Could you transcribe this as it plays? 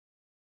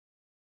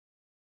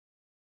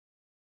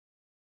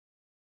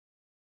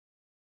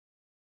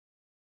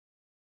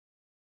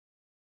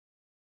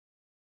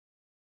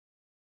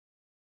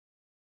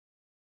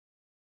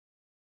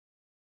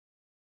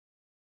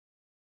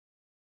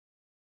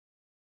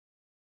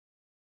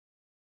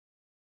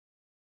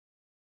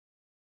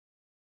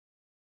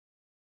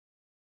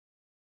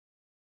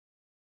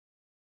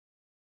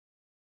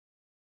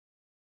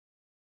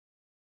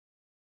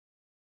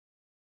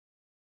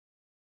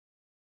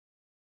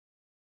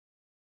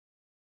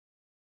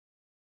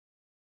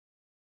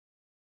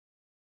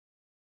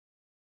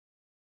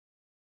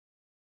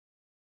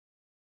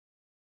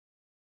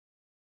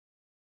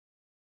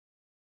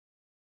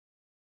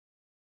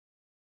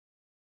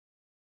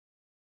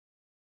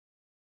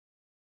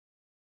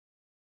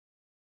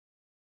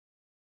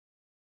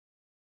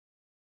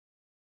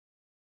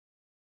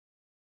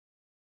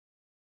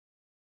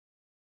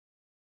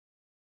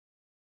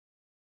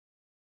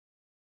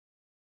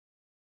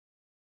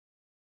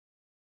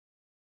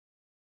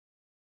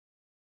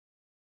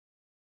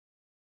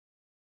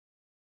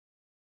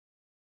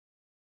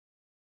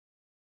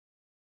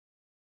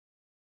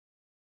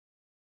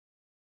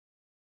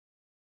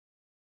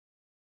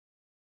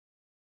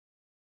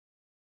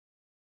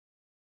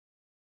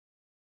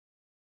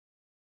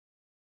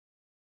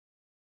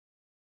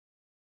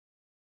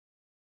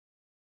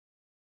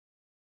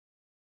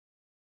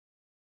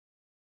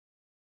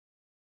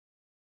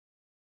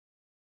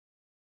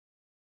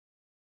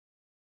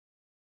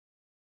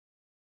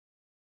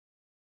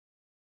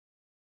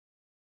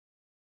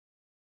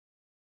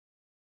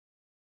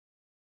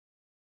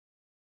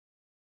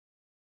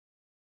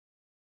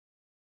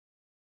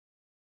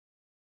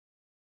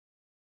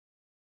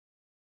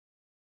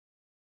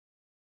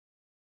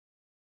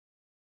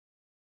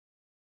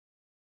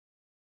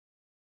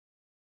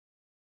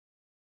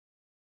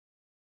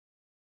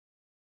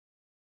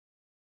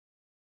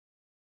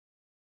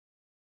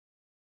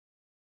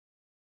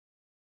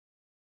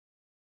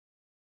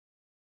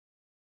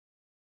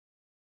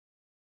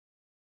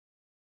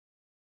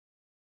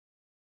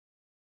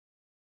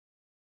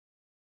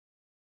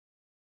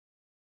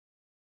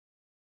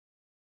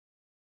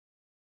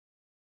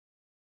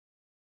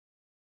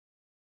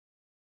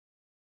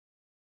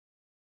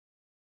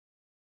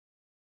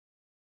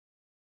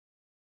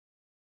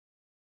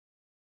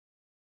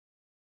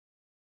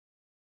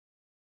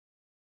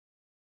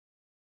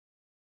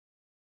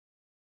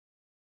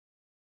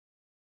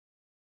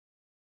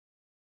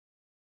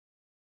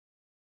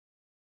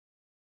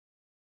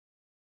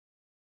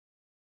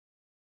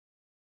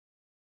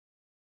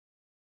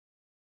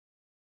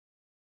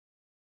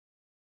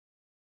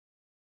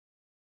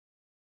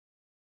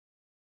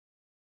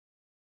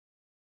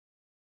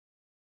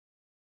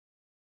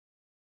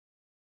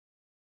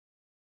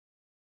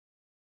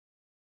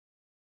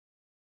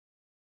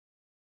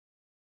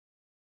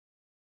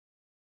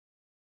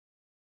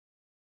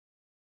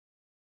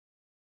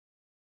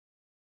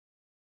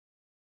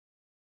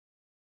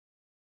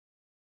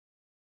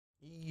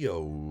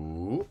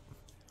Yo.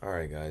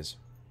 Alright, guys.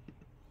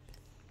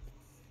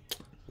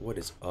 What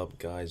is up,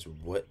 guys?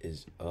 What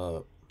is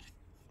up?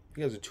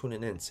 You guys are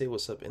tuning in. Say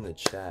what's up in the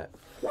chat.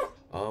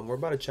 We're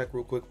about to check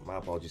real quick. My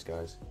apologies,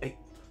 guys. Hey,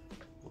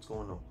 what's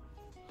going on?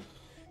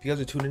 If you guys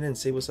are tuning in,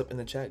 say what's up in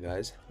the chat,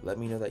 guys. Let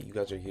me know that you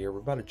guys are here. We're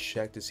about to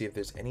check to see if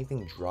there's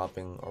anything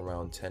dropping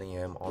around 10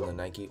 a.m. on the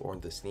Nike or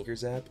the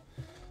sneakers app.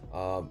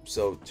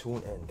 So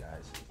tune in,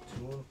 guys.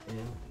 Tune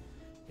in.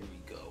 Here we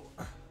go.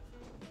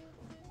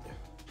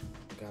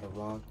 Gotta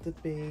rock the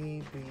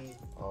baby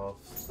off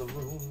the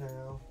room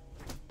now.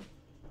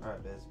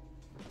 Alright, Biz.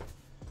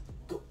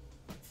 Go.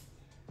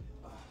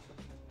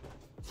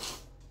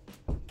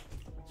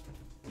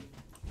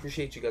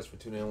 Appreciate you guys for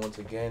tuning in once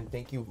again.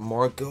 Thank you,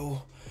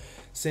 Marco.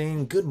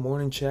 Saying good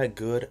morning, chat.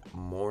 Good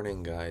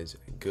morning, guys.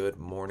 Good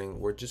morning.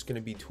 We're just gonna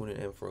be tuning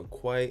in for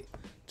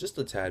just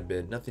a tad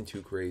bit, nothing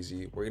too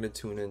crazy. We're gonna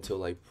tune in till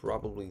like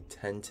probably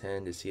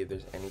 10:10 to see if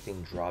there's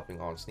anything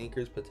dropping on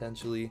sneakers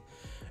potentially,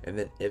 and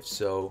then if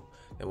so,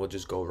 then we'll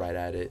just go right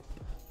at it.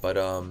 But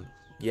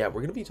yeah,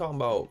 we're gonna be talking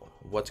about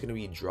what's gonna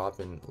be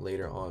dropping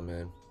later on,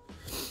 man.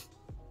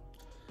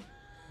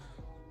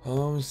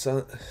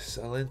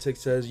 Silentic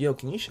says, yo,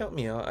 can you shout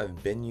me out?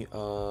 I've been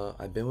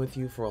with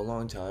you for a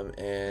long time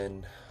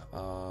and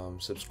a long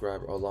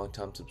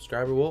time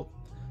subscriber. Well,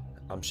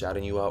 I'm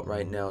shouting you out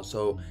right now.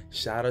 So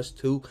shout us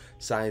to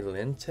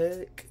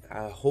Silentic.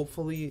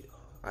 Hopefully,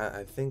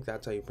 I think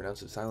that's how you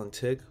pronounce it,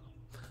 Silentic.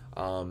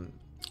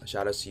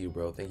 Shout out to you,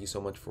 bro. Thank you so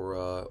much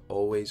for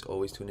always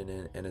tuning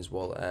in, and as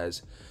well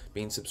as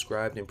being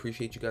subscribed, and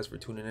appreciate you guys for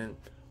tuning in.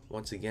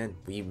 Once again,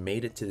 we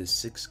made it to the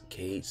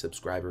 6K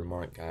subscriber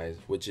mark, guys,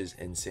 which is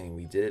insane.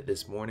 We did it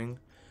this morning.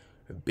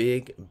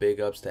 Big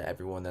ups to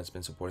everyone that's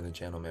been supporting the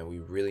channel, man. We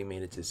really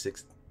made it to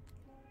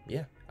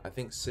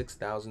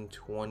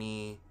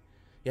 6,020,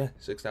 yeah,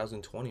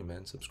 6,020,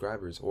 man,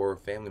 subscribers, or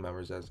family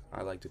members as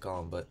I like to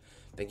call them. But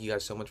thank you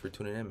guys so much for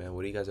tuning in, man.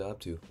 What are you guys up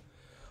to?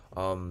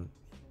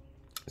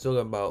 Still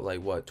got about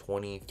like what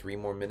 23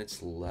 more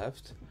minutes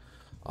left.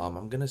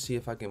 I'm gonna see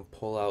if I can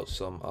pull out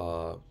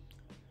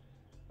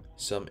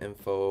some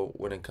info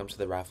when it comes to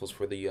the raffles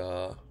for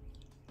the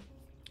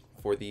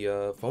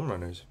foam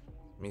runners.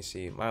 Let me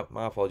see. My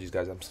apologies,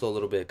 guys. I'm still a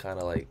little bit kind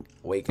of like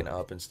waking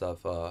up and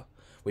stuff.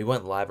 We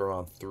went live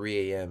around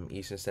 3 a.m.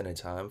 Eastern Standard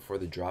Time for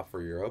the drop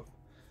for Europe.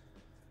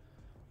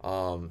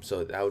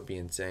 So that would be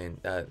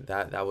insane.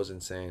 That was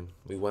insane.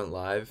 We went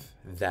live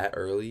that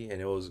early and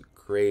it was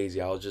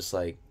crazy. I was just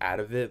like out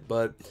of it,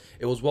 but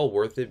it was well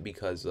worth it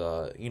because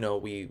you know,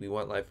 we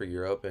went live for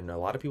Europe, and a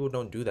lot of people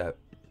don't do that.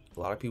 A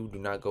lot of people do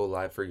not go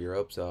live for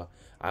Europe, so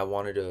I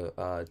wanted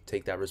to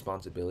take that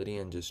responsibility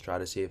and just try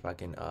to see if I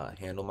can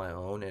handle my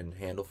own and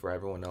handle for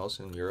everyone else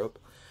in Europe.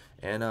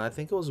 And I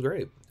think it was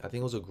great. I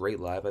think it was a great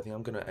live. I think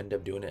I'm gonna end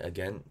up doing it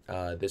again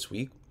this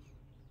week.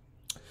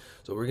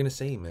 So we're gonna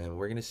see, man.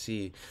 We're gonna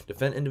see.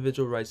 Defend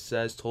Individual Rights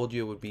says, told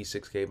you it would be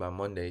 6K by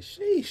Monday.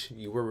 Sheesh,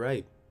 you were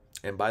right.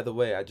 And by the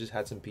way, I just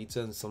had some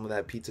pizza, and some of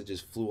that pizza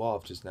just flew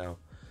off just now.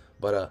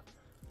 But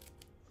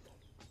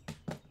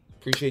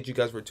appreciate you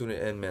guys for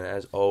tuning in, man.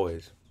 As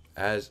always,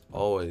 you're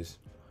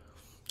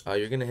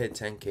gonna hit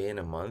 10K in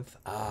a month.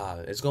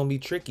 It's gonna be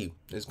tricky.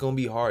 It's gonna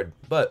be hard,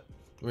 but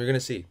we're gonna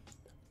see.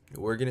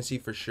 We're gonna see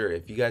for sure.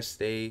 If you guys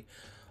stay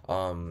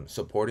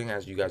supporting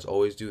as you guys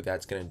always do,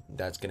 that's gonna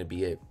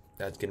be it.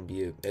 That's gonna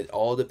be it. It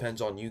all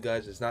depends on you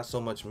guys. It's not so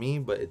much me,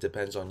 but it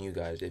depends on you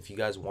guys. If you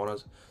guys want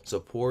to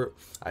support,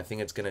 I think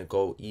it's gonna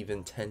go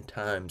even 10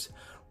 times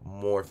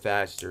more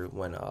faster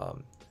when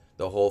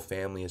the whole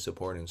family is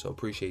supporting. So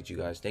appreciate you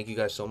guys. Thank you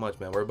guys so much,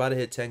 man. We're about to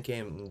hit 10K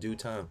in due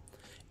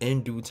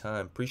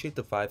time. Appreciate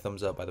the 5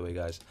 thumbs up, by the way,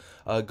 guys.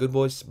 Good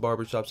Boys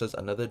Barbershop says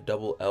another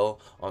double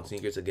L on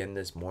sneakers again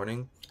this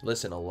morning.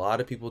 Listen, a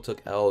lot of people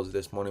took L's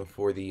this morning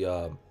for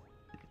the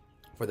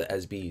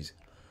SBs.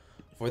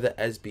 For the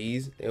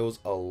SBs, it was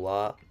a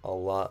lot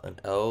of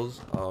L's.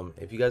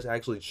 If you guys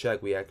actually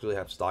check, we actually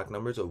have stock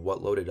numbers of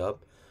what loaded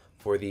up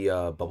for the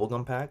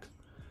bubblegum pack,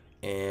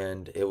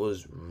 and it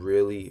was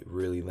really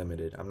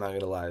limited. I'm not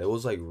gonna lie, it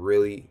was like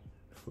really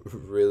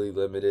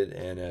limited,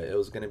 and it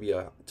was gonna be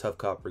a tough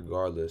cop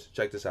regardless.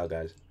 Check this out,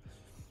 guys.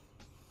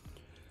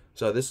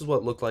 So this is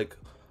what looked like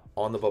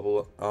on the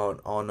bubble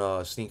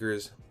on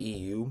sneakers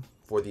EU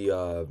for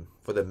the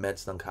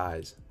Mets Dunk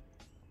Highs.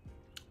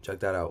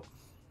 Check that out.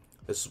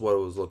 This is what it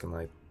was looking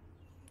like.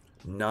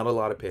 Not a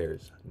lot of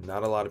pairs.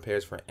 Not a lot of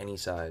pairs for any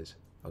size.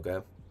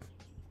 Okay.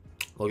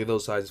 Look at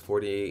those sizes: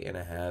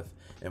 48.5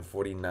 and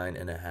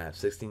 49.5.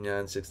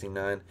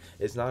 69.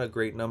 It's not a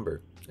great number.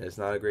 It's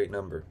not a great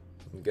number.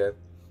 Okay. I'm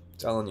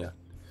telling you,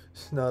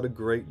 it's not a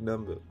great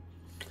number.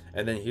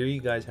 And then here you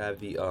guys have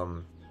the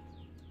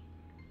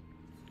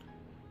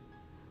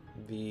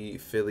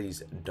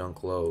Phillies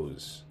Dunk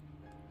Lows.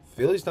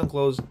 Phillies Dunk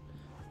Lows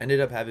ended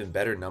up having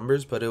better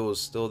numbers, but it was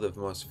still the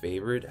most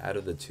favored out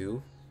of the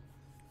two.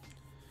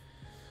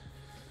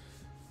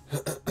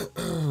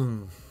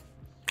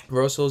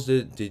 Russells,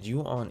 did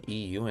you on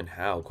EU and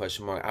how?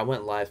 Question mark. I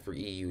went live for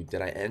EU.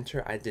 Did I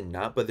enter? I did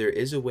not, but there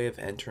is a way of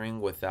entering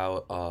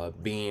without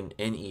being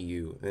in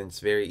EU, and it's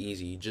very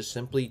easy. You just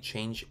simply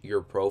change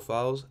your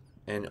profiles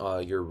and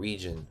your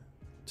region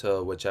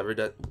to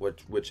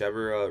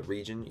whichever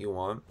region you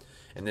want.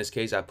 In this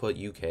case, I put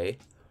UK,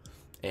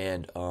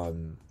 and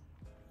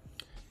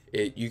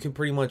you can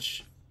pretty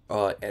much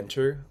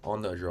enter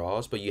on the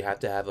draws, but you have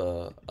to have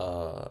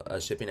a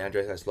shipping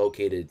address that's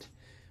located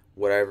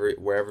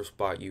wherever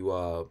spot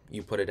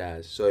you put it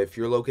as. So if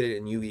you're located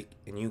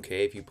in UK,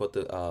 if you put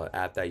the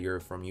app that you're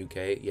from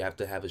UK, you have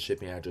to have a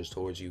shipping address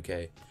towards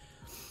UK.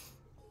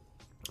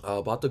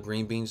 About the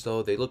green beans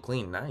though, they look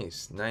clean.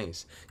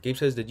 Nice. Gabe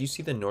says, did you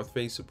see the North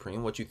Face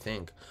Supreme? What you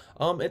think?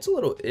 It's a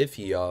little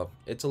iffy, y'all.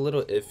 It's a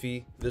little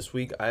iffy this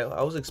week.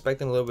 I was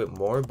expecting a little bit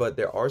more, but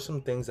there are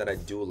some things that I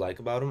do like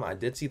about them. I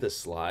did see the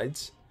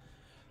slides.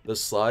 The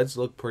slides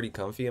look pretty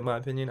comfy in my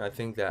opinion. I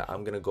think that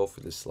I'm gonna go for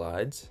the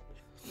slides.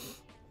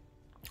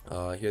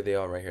 Here they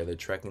are right here, the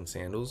trekking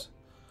sandals.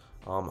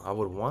 I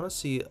would want to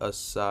see a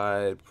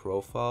side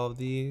profile of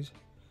these,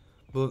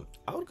 but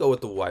I would go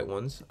with the white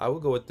ones. I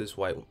would go with this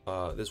white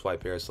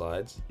pair of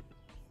slides.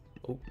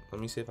 Oh, let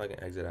me see if I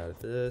can exit out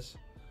of this.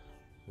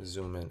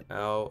 Zoom in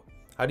out.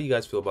 How do you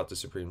guys feel about the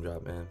Supreme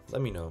drop, man?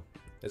 Let me know.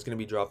 It's gonna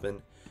be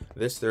dropping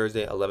this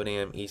Thursday, 11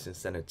 a.m. Eastern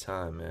Standard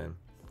Time, man.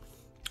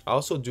 I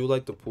also do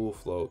like the pool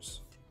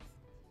floats.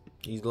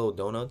 These little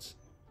donuts,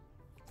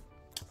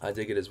 I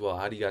dig it as well.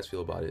 How do you guys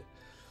feel about it?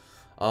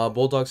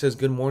 Bulldog says,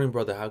 good morning,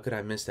 brother. How could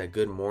I miss that?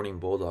 Good morning,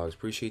 Bulldogs.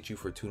 Appreciate you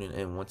for tuning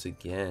in once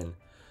again.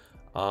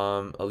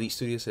 Elite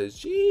Studio says,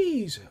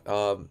 geez.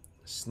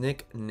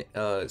 Snick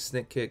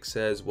Kick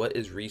says, what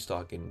is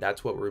restocking?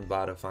 That's what we're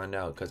about to find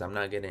out, because I'm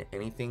not getting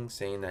anything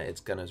saying that it's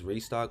gonna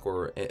restock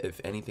or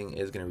if anything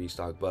is gonna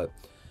restock, but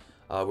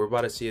we're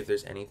about to see if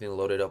there's anything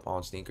loaded up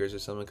on sneakers or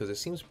something, because it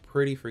seems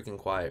pretty freaking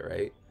quiet,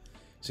 right?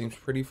 Seems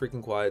pretty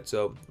freaking quiet.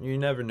 So you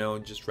never know.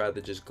 Just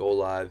rather just go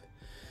live,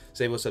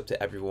 say what's up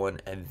to everyone,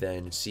 and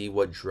then see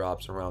what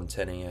drops around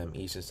 10 a.m.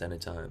 Eastern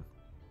Standard Time.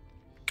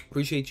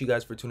 Appreciate you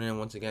guys for tuning in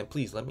once again.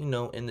 Please let me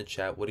know in the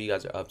chat what you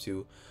guys are up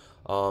to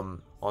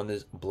on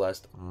this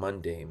blessed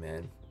Monday,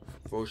 man.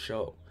 For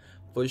sure.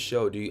 Are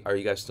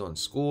you guys still in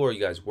school? Are you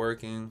guys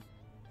working?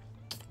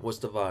 What's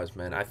the vibes,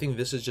 man? I think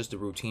this is just a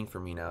routine for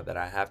me now that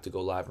I have to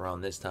go live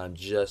around this time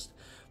just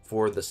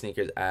for the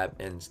sneakers app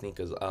and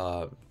sneakers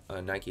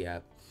Nike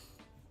app.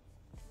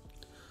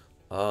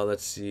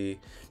 Let's see.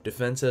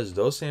 Defense says,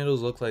 those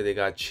sandals look like they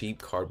got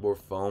cheap cardboard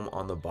foam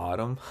on the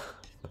bottom.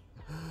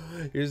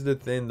 Here's the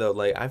thing though,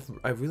 like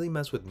I really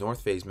mess with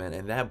North Face, man,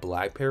 and that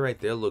black pair right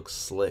there looks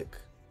slick.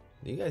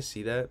 Do you guys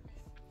see that?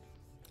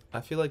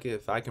 I feel like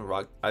if I can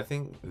rock, I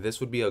think this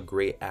would be a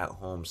great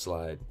at-home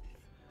slide.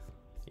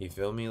 You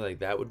feel me? Like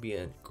that would be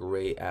a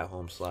great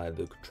at-home slide.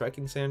 The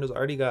trekking sandals, I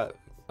already got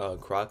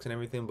Crocs and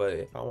everything, but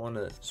if I want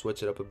to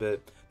switch it up a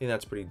bit, I think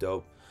that's pretty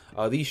dope.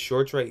 These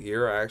shorts right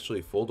here are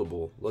actually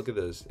foldable. Look at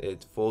this.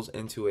 It folds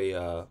into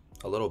a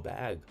little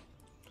bag,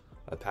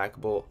 a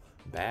packable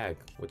bag,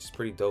 which is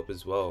pretty dope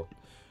as well.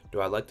 Do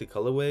I like the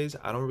colorways?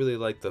 I don't really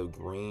like the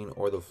green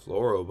or the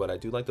floral, but I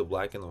do like the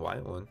black and the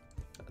white one.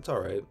 That's all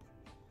right.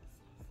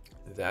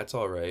 That's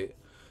all right.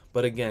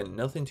 But again,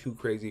 nothing too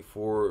crazy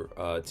for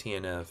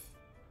TNF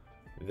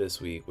this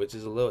week, which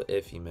is a little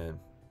iffy, man.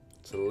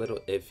 It's a little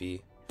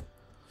iffy.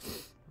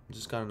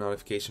 Just got a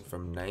notification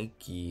from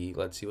Nike.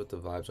 Let's see what the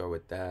vibes are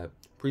with that.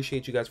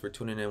 Appreciate you guys for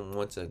tuning in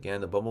once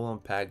again. The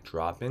bubblegum pack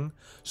dropping.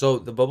 So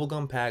the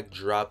bubblegum pack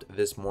dropped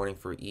this morning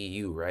for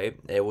EU, right?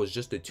 It was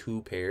just the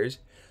 2 pairs.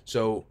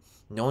 So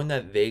knowing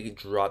that they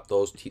dropped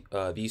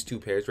these 2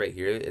 pairs right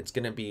here, it's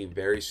gonna be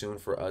very soon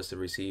for us to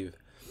receive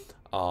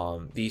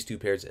these 2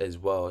 pairs as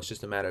well. It's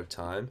just a matter of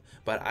time.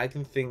 But I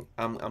can think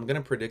I'm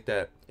gonna predict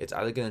that it's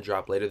either gonna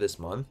drop later this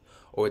month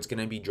or it's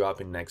gonna be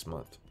dropping next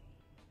month.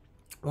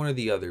 One or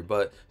the other,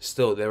 but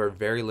still they were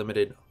very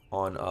limited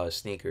on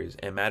sneakers,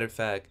 and matter of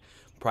fact,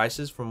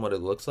 prices from what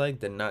it looks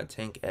like did not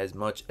tank as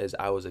much as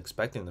I was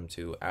expecting them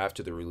to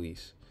after the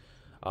release.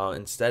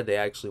 Instead, they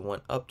actually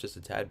went up just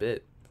a tad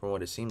bit from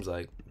what it seems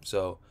like.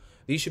 So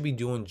these should be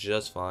doing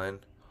just fine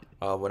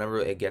whenever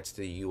it gets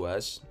to the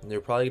US.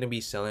 They're probably going to be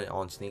selling it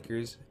on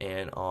sneakers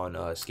and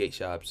on skate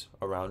shops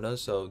around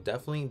us, so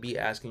definitely be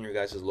asking your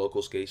guys'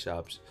 local skate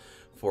shops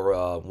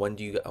for when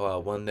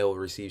they'll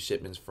receive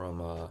shipments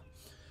from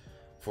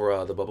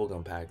for the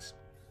bubblegum packs.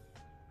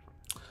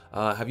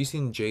 Have you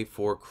seen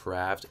J4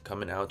 Craft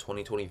coming out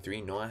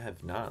 2023? No, I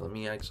have not. Let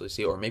me actually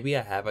see. Or maybe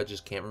I have. I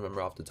just can't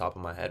remember off the top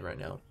of my head right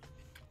now.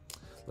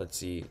 Let's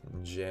see.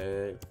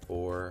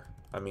 J4.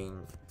 I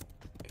mean,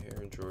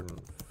 Air Jordan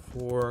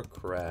 4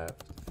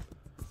 Craft.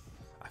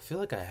 I feel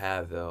like I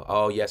have, though.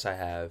 Oh, yes, I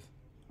have.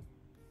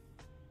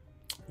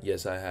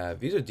 Yes, I have.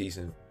 These are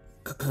decent.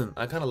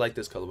 I kind of like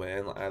this colorway.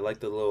 And I like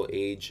the little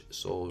age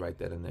sole right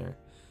there in there.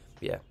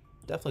 Yeah,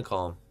 definitely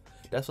call them.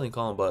 Definitely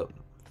call them, but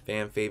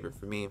fan favorite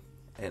for me,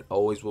 and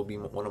always will be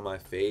one of my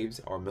faves,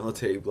 are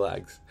military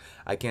blacks.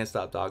 I can't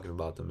stop talking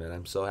about them, man.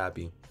 I'm so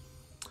happy.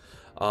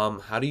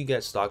 How do you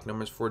get stock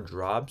numbers for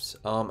drops?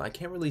 I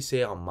can't really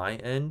say on my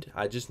end.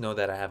 I just know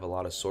that I have a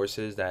lot of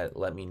sources that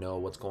let me know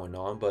what's going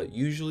on. But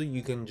usually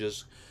you can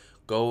just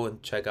go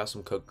and check out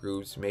some cook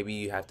groups. Maybe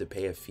you have to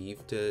pay a fee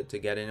to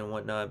get in and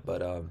whatnot.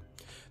 But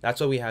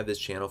that's what we have this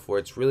channel for.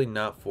 It's really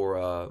not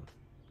for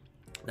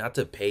not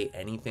to pay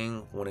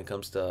anything when it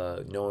comes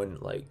to knowing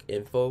like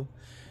info.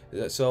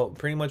 So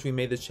pretty much we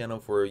made this channel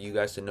for you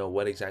guys to know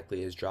what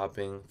exactly is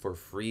dropping for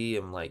free,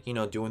 and like, you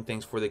know, doing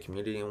things for the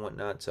community and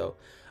whatnot. So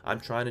I'm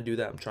trying to do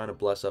that. I'm trying to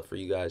bless up for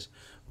you guys.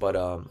 But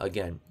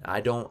again,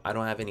 I don't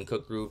have any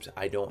cook groups.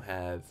 I don't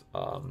have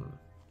a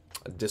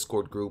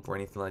Discord group or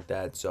anything like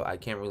that. So I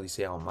can't really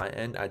say on my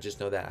end. I just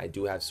know that I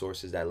do have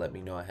sources that let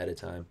me know ahead of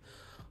time.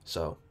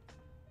 So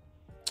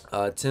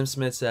Tim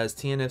Smith says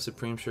TNF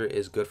Supreme shirt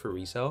is good for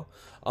resale.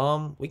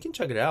 We can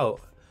check it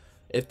out.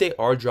 If they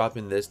are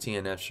dropping this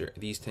TNF shirt,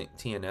 these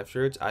TNF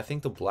shirts, I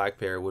think the black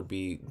pair would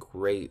be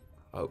great,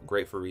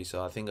 great for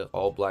resale. I think an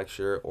all black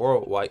shirt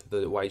or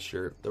the white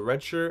shirt. The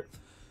red shirt,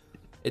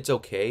 it's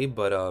okay,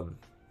 but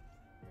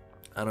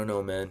I don't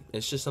know, man.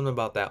 It's just something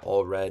about that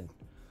all red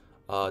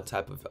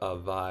type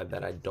of vibe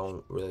that I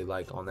don't really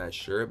like on that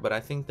shirt. But I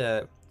think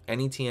that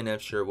any TNF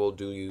shirt will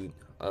do you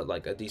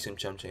like a decent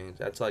chump change.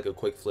 That's like a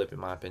quick flip in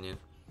my opinion.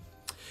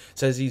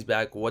 Says he's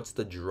back. What's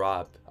the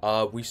drop?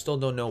 We still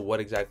don't know what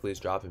exactly is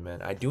dropping,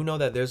 man. I do know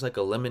that there's like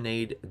a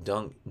lemonade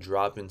dunk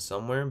dropping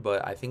somewhere,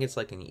 but I think it's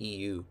like an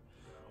EU,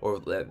 or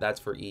that's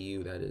for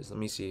EU. That is. Let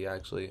me see.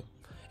 Actually,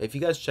 if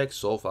you guys check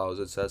Soul Files,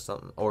 it says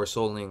something, or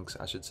Soul Links,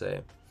 I should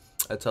say.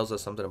 It tells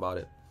us something about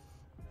it.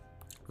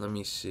 Let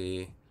me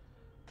see.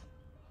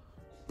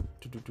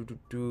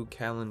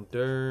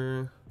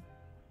 Calendar.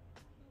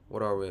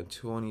 What are we at?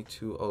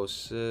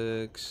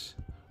 2206.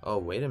 Oh,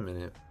 wait a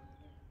minute.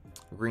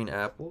 Green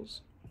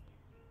apples,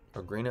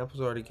 or green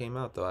apples already came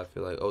out though. I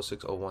feel like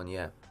 0601.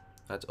 Yeah,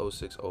 that's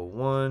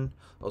 0601,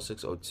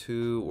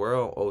 0602.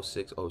 We're on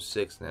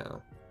 0606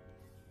 now.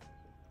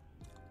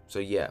 So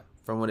yeah,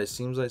 from what it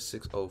seems like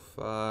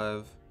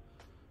 605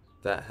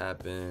 that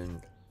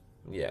happened.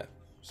 Yeah,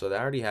 so that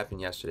already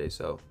happened yesterday.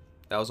 So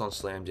that was on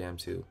Slam Jam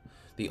too.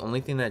 The only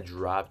thing that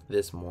dropped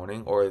this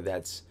morning, or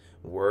that's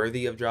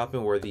worthy of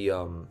dropping, were the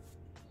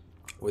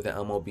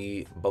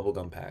MLB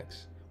bubblegum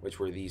packs, which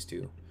were these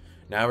two.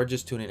 Now we're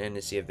just tuning in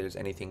to see if there's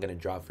anything going to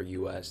drop for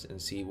US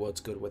and see what's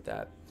good with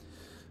that.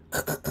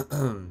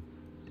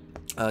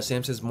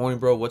 Sam says, morning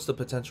bro, what's the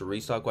potential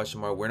restock question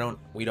mark?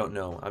 We don't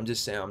know. I'm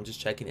just saying, I'm just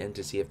checking in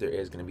to see if there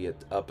is going to be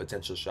a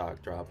potential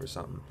shock drop or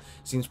something.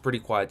 Seems pretty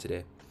quiet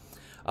today.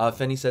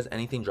 Fenny says,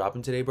 anything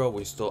dropping today, bro?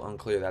 We're still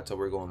unclear. That's what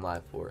we're going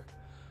live for.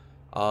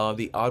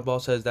 The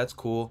Oddball says, that's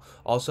cool.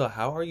 Also,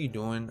 how are you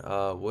doing?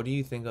 What do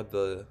you think of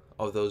those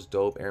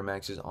dope Air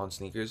Maxes on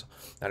sneakers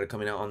that are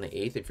coming out on the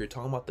 8th? If you're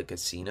talking about the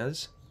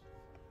casinas,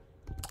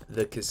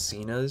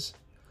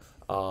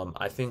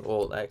 I think,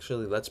 well,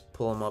 actually, let's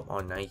pull them up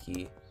on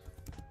Nike.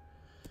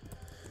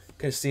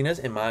 Casinas,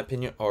 in my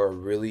opinion, are a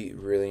really,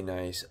 really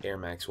nice Air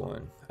Max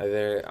 1.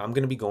 I'm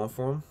going to be going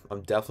for them.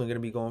 I'm definitely going to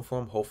be going for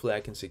them. Hopefully, I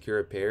can secure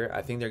a pair.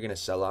 I think they're going to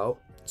sell out.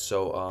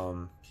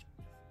 So,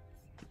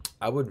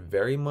 I would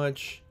very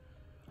much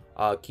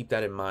keep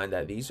that in mind,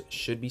 that these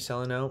should be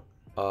selling out.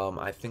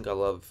 I think I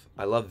love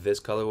this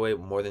colorway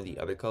more than the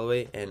other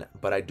colorway,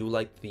 but I do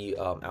like the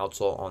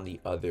outsole on the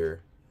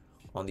other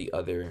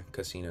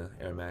Casino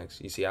Air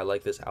Max. You see, I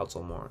like this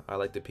outsole more. I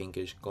like the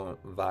pinkish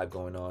vibe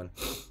going on.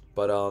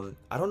 But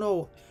I don't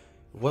know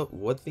what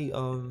are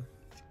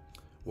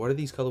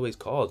these colorways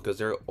called, because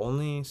they're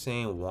only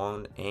saying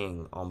Wang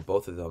Ang on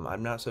both of them.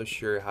 I'm not so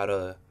sure how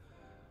to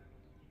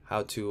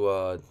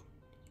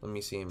let me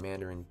see.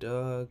 Mandarin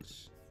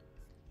Ducks.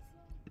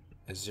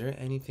 Is there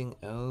anything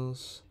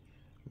else?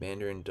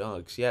 Mandarin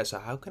Ducks. Yeah, so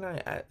how can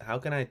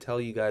I tell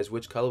you guys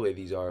which colorway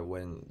these are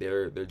when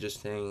they're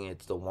just saying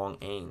it's the Wang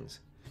Angs?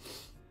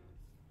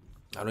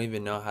 I don't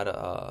even know how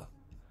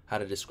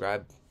to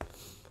describe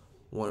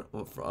one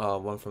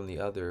from the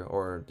other,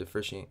 or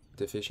deficient.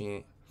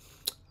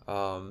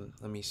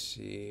 Let me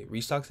see.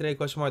 Restock today?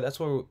 Question mark. That's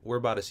what we're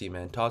about to see,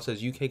 man. Todd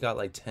says UK got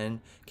like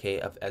 10K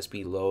of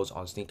SB lows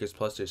on sneakers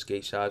plus their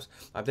skate shops.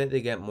 I bet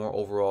they get more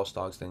overall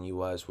stocks than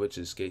US, which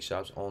is skate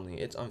shops only.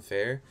 It's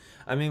unfair.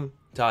 I mean,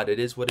 Todd, it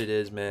is what it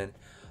is, man.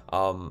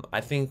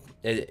 I think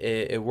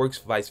it works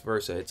vice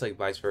versa. It's like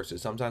vice versa.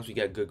 Sometimes we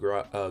get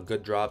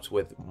good drops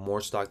with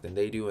more stock than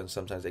they do, and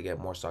sometimes they get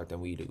more stock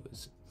than we do.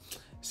 It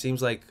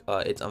seems like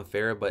it's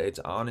unfair, but it's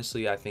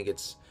honestly, I think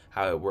it's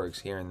how it works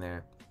here and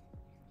there.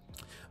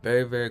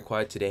 Very, very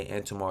quiet today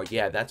and tomorrow.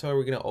 Yeah, that's why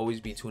we're going to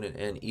always be tuning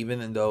in,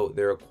 even though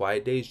there are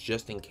quiet days,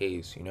 just in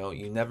case. You know,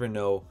 you never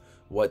know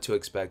what to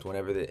expect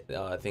whenever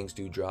the things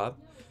do drop,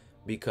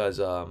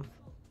 because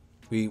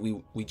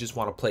we just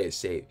want to play it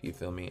safe. You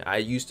feel me? I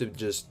used to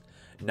just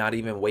not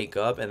even wake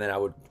up, and then I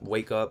would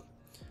wake up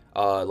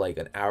like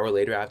an hour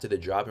later after the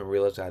drop and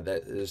realize that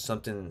there's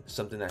something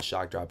that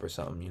shock drop or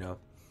something, you know.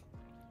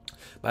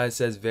 But it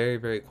says very,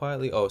 very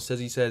quietly. Oh, it says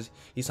he's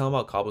talking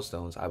about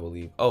cobblestones, I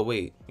believe. Oh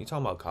wait, you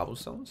talking about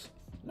cobblestones?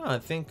 No, I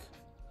think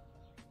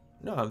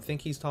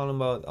he's talking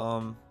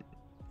about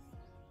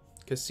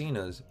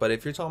Casinas. But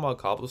if you're talking about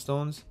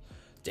cobblestones,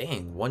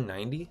 dang,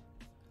 190?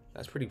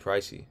 That's pretty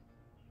pricey.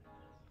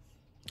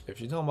 If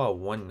you're talking about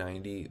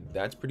 190,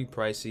 that's pretty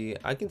pricey.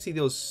 I can see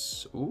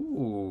those.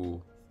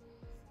 Ooh.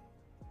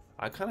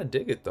 I kind of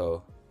dig it,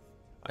 though.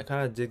 I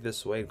kind of dig this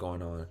suede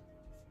going on.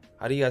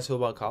 How do you guys feel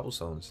about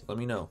cobblestones? Let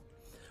me know.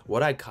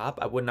 Would I cop?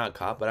 I would not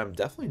cop, but I'm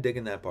definitely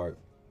digging that part.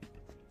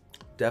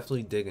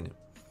 Definitely digging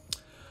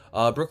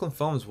it. Brooklyn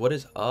Foams, what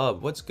is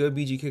up? What's good,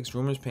 BG Kicks?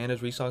 Rumors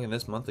Pandas restocking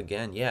this month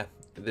again. Yeah,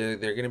 they're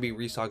going to be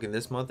restocking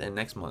this month and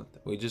next month.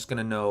 We just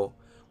don't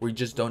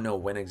know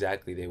when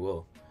exactly they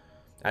will.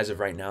 As of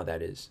right now,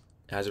 that is.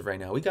 As of right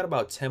now, we got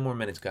about 10 more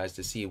minutes, guys,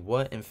 to see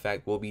what in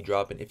fact will be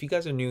dropping. If you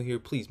guys are new here,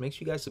 please make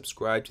sure you guys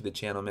subscribe to the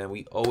channel, man.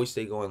 We always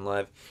stay going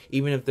live,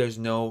 even if there's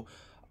no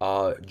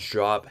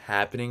drop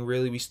happening.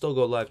 Really, we still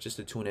go live just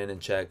to tune in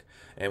and check,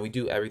 and we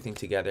do everything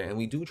together. And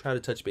we do try to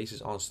touch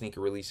bases on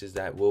sneaker releases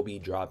that will be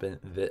dropping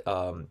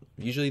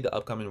usually the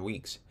upcoming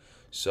weeks.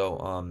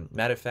 So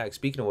matter of fact,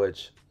 speaking of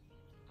which,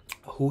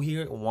 who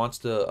here wants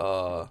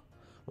to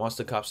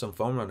cop some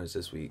foam runners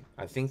this week?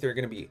 I think they're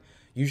gonna be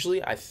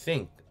usually, I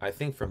think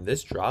from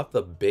this drop,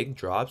 the big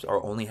drops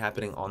are only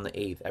happening on the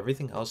 8th.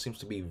 Everything else seems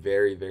to be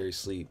very, very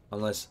sleep,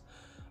 unless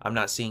I'm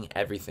not seeing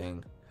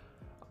everything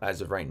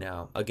as of right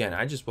now. Again,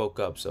 I just woke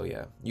up, so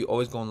yeah. You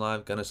always going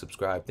live, gonna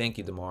subscribe. Thank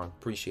you, Demar.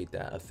 Appreciate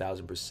that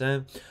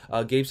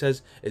 1000%. Gabe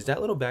says, is that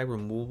little bag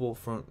removable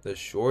from the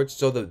shorts?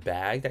 So the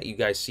bag that you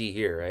guys see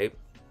here, right?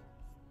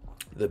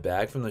 The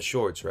bag from the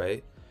shorts,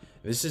 right?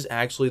 This is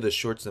actually the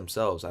shorts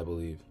themselves, I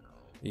believe.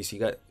 You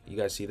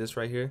guys see this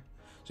right here?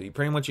 So you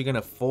pretty much, you're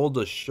gonna fold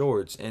the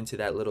shorts into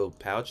that little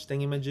pouch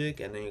thingy-majig,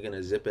 and then you're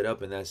gonna zip it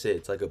up, and that's it.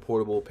 It's like a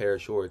portable pair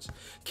of shorts.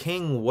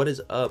 King, what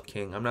is up,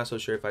 King? I'm not so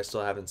sure if I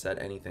still haven't said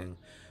anything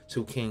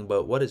to King,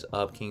 but what is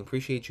up, King?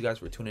 Appreciate you guys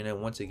for tuning in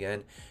once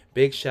again.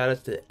 Big shout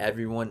outs to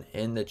everyone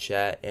in the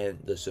chat and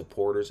the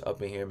supporters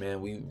up in here,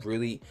 man. We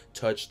really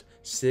touched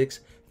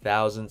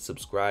 6,000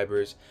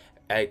 subscribers,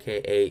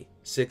 aka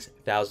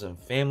 6,000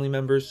 family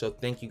members. So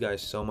thank you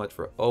guys so much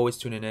for always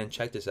tuning in.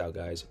 Check this out,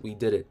 guys. We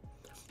did it.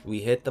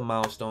 We hit the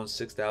milestone,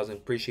 6,000.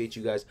 Appreciate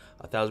you guys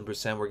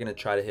 1000%. We're gonna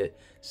try to hit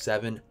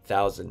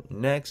 7,000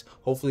 next.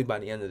 Hopefully by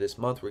the end of this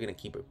month, we're gonna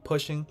keep it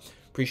pushing.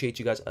 Appreciate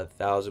you guys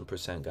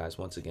 1000%, guys,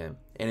 once again.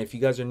 And if you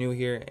guys are new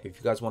here, if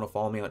you guys want to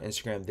follow me on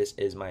Instagram, this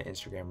is my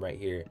Instagram right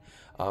here.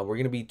 We're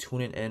gonna be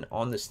tuning in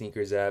on the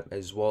sneakers app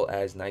as well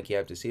as Nike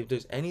app to see if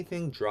there's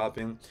anything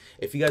dropping.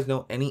 If you guys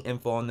know any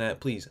info on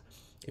that, please.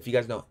 If you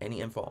guys know any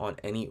info on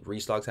any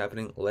restocks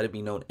happening, let it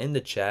be known in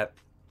the chat.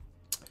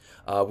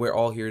 We're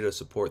all here to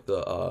support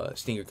the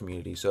sneaker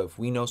community. So if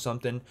we know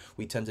something,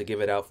 we tend to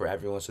give it out for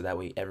everyone, so that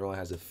way everyone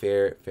has a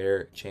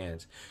fair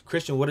chance.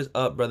 Christian, what is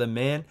up, brother,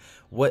 man?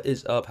 What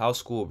is up? How's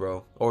school,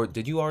 bro? Or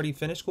did you already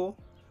finish school?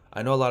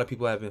 I know a lot of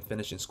people have been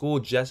finishing school.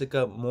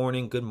 Jessica,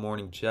 morning. Good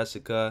morning,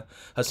 Jessica.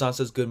 Hassan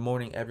says, good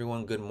morning,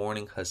 everyone. Good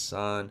morning,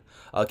 Hassan.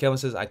 Kelvin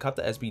says, I caught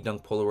the SB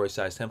Dunk Polaroid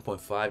size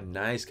 10.5.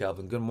 Nice,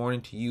 Kelvin. Good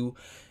morning to you.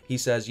 He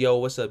says, yo,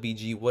 what's up,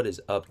 BG? What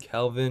is up,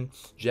 Kelvin?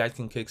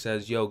 Jackson Kick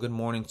says, yo, good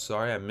morning.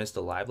 Sorry I missed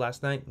the live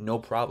last night. No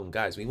problem,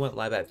 guys. We went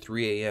live at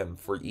 3 a.m.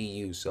 for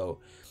EU, so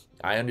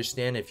I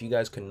understand if you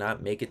guys could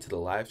not make it to the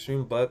live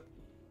stream, but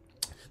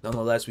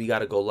nonetheless, we got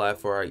to go live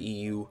for our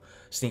EU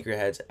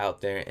sneakerheads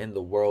out there in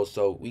the world,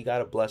 so we got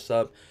to bless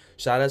up.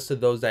 Shout outs to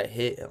those that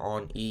hit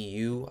on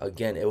EU.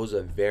 Again, it was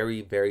a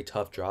very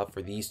tough drop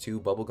for these two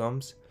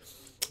bubblegums.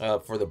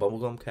 For the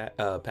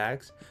bubblegum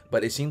packs,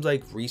 but it seems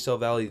like Resale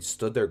Valley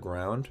stood their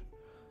ground.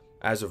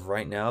 As of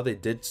right now, they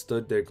did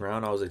stood their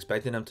ground. I was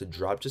expecting them to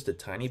drop just a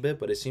tiny bit,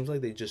 but it seems like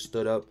they just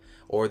stood up,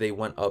 or they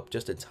went up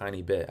just a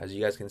tiny bit. As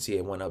you guys can see,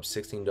 it went up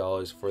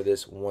 $16 for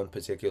this one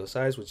particular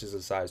size, which is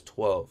a size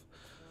 12.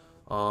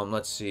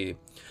 Let's see.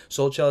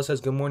 Soul Chella says,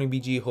 good morning,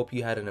 BG. Hope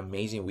you had an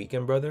amazing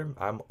weekend, brother.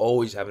 I'm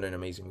always having an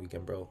amazing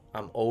weekend, bro.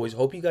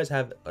 Hope you guys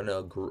have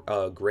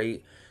a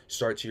great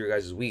start to your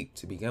guys' week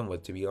to begin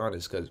with, to be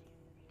honest, because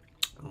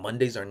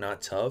Mondays are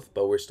not tough,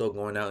 but we're still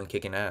going out and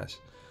kicking ass.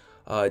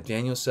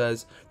 Daniel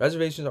says,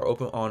 reservations are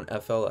open on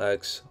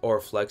FLX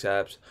or Flex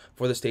apps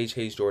for the Stage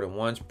Haze Jordan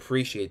 1s.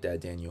 Appreciate that,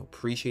 Daniel.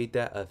 Appreciate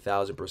that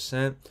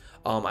 1000%.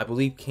 I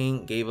believe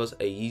King gave us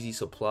a Yeezy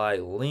Supply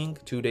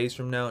link 2 days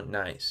from now.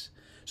 Nice.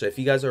 So if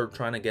you guys are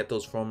trying to get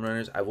those foam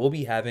runners, I will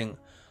be having,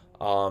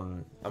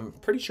 I'm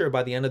pretty sure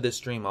by the end of this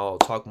stream, I'll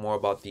talk more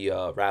about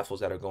the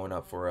raffles that are going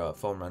up for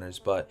foam runners.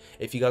 But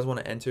if you guys want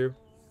to enter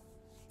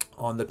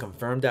on the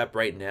Confirmed app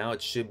right now,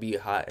 it should be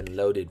hot and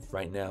loaded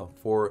right now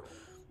for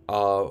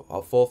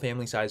a full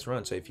family size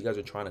run. So if you guys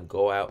are trying to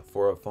go out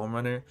for a foam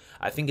runner,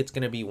 I think it's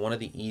going to be one of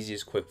the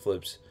easiest quick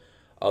flips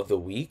of the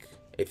week.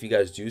 If you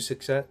guys do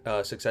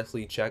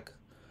successfully check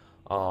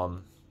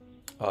out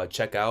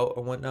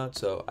or whatnot.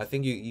 So I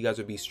think you guys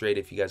would be straight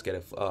if you guys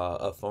get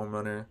a foam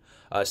runner.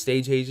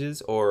 Stage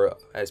Hages, or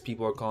as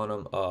people are calling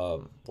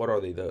them, what are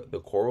they,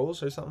 the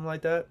corals or something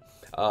like that.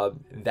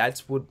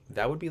 That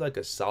would be like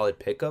a solid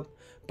pickup,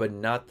 but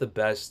not the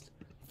best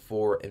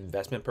for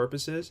investment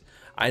purposes.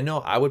 I know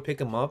I would pick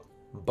them up,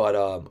 but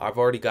I've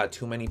already got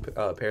too many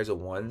pairs of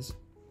ones,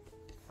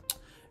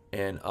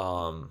 And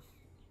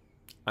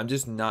I'm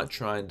just not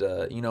trying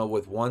to, you know,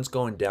 with ones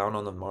going down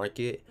on the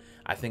market,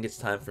 I think it's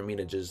time for me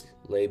to just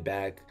lay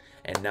back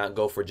and not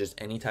go for just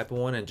any type of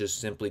one, and just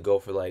simply go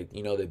for, like,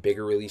 you know, the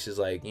bigger releases,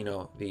 like, you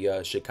know, the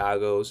the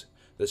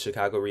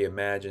Chicago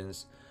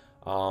Reimagines.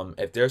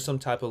 If there's some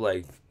type of,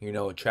 like, you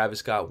know, Travis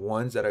Scott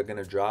ones that are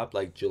gonna drop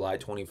like July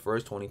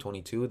 21st,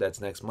 2022,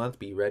 that's next month,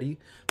 be ready,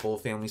 full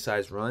family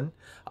size run.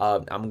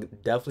 I'm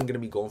definitely gonna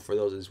be going for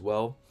those as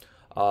well.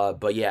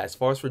 But yeah, as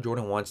far as for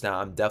Jordan 1s now,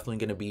 I'm definitely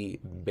going to be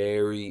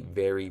very,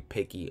 very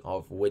picky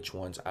of which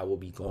ones I will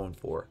be going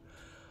for.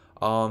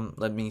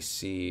 Let me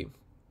see.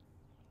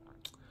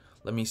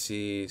 Let me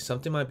see.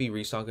 Something might be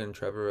restocking.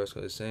 Trevor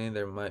Roscoe is saying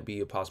there might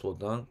be a possible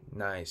dunk.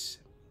 Nice.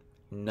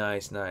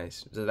 Nice,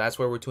 nice. So that's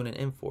where we're tuning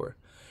in for.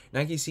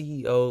 Nike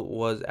CEO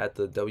was at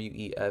the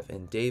WEF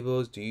in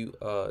Davos. Do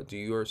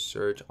your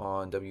search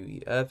on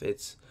WEF?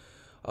 It's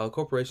a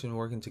corporation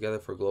working together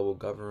for global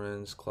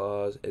governance.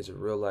 Clause is a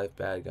real life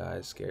bad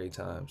guys, scary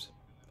times.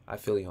 I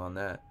feel you on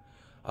that.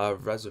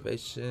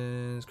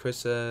 Reservations. Chris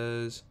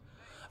says,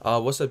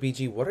 "What's up,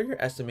 BG? What are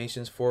your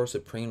estimations for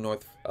Supreme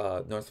North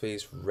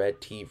Face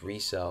Red Tee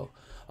resale?"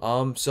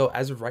 So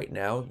as of right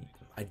now,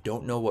 I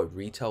don't know what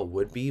retail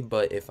would be,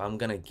 but if I'm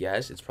gonna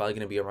guess, it's probably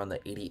gonna be around the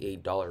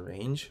 $88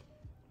 range.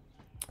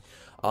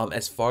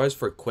 As far as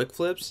for quick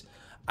flips,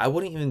 I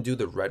wouldn't even do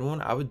the red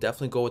one. I would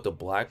definitely go with the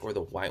black or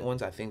the white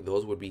ones. I think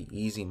those would be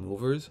easy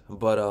movers.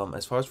 But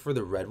as far as for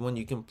the red one,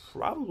 you can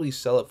probably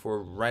sell it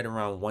for right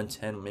around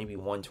 110, maybe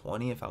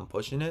 120 if I'm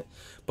pushing it.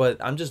 But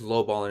I'm just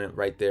lowballing it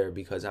right there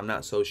because I'm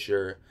not so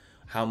sure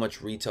how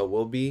much retail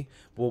will be.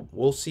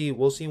 We'll see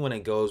when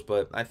it goes.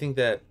 But I think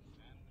that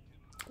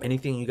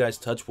anything you guys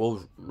touch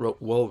will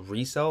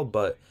resell,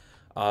 but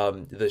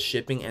the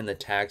shipping and the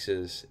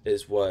taxes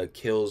is what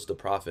kills the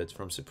profits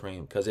from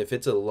Supreme. Because if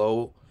it's a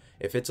low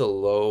if it's a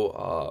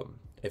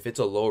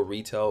low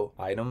retail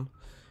item,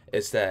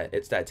 it's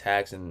that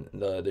tax and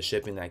the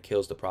shipping that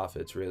kills the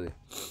profits, really.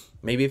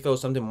 Maybe if it was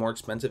something more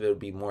expensive, it would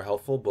be more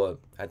helpful, but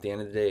at the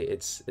end of the day,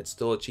 it's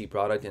still a cheap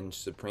product, and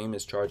Supreme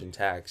is charging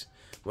tax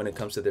when it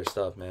comes to their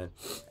stuff, man.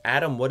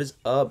 Adam, what is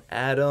up,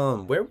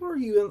 Adam? Where were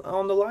you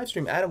on the live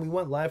stream? Adam, we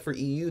went live for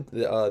EU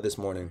this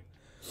morning.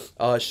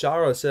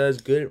 Shara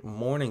says, good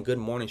morning,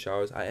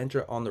 Showers. I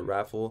enter on the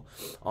raffle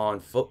on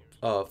Foot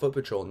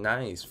Patrol.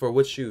 Nice. For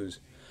which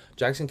shoes?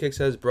 Jackson Kick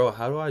says, bro,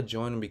 how do I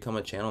join and become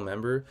a channel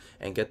member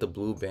and get the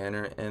blue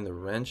banner and the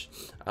wrench?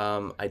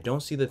 I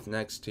don't see the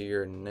next to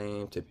your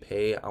name to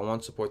pay. I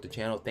want to support the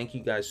channel. Thank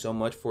you guys so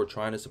much for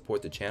trying to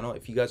support the channel.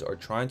 If you guys are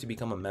trying to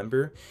become a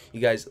member,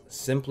 you guys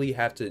simply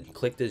have to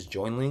click this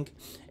join link.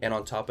 And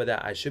on top of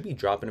that, I should be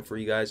dropping it for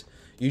you guys.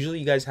 Usually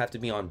you guys have to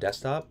be on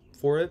desktop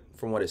for it,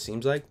 from what it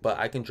seems like, but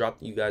I can drop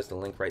you guys the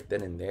link right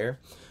then and there.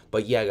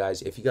 But yeah,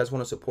 guys, if you guys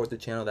want to support the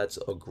channel, that's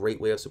a great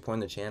way of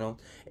supporting the channel.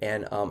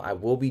 And I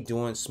will be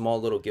doing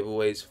small little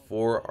giveaways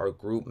for our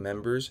group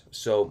members,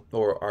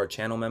 or our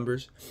channel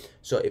members.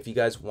 So if you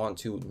guys want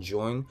to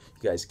join,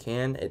 you guys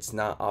can. It's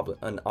not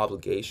an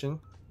obligation,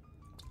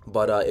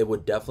 but it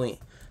would definitely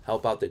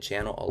help out the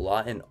channel a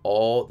lot, and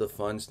all the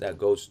funds that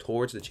goes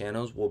towards the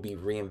channels will be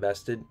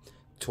reinvested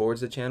towards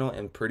the channel.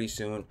 And pretty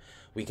soon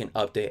we can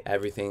update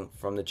everything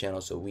from the channel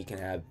so we can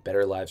have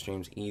better live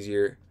streams,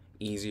 easier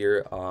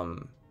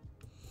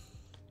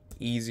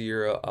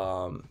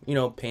you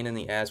know, pain in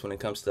the ass when it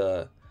comes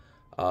to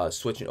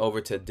switching over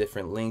to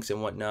different links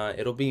and whatnot.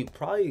 It'll be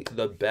probably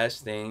the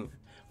best thing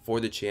for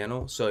the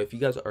channel. So if you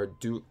guys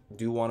do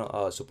want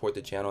to support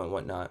the channel and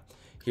whatnot,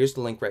 here's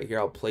the link right here.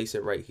 I'll place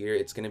it right here.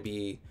 It's gonna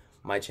be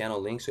my channel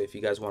link, so if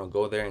you guys want to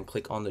go there and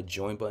click on the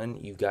join button,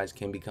 you guys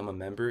can become a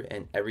member,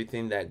 and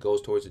everything that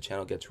goes towards the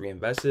channel gets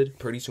reinvested.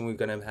 Pretty soon we're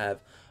gonna have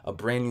a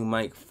brand new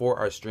mic for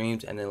our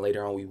streams, and then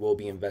later on we will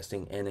be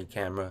investing in a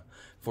camera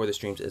for the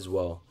streams as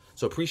well.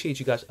 So appreciate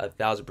you guys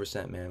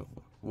 1,000%, man.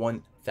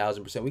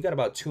 1,000%. We got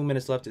about 2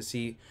 minutes left to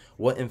see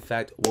what in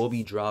fact will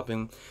be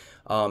dropping.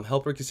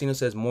 Helper Casino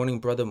says, morning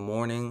brother,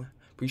 morning.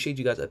 Appreciate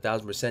you guys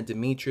 1,000%.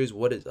 Demetrius,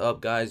 what is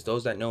up, guys?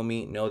 Those that know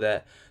me know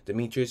that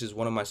Demetrius is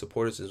one of my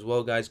supporters as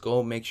well, guys.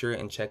 Go make sure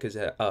and check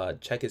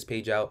his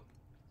page out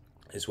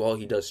as well.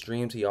 He does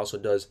streams. He also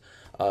does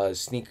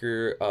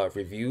sneaker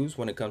reviews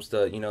when it comes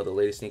to, you know, the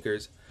latest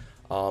sneakers.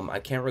 I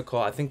can't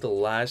recall. I think the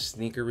last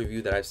sneaker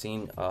review that I've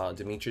seen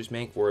Demetrius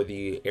make were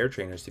the Air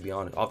Trainers, to be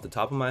honest. Off the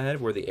top of my head,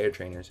 were the Air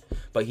Trainers.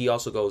 But he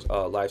also goes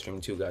live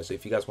streaming too, guys. So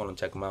if you guys want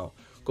to check him out,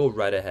 go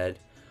right ahead.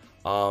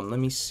 Let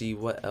me see,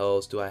 what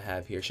else do I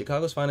have here?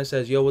 Chicago's Finest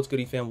says, yo, what's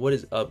goody fam? What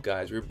is up,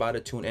 guys? We're about to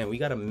tune in. We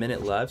got a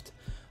minute left.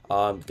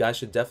 Guys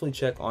should definitely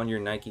check on your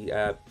Nike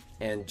app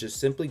and just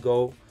simply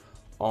go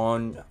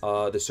on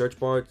the search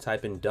bar,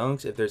 type in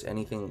dunks. If there's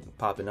anything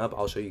popping up,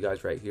 I'll show you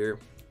guys right here.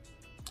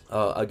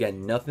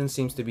 Again, nothing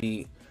seems to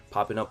be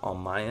popping up on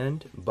my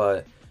end,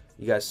 but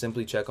you guys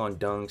simply check on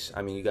dunks.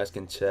 I mean, you guys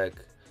can check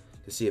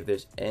to see if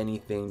there's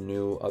anything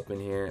new up in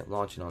here.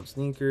 Launching on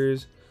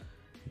sneakers,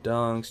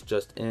 dunks,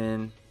 just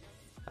in.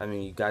 I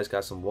mean, you guys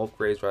got some Wolf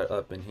Grays right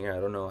up in here. I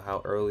don't know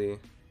how early.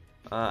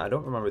 I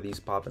don't remember these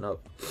popping up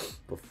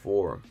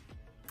before.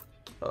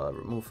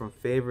 Remove from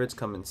favorites,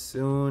 coming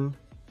soon.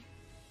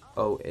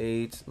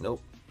 08,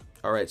 nope.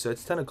 All right, so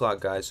it's 10 o'clock,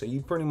 guys. So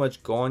you pretty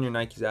much go on your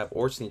Nike's app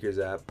or sneakers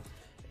app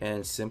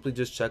and simply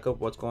just check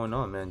up what's going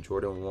on, man.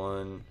 Jordan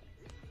 1,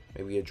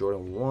 maybe a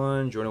Jordan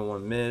 1, Jordan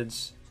 1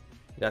 mids.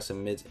 You got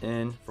some mids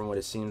in from what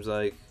it seems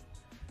like.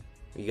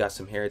 You got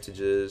some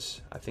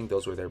heritages. I think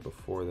those were there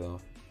before, though.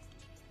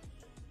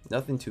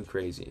 Nothing too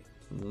crazy.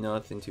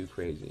 Nothing too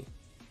crazy.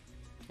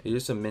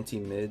 Here's some minty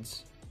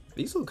mids.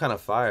 These look kind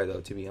of fire,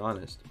 though, to be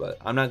honest. But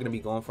I'm not going to be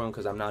going for them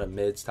because I'm not a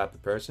mids type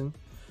of person.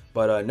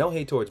 But no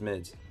hate towards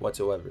mids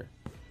whatsoever.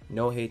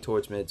 No hate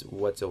towards mids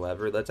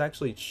whatsoever. Let's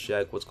actually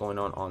check what's going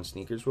on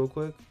sneakers real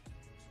quick.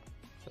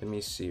 Let me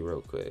see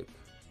real quick.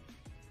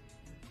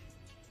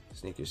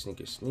 Sneakers,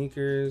 sneakers,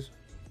 sneakers.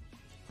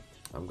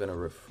 I'm going to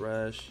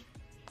refresh.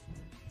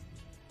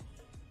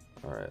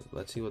 All right,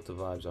 let's see what the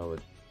vibes are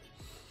with.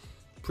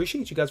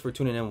 Appreciate you guys for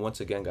tuning in once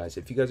again, guys.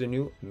 If you guys are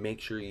new,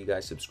 make sure you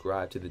guys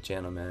subscribe to the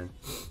channel, man.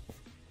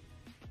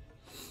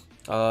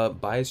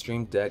 Buy a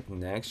stream deck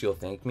next. You'll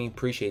thank me.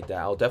 Appreciate that.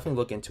 I'll definitely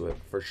look into it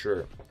for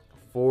sure.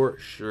 For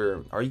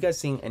sure. Are you guys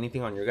seeing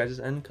anything on your guys'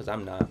 end? Because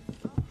I'm not.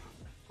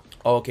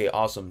 Oh, okay,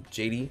 awesome.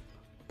 JD.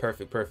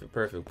 Perfect, perfect,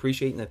 perfect.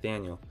 Appreciate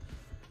Nathaniel.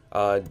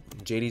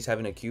 JD's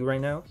having a queue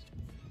right now.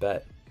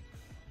 Bet.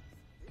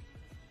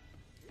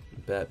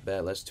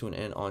 Bet. Let's tune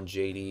in on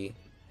JD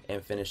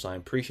and Finish Line.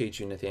 Appreciate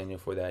you, Nathaniel,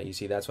 for that. You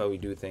see, that's why we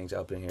do things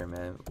up in here,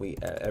 man.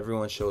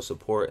 Everyone shows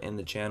support in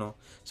the channel.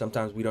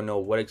 Sometimes we don't know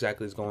what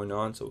exactly is going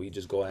on, so we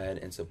just go ahead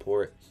and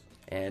support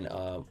and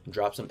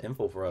drop some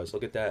info for us.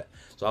 Look at that.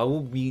 So I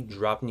will be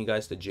dropping you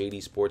guys the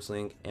JD Sports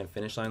link and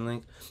Finish Line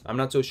link. I'm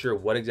not so sure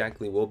what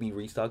exactly we'll be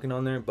restocking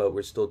on there, but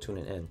we're still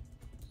tuning in.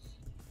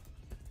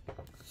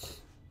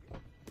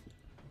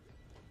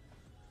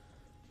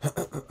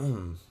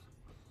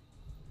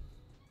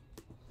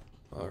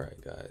 All right,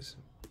 guys.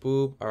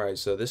 Boop. All right,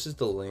 so this is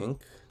the link.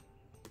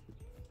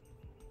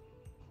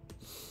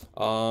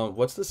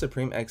 What's the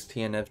Supreme X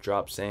TNF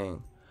drop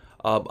saying?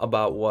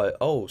 About what?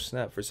 Oh,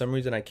 snap. For some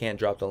reason, I can't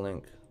drop the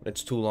link.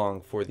 It's too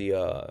long for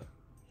the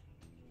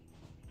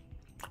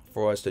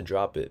for us to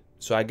drop it.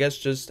 So I guess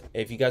just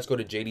if you guys go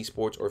to JD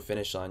Sports or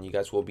Finish Line, you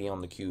guys will be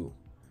on the queue.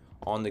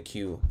 On the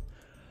queue.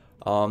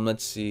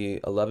 Let's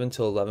see. 11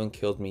 till 11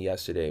 killed me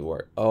yesterday.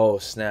 Oh,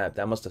 snap.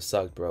 That must have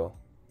sucked, bro.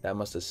 That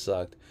must have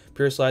sucked.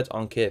 Pure slides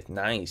on Kith.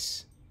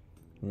 Nice.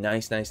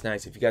 Nice.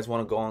 If you guys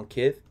want to go on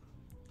Kith,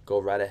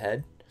 go right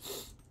ahead.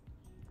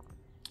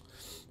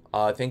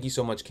 Thank you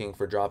so much, King,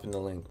 for dropping the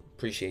link.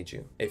 Appreciate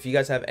you. If you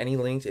guys have any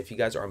links, if you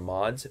guys are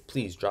mods,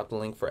 please drop the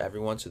link for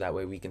everyone so that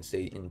way we can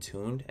stay in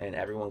tune and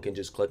everyone can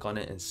just click on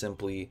it and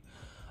simply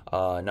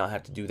not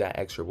have to do that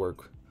extra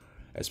work.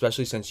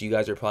 Especially since you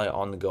guys are probably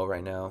on the go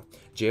right now.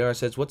 JR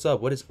says, what's up?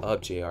 What is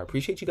up, JR?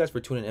 Appreciate you guys for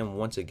tuning in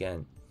once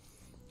again.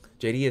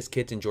 JD has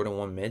kits in Jordan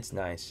 1 mids.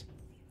 Nice.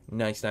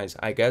 Nice.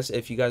 I guess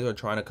if you guys are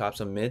trying to cop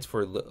some mids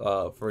for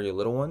your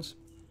little ones,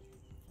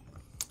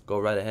 go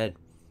right ahead.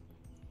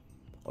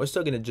 We're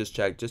still gonna just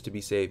check just to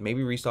be safe.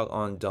 Maybe restock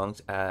on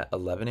dunks at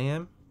 11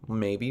 a.m.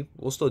 Maybe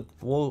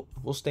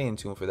we'll stay in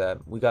tune for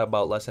that. We got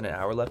about less than an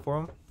hour left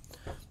for them,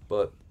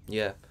 but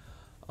yeah.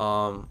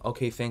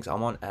 Okay, thanks.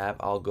 I'm on app.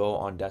 I'll go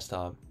on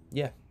desktop.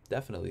 Yeah,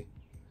 definitely.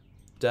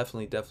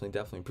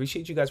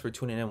 Appreciate you guys for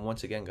tuning in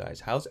once again,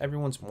 guys. How's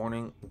everyone's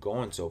morning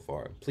going so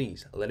far?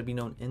 Please let it be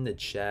known in the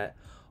chat.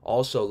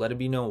 Also, let it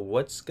be known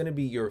what's going to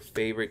be your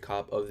favorite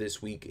cop of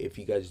this week if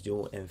you guys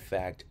do, in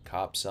fact,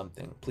 cop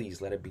something.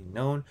 Please let it be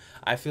known.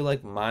 I feel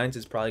like mine's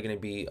is probably going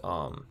to be,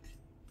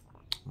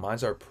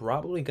 mine's are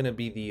probably going to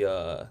be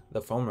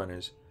the foam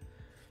runners.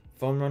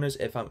 Foam runners,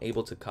 if I'm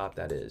able to cop,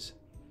 that is.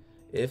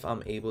 If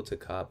I'm able to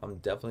cop, I'm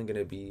definitely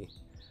going to be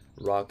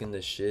rocking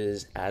the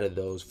shiz out of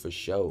those for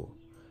show.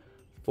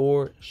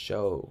 For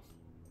show.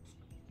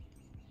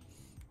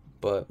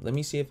 But let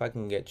me see if I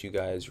can get you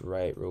guys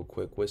right real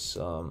quick with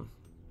some.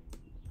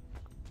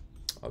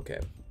 Okay.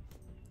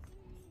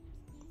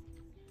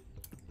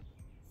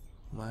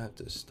 Might have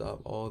to stop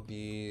all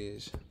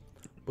these.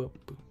 Boop,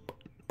 boop.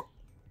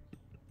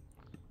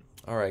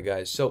 All right,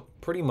 guys. So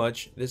pretty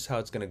much this is how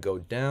it's gonna go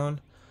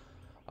down.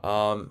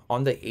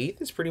 On the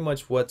 8th is pretty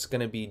much what's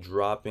gonna be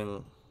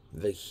dropping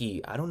the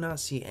heat. I do not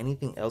see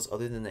anything else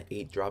other than the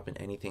 8th dropping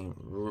anything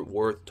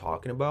worth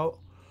talking about.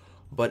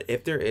 But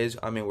if there is,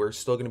 I mean, we're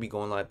still going to be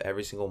going live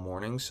every single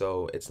morning,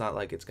 so it's not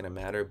like it's going to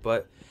matter.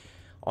 But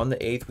on the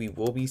 8th, we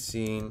will be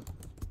seeing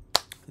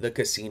the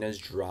Casinas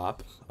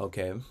drop.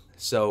 Okay,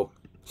 so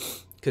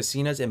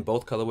Casinas in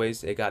both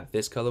colorways. They got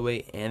this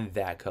colorway and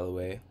that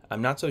colorway.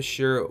 I'm not so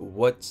sure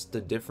what's the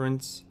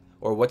difference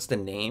or what's the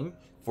name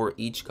for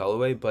each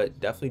colorway, but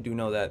definitely do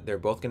know that they're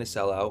both going to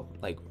sell out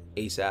like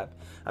ASAP.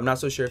 I'm not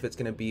so sure if it's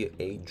going to be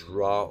a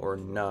draw or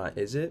not.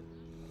 Is it?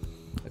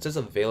 It says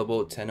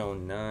available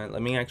 10:09.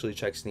 Let me actually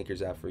check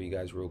sneakers app for you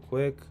guys real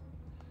quick.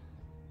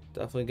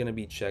 Definitely going to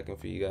be checking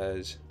for you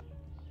guys.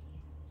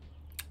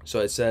 So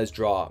it says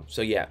draw.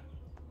 So yeah,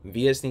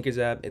 via sneakers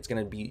app, it's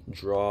going to be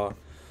draw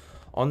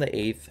on the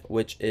 8th,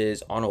 which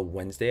is on a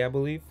Wednesday, I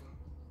believe.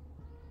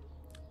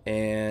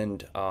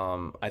 And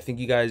I think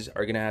you guys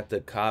are gonna have to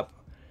cop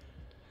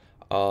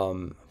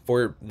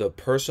for the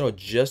personal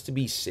just to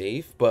be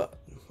safe. But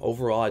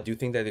overall, I do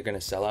think that they're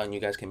gonna sell out, and you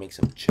guys can make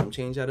some chump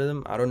change out of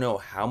them. I don't know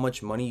how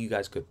much money you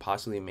guys could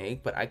possibly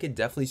make, but I could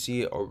definitely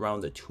see it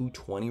around the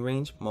 220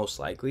 range, most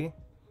likely.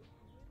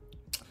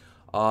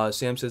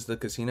 Sam says the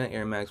Casino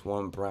Air Max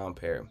 1 brown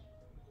pair.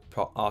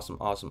 Awesome,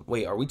 awesome.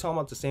 Wait, are we talking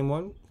about the same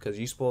one? Because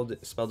you spelled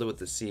it with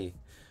the C.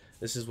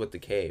 This is with the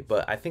K.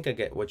 But I think I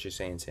get what you're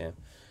saying, Sam.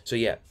 So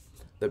yeah,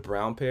 the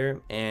brown pair,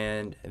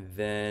 and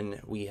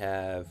then we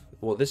have,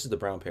 well, this is the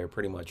brown pair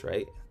pretty much,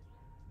 right?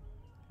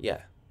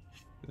 Yeah,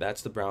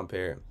 that's the brown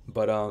pair.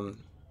 But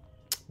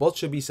both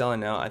should be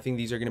selling now. I think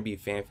these are gonna be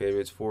fan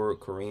favorites for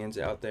Koreans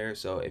out there.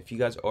 So if you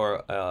guys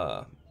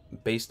are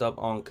based up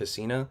on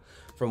Casino,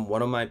 from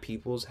one of my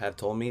peoples have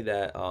told me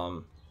that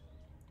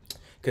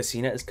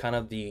Casino is kind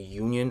of the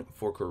union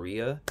for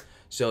Korea.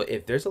 So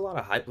if there's a lot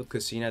of hype with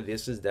Casino,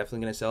 this is definitely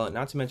going to sell it.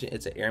 Not to mention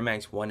it's an Air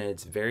Max 1, and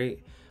it's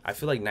very, I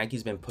feel like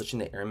Nike's been pushing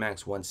the Air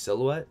Max 1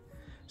 silhouette.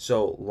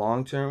 So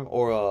long term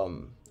or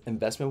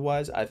investment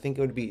wise, I think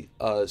it would be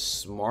a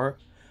smart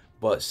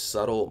but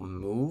subtle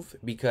move,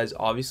 because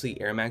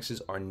obviously Air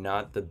Maxes are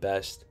not the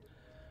best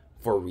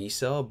for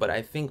resale, but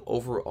I think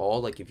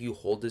overall, like if you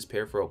hold this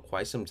pair for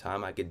quite some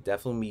time, I could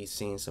definitely be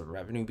seeing some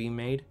revenue being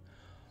made.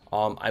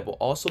 I will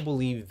also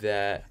believe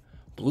that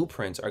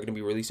blueprints are going to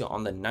be releasing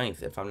on the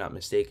 9th, if I'm not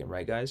mistaken,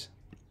 right guys?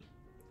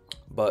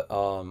 But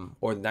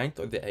or 9th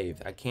or the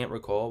 8th, I can't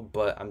recall,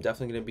 but I'm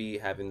definitely going to be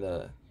having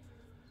the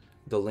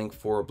link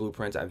for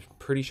blueprints. I'm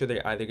pretty sure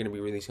they're either going to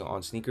be releasing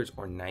on sneakers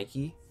or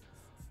Nike.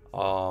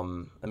 Let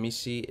me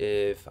see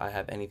if I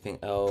have anything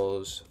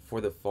else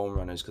for the foam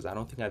runners, because I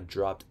don't think I've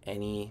dropped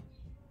any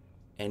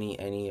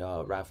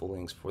raffle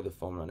links for the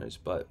foam runners,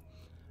 but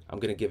I'm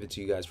gonna give it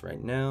to you guys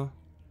right now.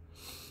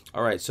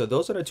 All right, so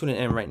those that are tuning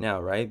in right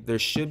now, right, there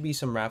should be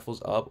some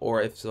raffles up,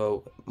 or if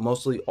so,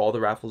 mostly all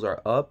the raffles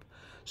are up.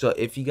 So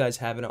if you guys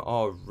haven't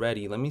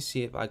already, let me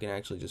see if I can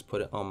actually just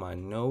put it on my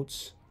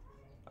notes.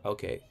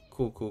 Okay,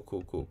 cool.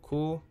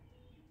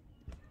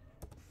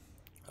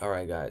 All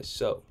right guys,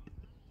 so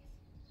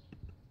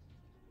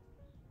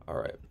all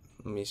right,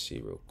 let me see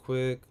real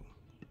quick.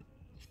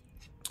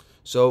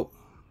 So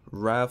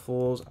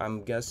raffles,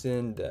 I'm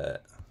guessing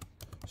that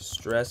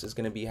Stress is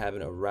going to be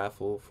having a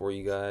raffle for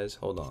you guys.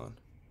 Hold on.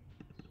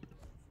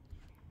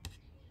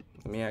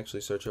 Let me actually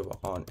search up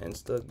on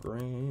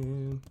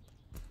Instagram.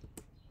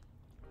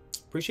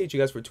 Appreciate you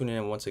guys for tuning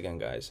in once again,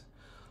 guys.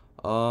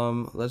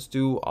 Let's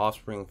do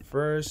Offspring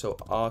first. So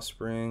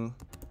Offspring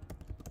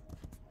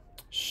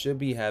should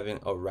be having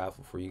a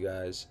raffle for you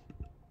guys.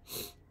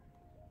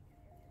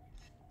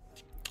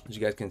 As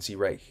you guys can see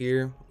right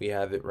here, we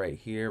have it right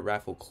here.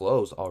 Raffle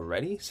closed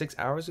already 6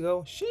 hours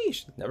ago.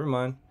 Sheesh, never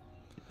mind.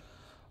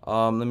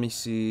 Let me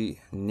see.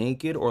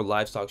 Naked or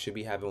Livestock should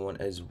be having one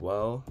as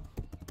well.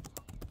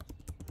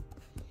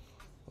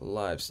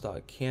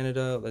 Livestock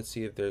Canada. Let's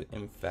see if they're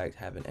in fact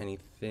having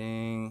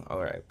anything. All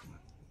right,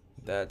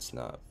 that's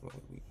not what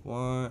we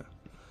want.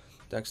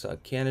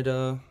 Livestock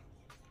Canada.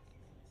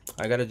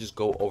 I gotta just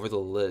go over the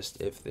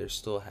list if they're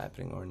still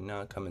happening or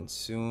not. Coming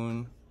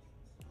soon.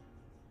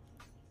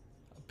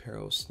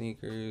 Apparel,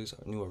 sneakers,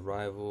 new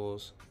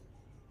arrivals.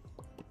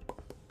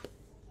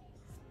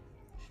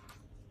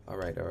 All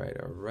right.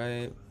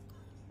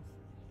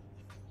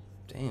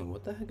 Damn,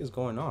 what the heck is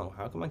going on?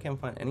 How come I can't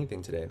find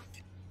anything today?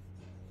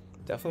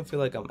 Definitely feel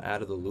like I'm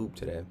out of the loop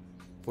today,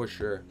 for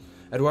sure.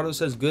 Eduardo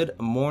says, good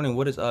morning,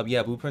 what is up?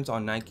 Yeah, blueprints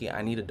on Nike,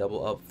 I need a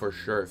double up for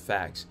sure.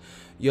 Facts.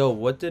 Yo,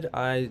 what did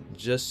I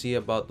just see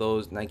about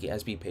those Nike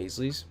SB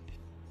Paisleys?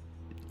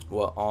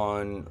 Well,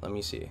 on, let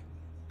me see.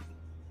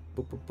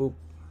 Boop.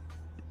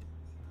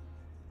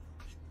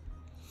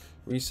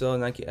 Resell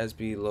Nike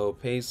SB low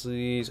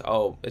Paisleys.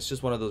 Oh, it's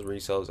just one of those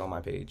resellers on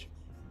my page.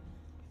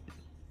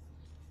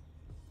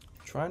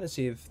 Trying to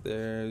see if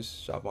there's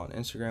shop on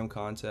Instagram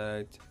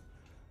contact.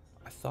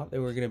 I thought they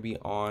were gonna be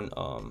on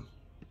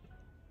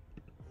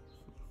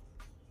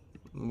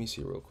let me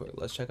see real quick.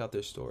 Let's check out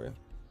their story.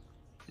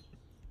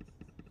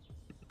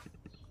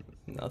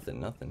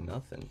 Nothing.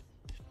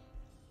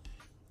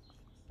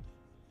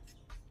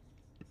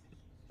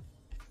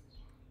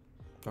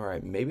 All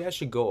right, maybe I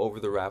should go over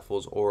the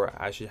raffles, or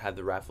I should have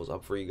the raffles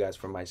up for you guys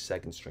for my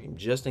second stream,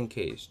 just in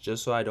case,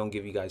 just so I don't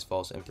give you guys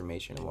false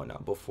information and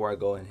whatnot before I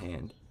go in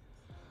hand.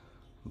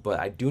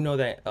 But I do know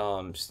that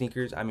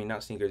sneakers, I mean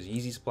not sneakers,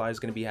 Yeezy Supply is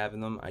going to be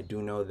having them. I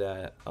do know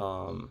that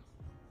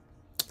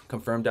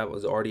Confirmed that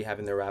was already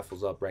having their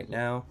raffles up right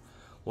now.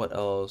 What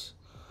else?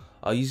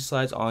 Yeezy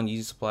Slides on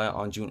Yeezy Supply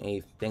on June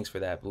 8th. Thanks for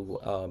that,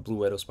 Blue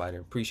Widow Spider.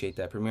 Appreciate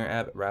that. Premiere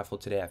app raffle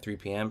today at 3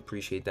 p.m.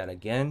 Appreciate that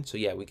again. So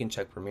yeah, we can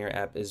check Premiere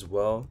app as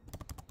well.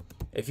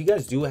 If you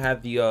guys do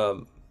have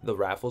the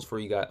raffles for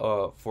you guys,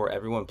 for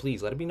everyone,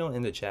 please let it be known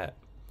in the chat,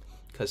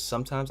 because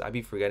sometimes I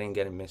be forgetting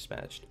getting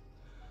mismatched.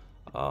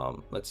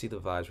 Let's see the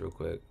vibes real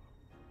quick.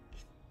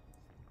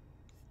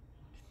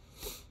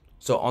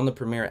 So on the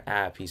Premiere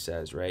app, he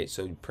says, right?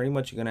 So pretty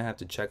much you're gonna have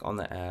to check on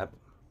the app.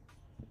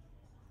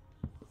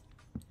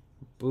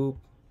 Boop.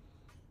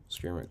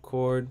 Screen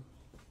record.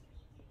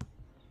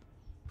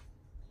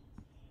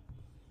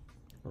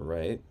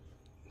 Right.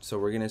 So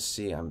we're gonna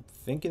see. I'm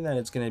thinking that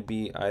it's gonna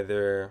be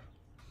either.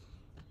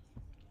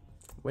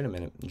 Wait a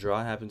minute.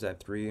 Draw happens at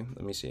 3.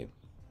 Let me see. Are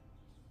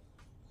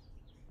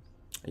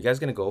you guys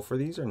gonna go for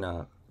these or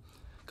not?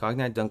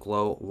 Cognite Dunk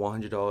Low,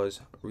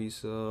 $100.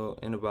 Resale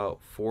in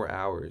about 4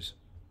 hours.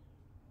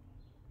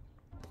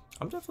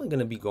 I'm definitely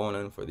gonna be going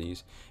in for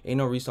these. Ain't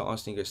no restock on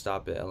sneakers.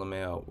 Stop it,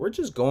 LMAO. We're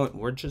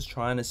just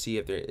trying to see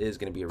if there is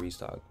gonna be a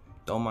restock.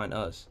 Don't mind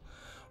us.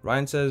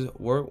 Ryan says,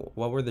 what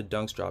were the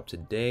dunks dropped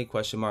today?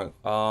 Question mark.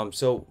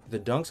 So the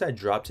dunks that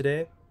dropped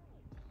today,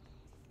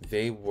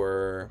 they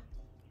were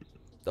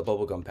the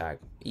bubblegum pack.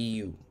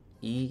 EU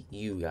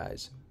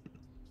guys.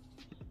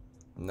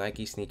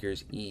 Nike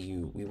sneakers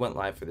EU. We went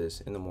live for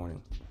this in the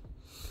morning.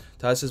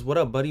 Todd says, what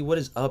up, buddy? What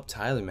is up,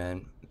 Tyler,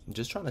 man? I'm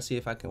just trying to see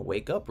if I can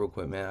wake up real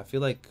quick, man. I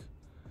feel like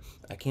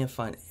I can't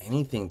find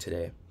anything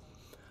today.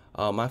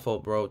 My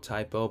fault, bro.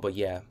 Typo, but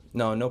yeah.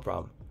 No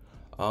problem.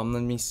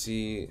 Let me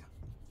see.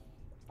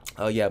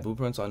 Oh yeah,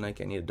 blueprints on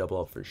Nike. I need to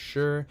double up for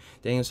sure.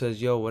 Daniel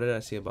says, yo, what did I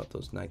see about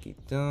those Nike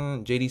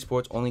done? JD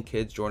Sports, only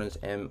kids, Jordans,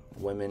 and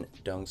women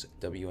dunks,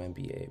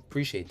 WNBA.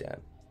 Appreciate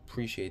that.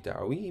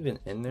 Are we even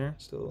in there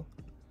still?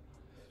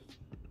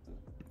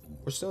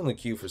 We're still in the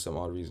queue for some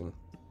odd reason.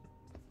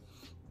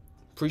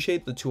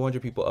 Appreciate the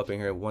 200 people up in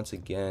here once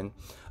again.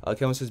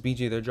 Kevin says,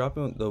 BJ, they're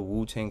dropping the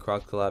Wu-Tang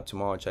Crocs collab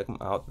tomorrow. Check them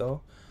out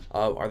though.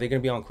 Are they gonna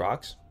be on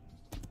Crocs?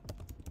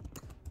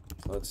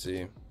 Let's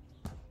see.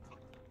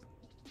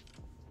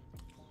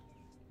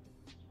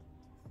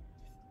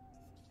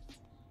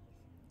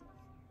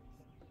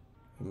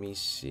 Let me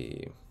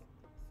see.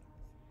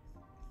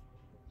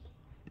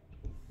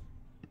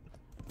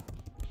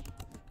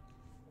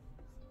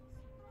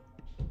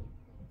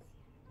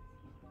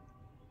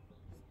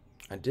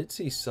 I did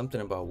see something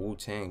about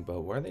Wu-Tang,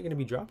 but where are they going to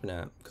be dropping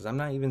at? Because I'm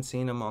not even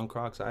seeing them on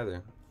Crocs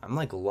either. I'm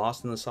like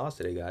lost in the sauce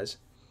today, guys.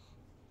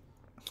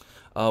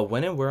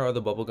 When and where are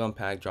the bubblegum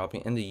pack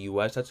dropping in the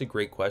US? That's a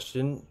great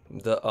question.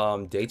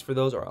 The dates for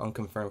those are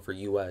unconfirmed for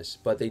US,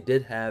 but they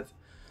did have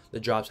the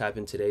drops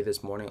happen today,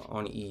 this morning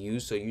on EU.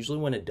 So usually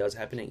when it does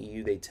happen in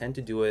EU, they tend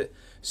to do it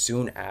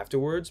soon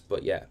afterwards.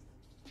 But yeah,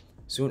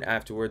 soon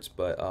afterwards.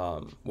 But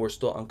we're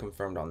still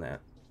unconfirmed on that.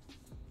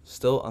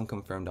 Still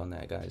unconfirmed on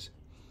that, guys.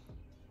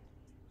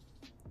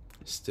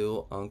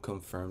 Still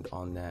unconfirmed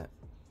on that.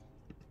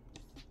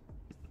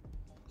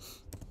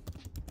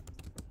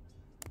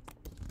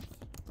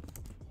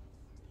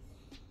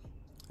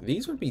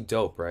 These would be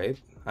dope, right?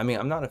 I mean,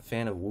 I'm not a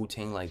fan of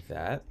Wu-Tang like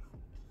that,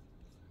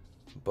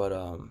 but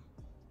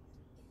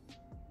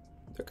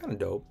they're kind of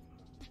dope.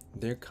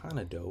 They're kind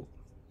of dope.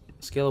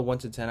 Scale of 1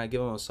 to 10, I give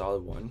them a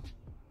solid 1.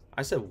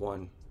 I said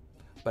 1,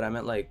 but I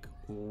meant like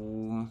a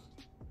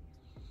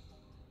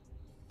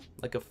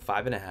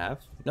 5.5.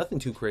 Nothing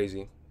too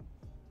crazy.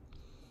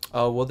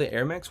 Will the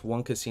Air Max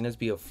 1 Casinas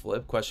be a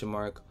flip? Question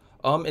mark.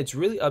 It's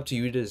really up to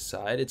you to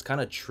decide. It's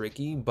kind of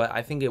tricky, but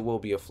I think it will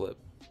be a flip.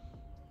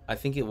 I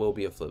think they're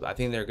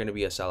going to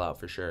be a sellout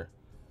for sure.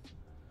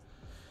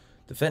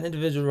 Defend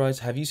individual rights.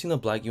 Have you seen the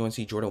black UNC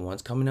Jordan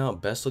 1s coming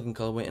out? Best looking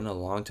colorway in a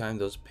long time.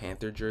 Those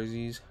Panther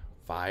jerseys.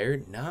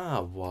 Fired?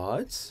 Nah,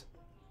 what?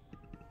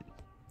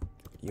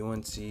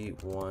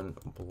 UNC 1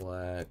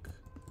 black.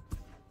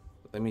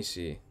 Let me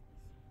see.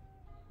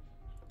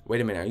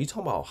 Wait a minute. Are you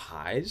talking about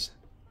highs?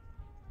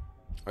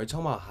 Are you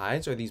talking about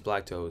highs or these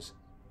black toes?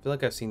 I feel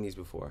like I've seen these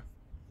before.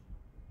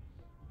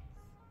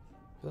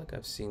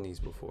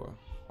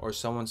 Or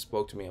someone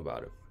spoke to me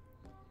about it.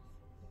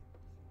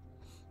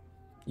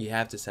 You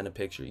have to send a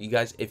picture. You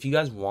guys, if you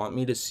guys want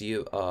me to see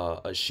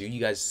a shoe, you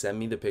guys send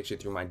me the picture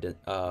through my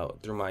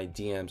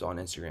DMs on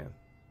Instagram.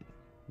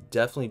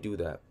 Definitely do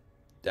that.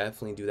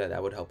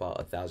 That would help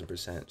out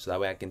 1,000%. So that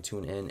way I can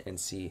tune in and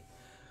see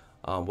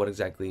what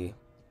exactly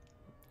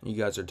you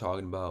guys are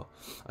talking about.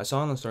 I saw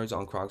on the stories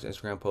on Crocs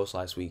Instagram post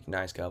last week.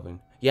 Nice, Calvin.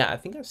 Yeah, I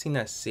think I've seen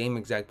that same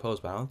exact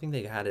post, but I don't think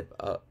they had it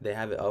up. They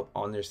have it up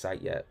on their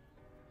site yet.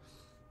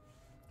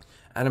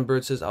 Adam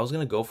Bird says, I was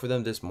gonna go for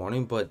them this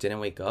morning, but didn't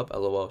wake up.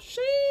 LOL.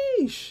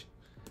 Sheesh.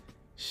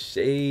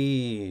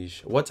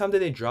 What time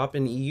did they drop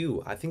in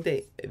EU? I think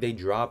they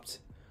dropped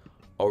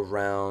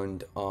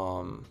around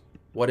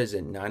what is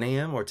it, 9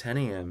 a.m. or 10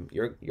 a.m.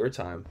 your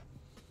time.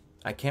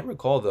 I can't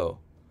recall though,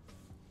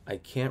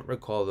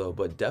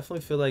 but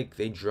definitely feel like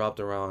they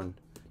dropped around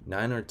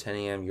 9 or 10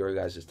 a.m. your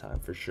guys' time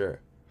for sure.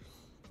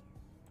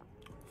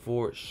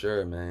 For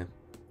sure, man.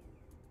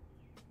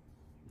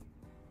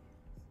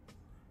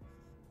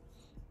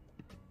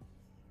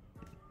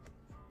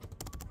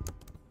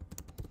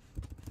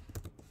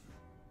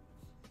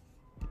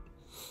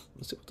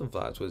 Let's see what the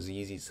vibes was.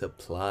 Easy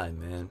supply,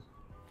 man.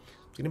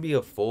 It's gonna be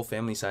a full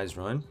family size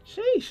run.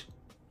 Sheesh.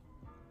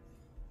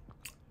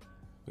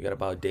 We got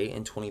about a day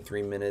and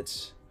 23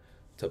 minutes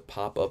to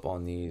pop up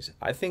on these.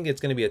 I think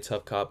it's gonna be a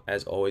tough cop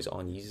as always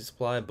on Yeezy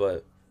supply,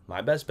 but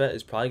my best bet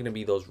is probably gonna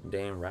be those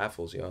damn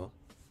raffles, yo.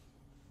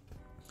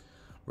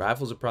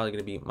 Raffles are probably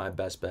gonna be my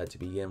best bet to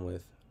begin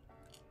with.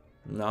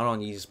 Not on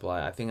Yeezy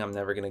Supply. I think I'm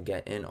never gonna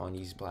get in on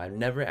Yeezy Supply. I've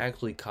never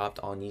actually copped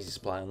on Yeezy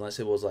Supply unless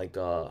it was like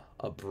a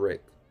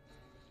brick.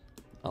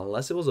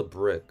 Unless it was a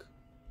brick.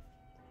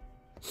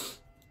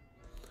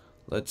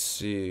 Let's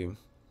see.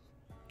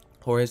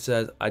 Jorge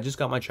says, I just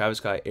got my Travis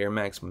Scott Air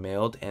Max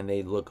mailed and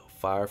they look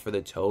fire for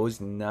the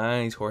toes.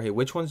 Nice, Jorge.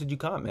 Which ones did you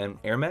cop, man?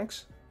 Air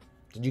Max?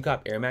 Did you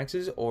cop Air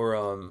Maxes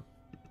or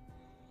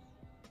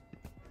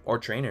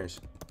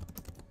trainers?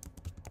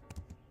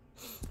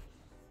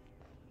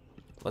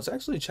 Let's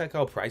actually check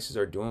how prices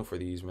are doing for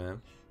these,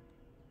 man.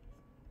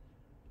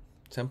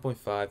 10.5,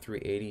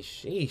 380.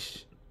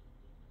 Sheesh.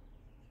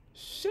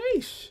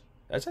 Sheesh.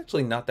 That's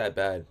actually not that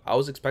bad. I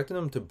was expecting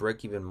them to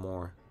brick even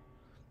more.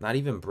 Not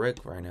even brick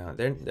right now.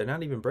 They're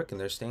not even bricking.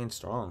 They're staying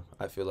strong,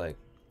 I feel like.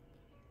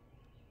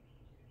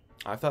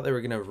 I thought they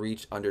were going to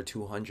reach under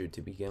 200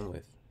 to begin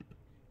with.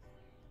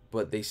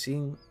 But they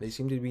seem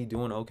to be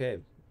doing okay.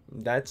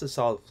 That's a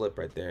solid flip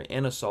right there.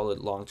 And a solid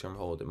long-term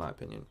hold, in my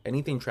opinion.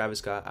 Anything Travis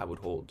Scott, I would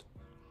hold.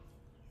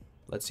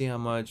 Let's see how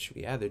much.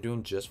 Yeah, they're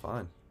doing just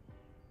fine.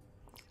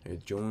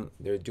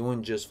 They're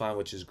doing just fine,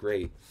 which is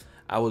great.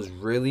 I was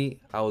really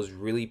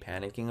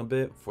panicking a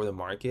bit for the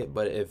market,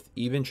 but if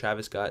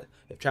Travis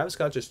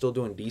Scotts are still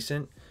doing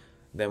decent,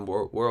 then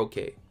we're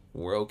okay.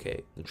 We're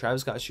okay. The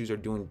Travis Scott shoes are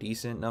doing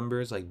decent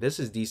numbers. Like, this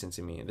is decent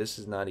to me. This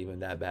is not even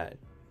that bad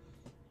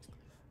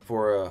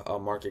for a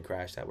market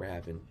crash that we're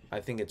having. I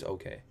think it's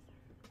okay.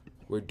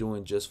 We're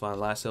doing just fine.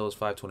 Last sale was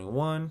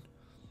 521.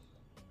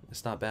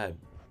 It's not bad.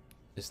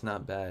 It's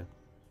not bad.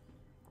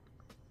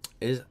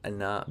 It's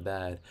not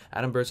bad.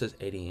 Adam Bird says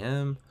 8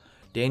 a.m.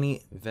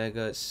 Danny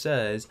Vega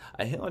says,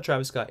 I hit on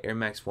Travis Scott Air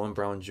Max 1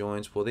 brown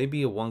joints. Will they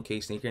be a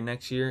 1K sneaker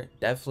next year?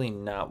 Definitely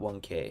not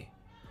 1K.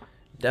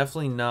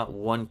 Definitely not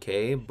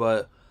 1K,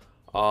 but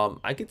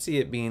I could see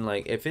it being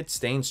like, if it's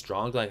staying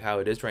strong like how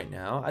it is right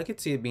now, I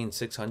could see it being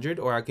 600,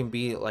 or I can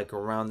be like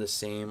around the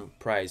same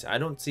price. I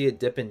don't see it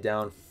dipping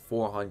down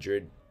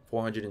 400,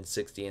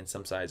 460 in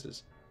some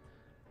sizes.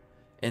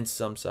 In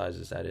some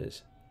sizes, that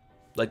is.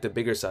 Like the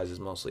bigger sizes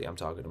mostly I'm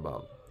talking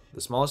about.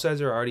 The smaller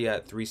sizes are already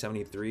at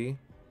 373,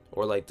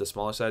 or like the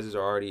smaller sizes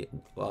are already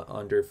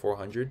under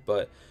 400,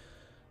 but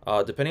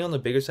depending on the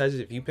bigger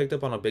sizes, if you picked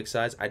up on a big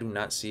size, I do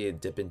not see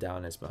it dipping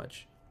down as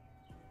much.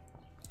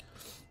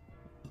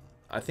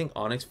 I think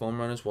Onyx foam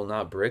runners will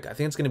not brick. I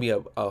think it's going to be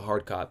a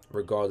hard cop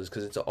regardless,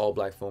 because it's an all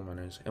black foam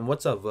runners. And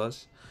what's up,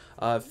 Vus?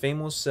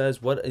 Famos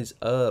says, what is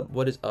up,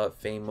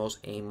 Famos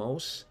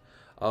Amos?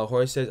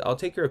 Jorge says, I'll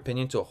take your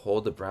opinion to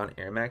hold the brown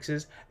Air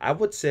Maxes. I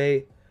would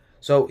say,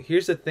 so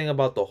here's the thing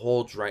about the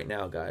holds right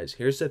now, guys.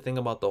 Here's the thing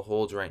about the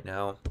holds right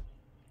now.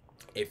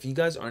 If you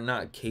guys are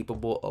not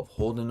capable of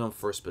holding them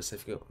for a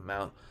specific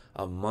amount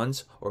of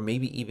months or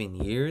maybe even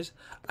years,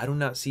 I do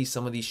not see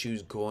some of these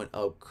shoes going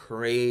up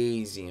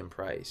crazy in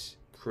price.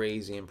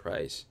 Crazy in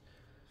price.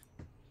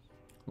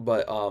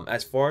 But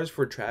as far as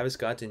for Travis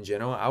Scott in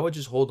general, I would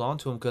just hold on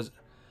to them because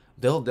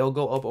they'll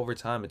go up over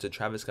time. It's a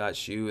Travis Scott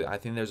shoe. I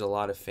think there's a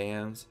lot of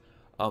fans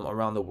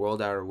around the world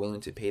that are willing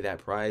to pay that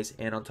price,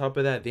 and on top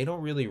of that, they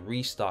don't really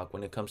restock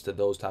when it comes to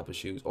those type of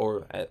shoes.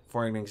 Or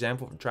for an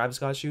example, for Travis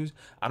Scott shoes,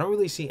 I don't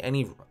really see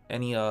any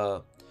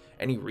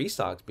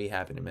restocks be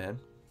happening, man.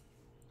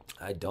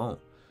 I don't.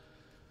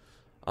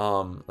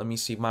 Let me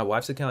see. My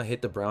wife's account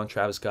hit the brown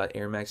Travis Scott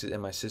Air Maxes,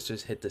 and my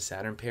sister's hit the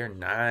Saturn pair.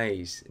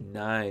 Nice.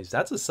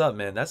 That's what's up,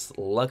 man. That's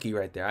lucky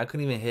right there. I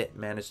couldn't even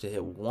manage to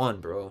hit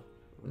one, bro.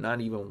 Not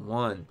even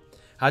one.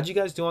 How'd you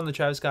guys do on the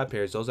Travis Scott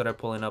pairs? Those that are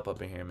pulling up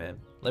in here, man.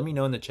 Let me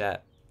know in the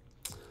chat.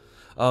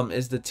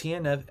 Is the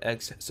TNF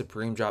X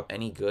Supreme drop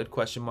any good?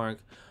 Question mark.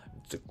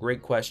 It's a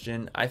great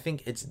question. I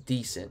think it's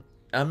decent.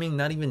 I mean,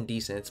 not even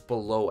decent. It's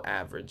below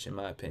average in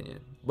my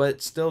opinion. But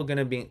it's still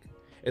gonna be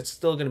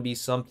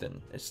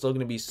something. It's still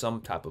gonna be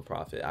some type of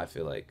profit, I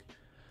feel like.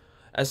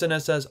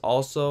 SNSS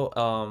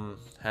also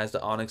has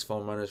the Onyx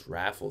Foam Runners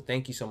raffle.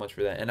 Thank you so much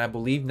for that. And I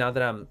believe, now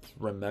that I'm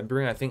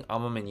remembering, I think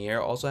Alma Maniere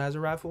also has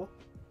a raffle.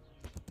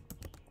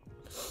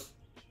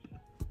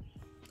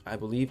 I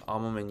believe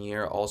Alma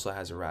Maniere also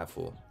has a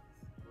raffle.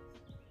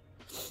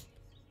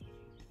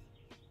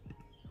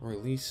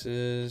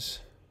 Releases.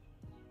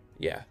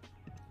 Yeah.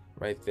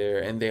 Right there.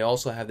 And they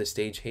also have the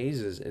Stage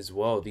Hazes as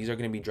well. These are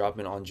going to be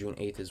dropping on June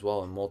 8th as well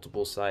on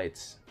multiple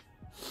sites.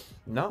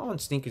 Not on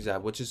Sneakers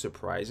app, which is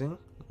surprising.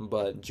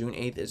 But June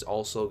 8th is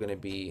also going to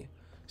be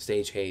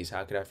Stage Haze.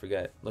 How could I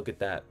forget? Look at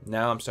that.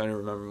 Now I'm starting to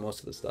remember most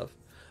of the stuff.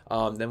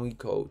 Then we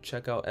go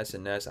check out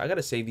SNS. I got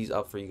to save these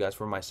up for you guys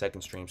for my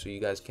second stream, so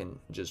you guys can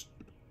just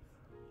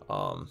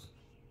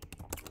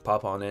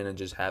pop on in and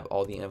just have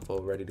all the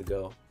info ready to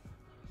go.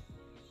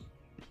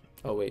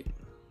 Oh, wait.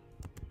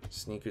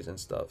 Sneakers and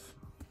stuff.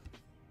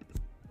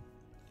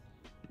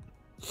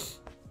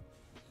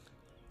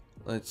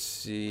 Let's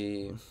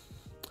see.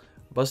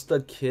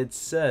 Busta Kid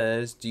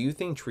says, do you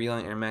think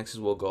Treeline Air Maxes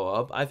will go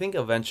up? I think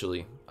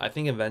eventually.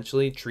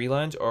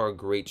 Treelines are a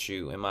great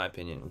shoe, in my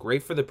opinion.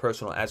 Great for the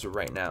personal as of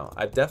right now.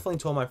 I've definitely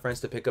told my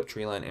friends to pick up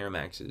Treeline Air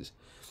Maxes.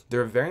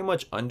 they're very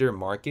much under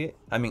market.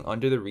 I mean,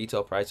 under the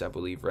retail price, I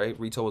believe, right?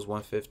 Retail was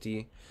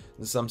 150.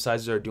 Some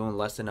sizes are doing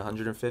less than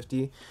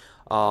 150.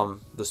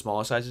 The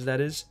smaller sizes, that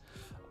is.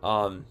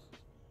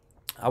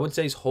 I would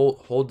say is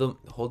hold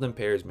them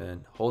pairs,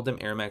 man. Hold them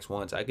Air Max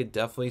 1s. I could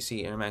definitely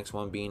see Air Max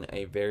 1 being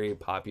a very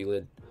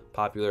popular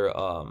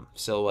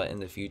silhouette in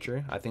the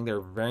future. I think they're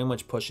very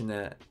much pushing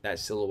that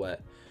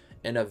silhouette,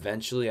 and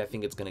eventually I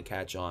think it's gonna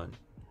catch on.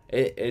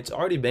 It's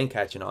already been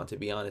catching on, to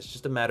be honest,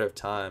 just a matter of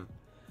time.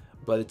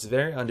 But it's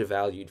very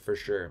undervalued for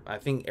sure. I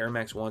think Air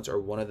Max 1s are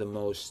one of the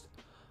most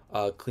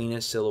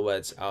cleanest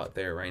silhouettes out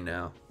there right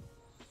now.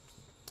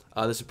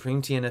 The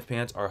Supreme TNF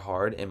pants are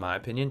hard, in my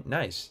opinion.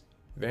 Nice.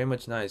 Very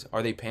much nice.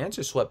 Are they pants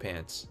or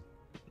sweatpants?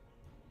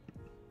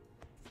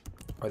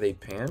 Are they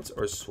pants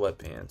or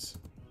sweatpants?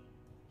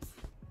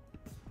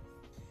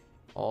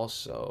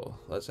 Also,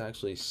 let's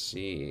actually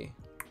see.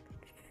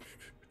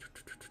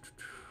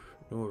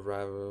 New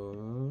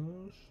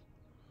arrivals.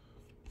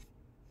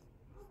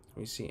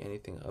 Let me see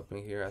anything up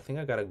in here. I think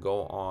I gotta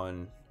go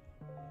on.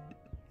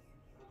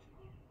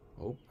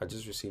 Oh, I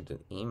just received an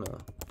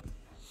email.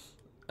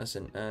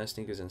 S&S,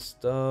 sneakers and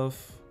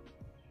stuff.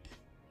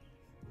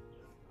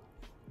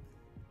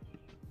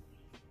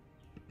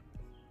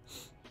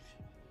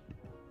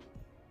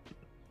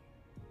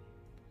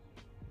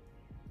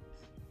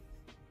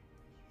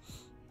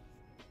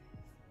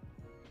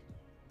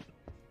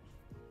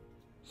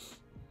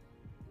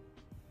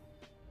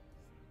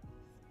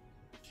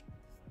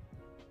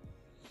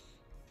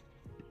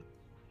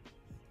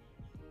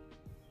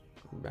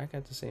 Back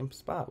at the same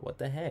spot. What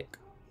the heck?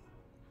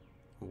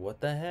 What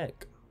the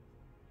heck?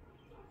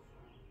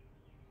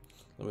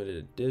 Limited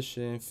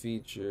edition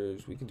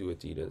features. We can do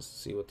Adidas.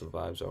 See what the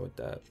vibes are with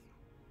that.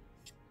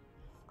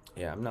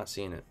 Yeah, I'm not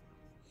seeing it,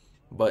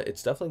 but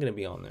it's definitely gonna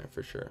be on there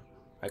for sure.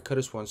 I could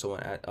have sworn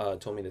someone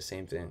told me the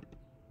same thing.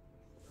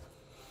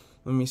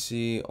 Let me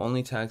see.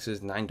 Only taxes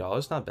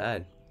 $9. Not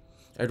bad.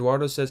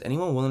 Eduardo says,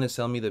 anyone willing to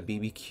sell me the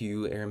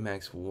BBQ Air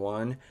Max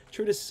 1?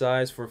 True to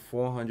size for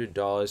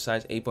 $400,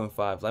 size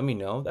 8.5. Let me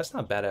know. That's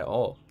not bad at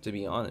all, to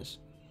be honest.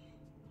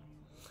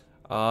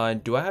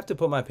 Do I have to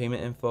put my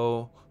payment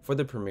info for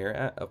the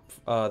premiere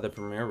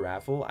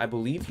raffle? I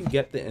believe you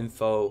get the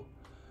info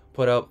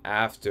put up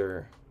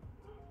after.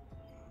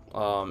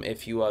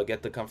 If you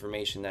get the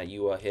confirmation that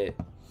you hit.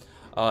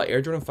 Air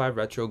Jordan 5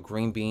 Retro,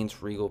 green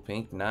beans, regal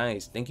pink.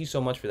 Nice. Thank you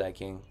so much for that,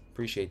 King.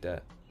 Appreciate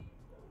that.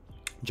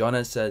 John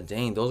has said,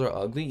 dang, those are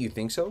ugly. You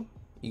think so?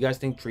 You guys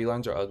think tree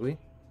lines are ugly?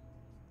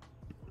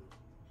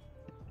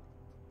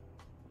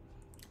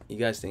 You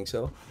guys think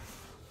so?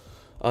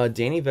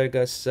 Danny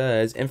Vega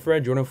says,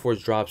 infrared Jordan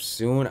 4s drop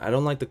soon. I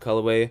don't like the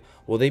colorway.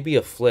 Will they be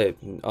a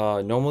flip?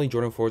 Normally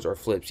Jordan 4s are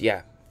flips.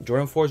 Yeah,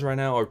 Jordan 4s right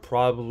now are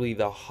probably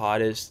the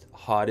hottest,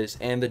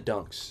 and the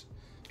Dunks.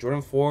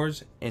 Jordan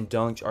 4s and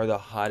Dunks are the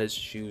hottest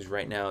shoes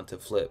right now to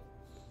flip.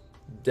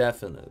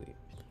 Definitely.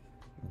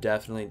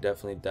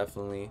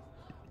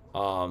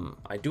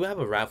 I do have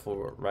a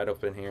raffle right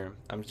up in here.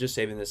 I'm just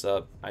saving this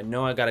up. I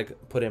know I gotta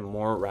put in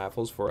more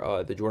raffles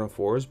for the Jordan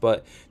 4s,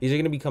 but these are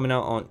gonna be coming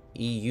out on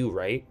EU,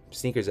 right?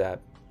 Sneakers app.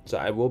 So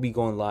I will be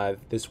going live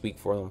this week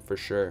for them for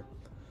sure.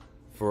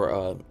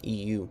 For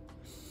EU.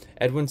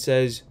 Edwin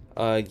says,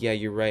 yeah,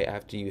 you're right.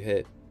 After you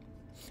hit,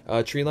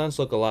 tree lines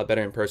look a lot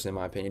better in person, in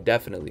my opinion.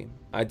 Definitely,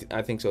 I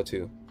think so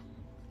too.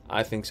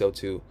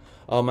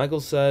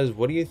 Michael says,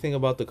 what do you think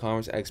about the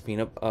Converse X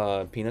Peanuts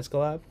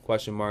collab?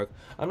 Question mark.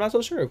 I'm not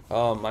so sure,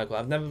 Michael.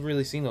 I've never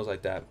really seen those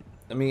like that.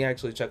 Let me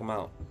actually check them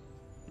out.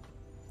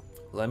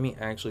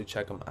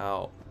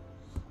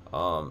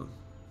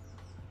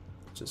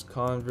 Just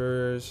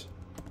Converse.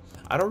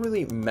 I don't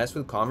really mess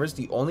with Converse.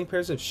 The only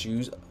pairs of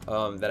shoes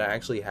that I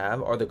actually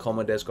have are the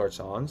Como des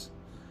Garçons.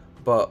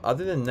 But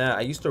other than that,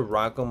 I used to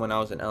rock them when I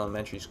was in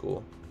elementary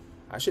school.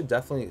 I should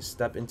definitely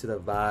step into the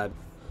vibe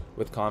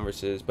with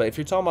Converses. But if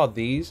you're talking about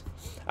these,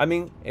 I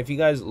mean, if you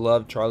guys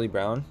love Charlie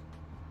Brown,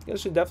 you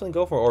guys should definitely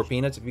go for it. Or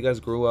Peanuts, if you guys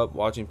grew up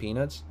watching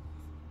Peanuts,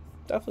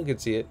 definitely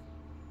could see it.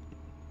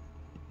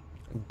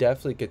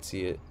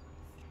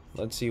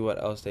 Let's see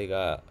what else they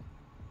got.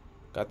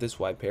 Got this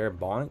white pair,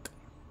 Bonk.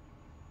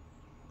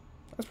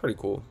 That's pretty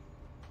cool.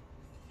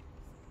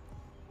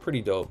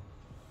 Pretty dope.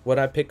 Would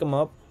I pick them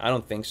up? I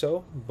don't think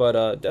so,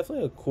 but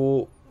definitely a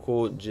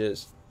cool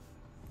gist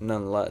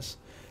nonetheless.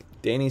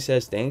 Danny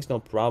says, thanks, no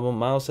problem.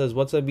 Miles says,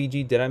 what's up,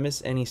 BG? Did I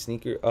miss any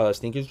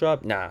sneakers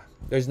drop? Nah,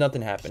 there's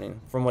nothing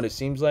happening. From what it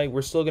seems like,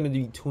 we're still going to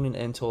be tuning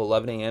in until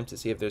 11 a.m. to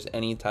see if there's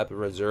any type of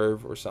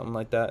reserve or something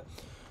like that.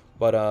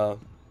 But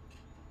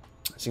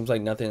seems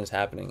like nothing is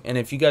happening. And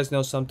if you guys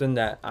know something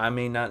that I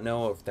may not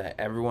know, or if that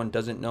everyone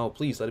doesn't know,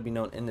 please let it be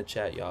known in the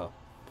chat, y'all.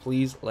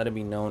 Please let it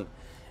be known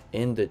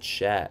in the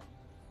chat.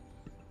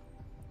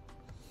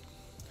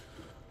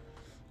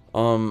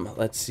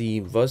 Let's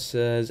see. Vus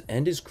says,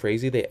 End is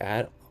crazy. They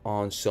add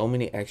on so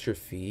many extra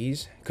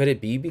fees. Could it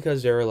be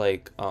because they're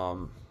like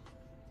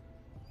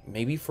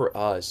maybe for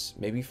us,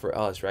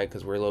 right,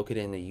 because we're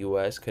located in the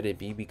US? Could it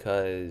be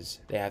because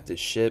they have to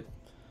ship?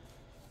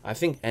 I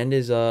think End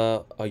is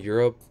a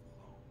Europe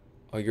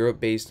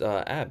based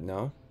app.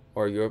 No,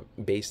 or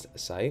Europe-based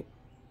site.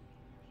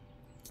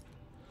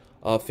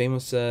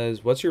 Famous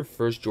says, "What's your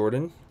first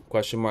Jordan?"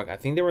 Question mark. I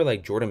think they were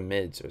like Jordan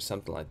mids or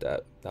something like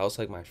that. That was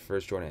like my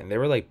first Jordan, and they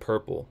were like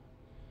purple.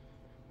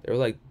 They were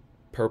like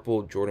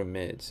purple Jordan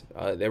mids.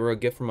 They were a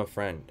gift from a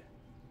friend.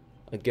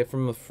 A gift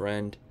from a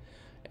friend,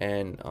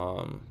 and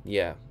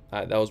yeah,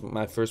 that was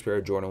my first pair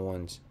of Jordan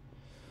ones.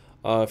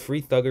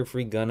 Free Thugger,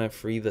 free Gunna,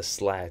 free the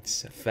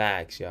slats.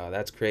 Facts, y'all.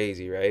 That's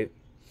crazy, right?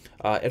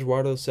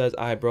 Eduardo says,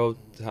 "Alright, bro.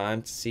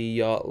 Time to see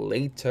y'all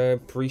later.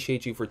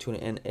 Appreciate you for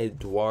tuning in,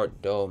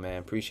 Eduardo, man.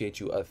 Appreciate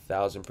you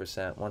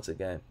 1,000% once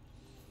again.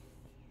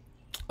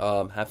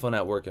 Have fun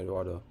at work,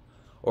 Eduardo,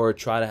 or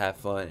try to have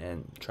fun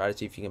and try to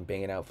see if you can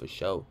bang it out for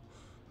show.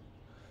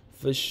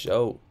 For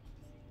show.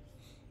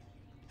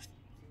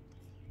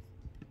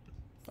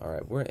 All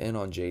right, we're in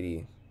on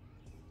JD.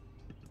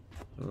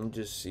 Let me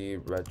just see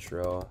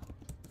retro.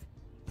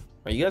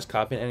 Are you guys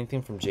copying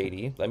anything from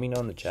JD? Let me know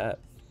in the chat.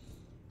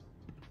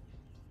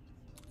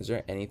 Is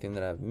there anything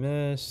that I've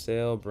missed?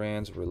 Sale,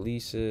 brands,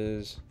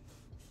 releases.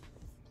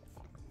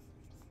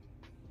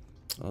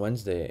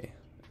 Wednesday.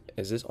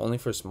 Is this only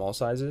for small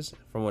sizes?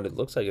 From what it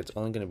looks like, it's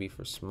only going to be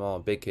for small.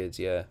 Big kids,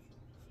 yeah.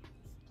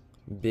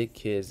 Big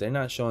kids. They're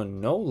not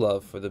showing no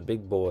love for the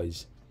big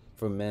boys.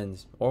 For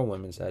men's or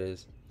women's, that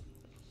is.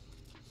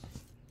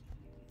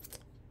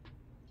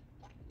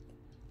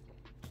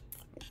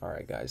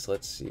 Alright, guys,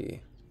 let's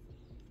see.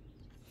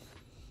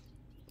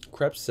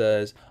 Krebs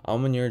says,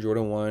 I'm on your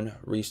Jordan 1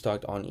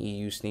 restocked on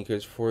EU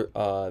sneakers for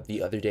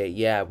the other day.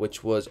 Yeah,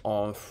 which was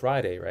on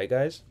Friday, right,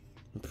 guys?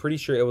 I'm pretty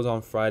sure it was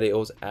on Friday. It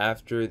was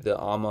after the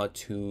Alma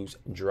 2s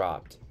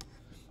dropped.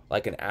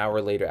 Like an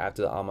hour later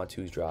after the Alma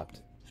 2s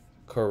dropped.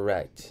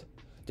 Correct.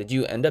 Did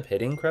you end up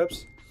hitting,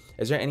 Krebs?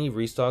 Is there any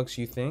restocks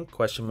you think?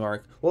 Question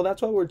mark. Well,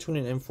 that's why we're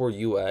tuning in for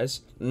US.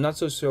 I'm not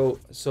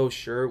so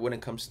sure when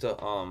it comes to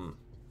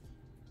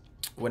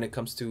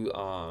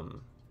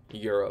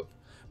Europe.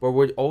 But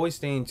we're always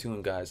staying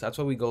tuned, guys. That's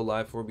what we go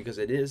live for, because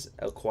it is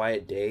a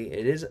quiet day.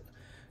 It is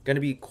going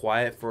to be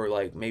quiet for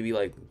like maybe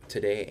like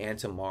today and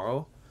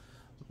tomorrow.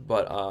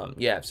 But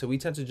yeah, so we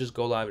tend to just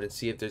go live and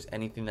see if there's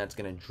anything that's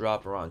going to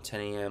drop around 10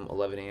 a.m.,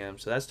 11 a.m.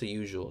 So that's the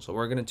usual. So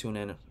we're going to tune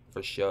in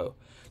for show.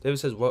 David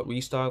says, what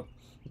restock?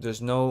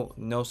 There's no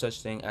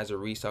such thing as a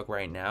restock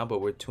right now,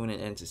 but we're tuning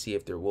in to see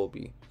if there will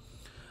be.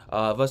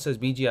 Vus says,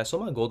 BG, I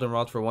sold my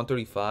goldenrods for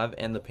 135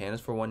 and the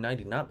Pandas for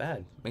 190. Not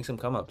bad. Make some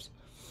come-ups.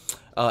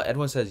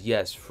 Edwin says,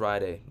 yes,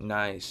 Friday.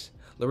 Nice.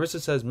 Larissa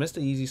says, missed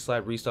the Easy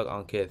Slide restock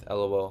on Kith.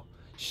 LOL.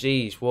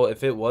 Sheesh. Well,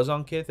 if it was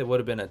on Kith, it would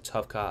have been a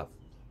tough cop.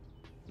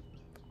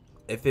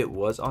 If it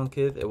was on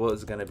Kith, it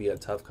was going to be a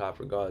tough cop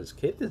regardless.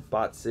 Kith is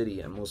bot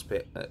city and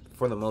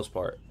for the most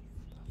part.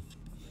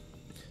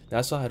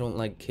 That's why I don't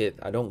like Kith.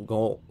 I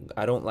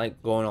don't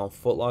like going on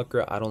Foot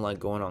Locker. I don't like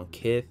going on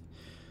Kith.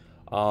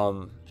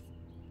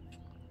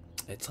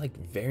 It's like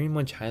very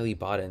much highly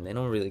bought and they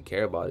don't really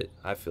care about it,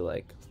 I feel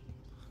like.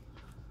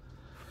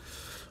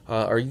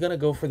 Are you going to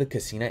go for the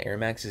Casina Air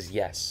Maxes?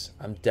 Yes.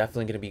 I'm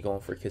definitely going to be going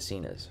for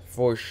Casinas.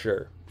 For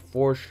sure.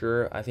 For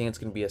sure. I think it's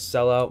going to be a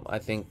sellout. I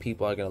think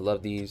people are going to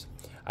love these.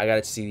 I got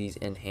to see these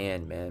in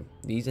hand, man.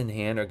 These in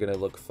hand are going to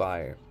look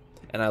fire.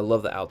 And I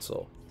love the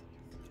outsole.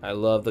 I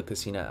love the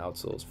Casina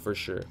outsoles, for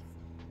sure.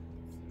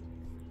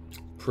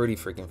 Pretty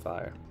freaking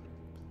fire.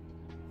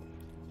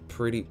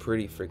 Pretty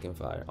freaking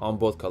fire. On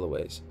both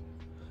colorways.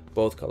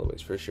 Both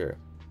colorways, for sure.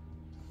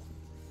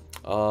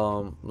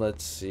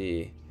 Let's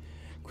see.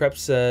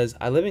 Krebs says,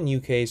 I live in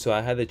UK, so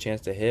I had the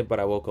chance to hit, but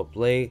I woke up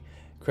late.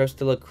 Krebs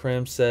de la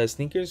Creme says,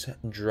 sneakers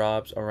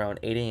drops around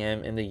 8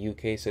 a.m. in the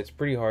UK, so it's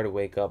pretty hard to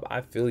wake up. I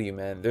feel you,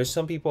 man. There's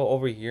some people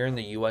over here in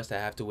the US that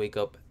have to wake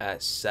up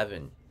at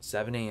 7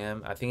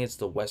 a.m. I think it's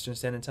the Western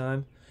Standard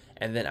Time.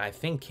 And then I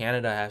think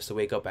Canada has to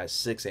wake up at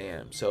 6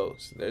 a.m. So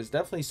there's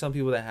definitely some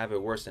people that have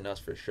it worse than us,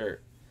 for sure.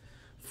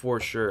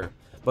 For sure.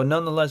 But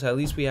nonetheless, at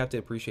least we have to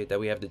appreciate that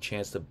we have the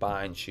chance to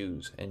buy and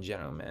choose in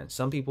general, man.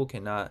 Some people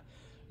cannot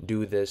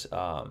do this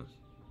hobby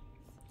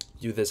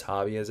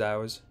as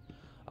ours.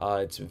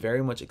 It's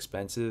very much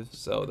expensive,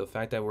 so the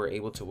fact that we're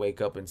able to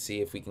wake up and see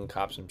if we can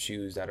cop some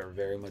shoes that are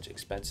very much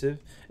expensive,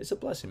 it's a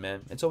blessing,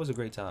 man. It's always a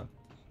great time.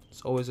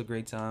 It's always a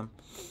great time.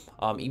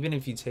 Even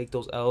if you take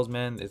those L's,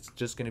 man, it's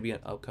just going to be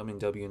an upcoming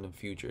W in the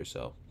future.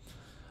 So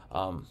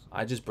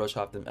I just brush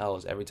off them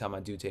L's every time I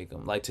do take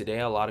them. Like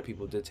today, a lot of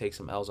people did take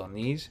some L's on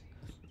these.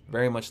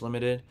 Very much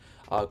limited.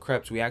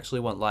 Krebs, we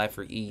actually went live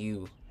for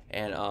EU.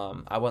 And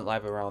I went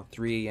live around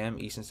 3 a.m.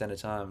 Eastern Standard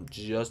Time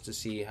just to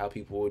see how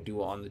people would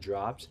do on the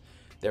drops.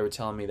 They were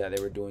telling me that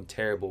they were doing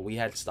terrible. We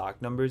had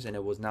stock numbers and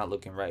it was not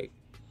looking right.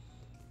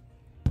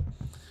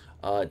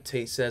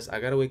 Tate says, I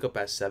gotta wake up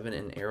at 7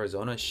 in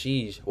Arizona.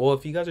 Sheesh. Well,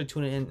 if you guys are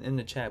tuning in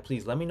the chat,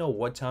 please let me know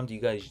what time do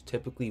you guys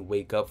typically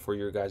wake up for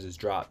your guys'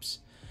 drops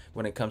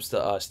when it comes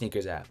to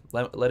sneakers app.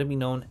 Let it be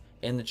known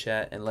in the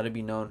chat and let it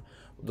be known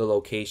the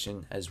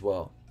location as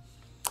well.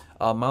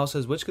 Miles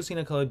says, which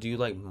Casino color do you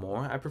like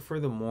more? I prefer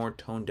the more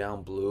toned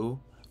down blue,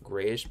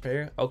 grayish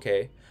pair.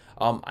 Okay.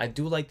 I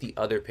do like the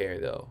other pair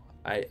though.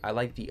 I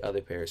like the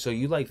other pair. So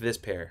you like this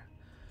pair.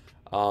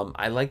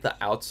 I like the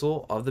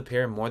outsole of the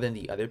pair more than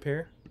the other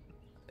pair,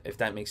 if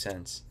that makes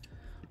sense.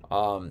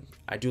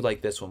 I do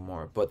like this one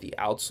more, but the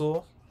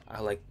outsole,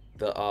 I like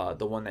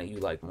the one that you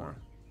like more.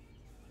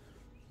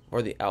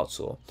 Or the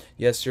outsole.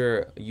 Yes,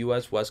 sir.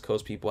 U.S. West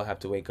Coast people have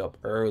to wake up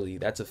early.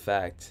 That's a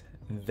fact.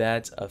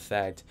 That's a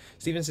fact.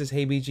 Steven says,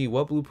 "Hey BG,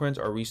 what blueprints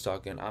are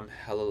restocking?" I'm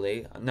hella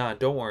late. Nah,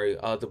 don't worry.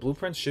 The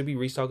blueprints should be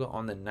restocking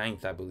on the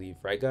 9th, I believe.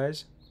 Right,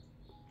 guys?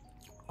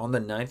 On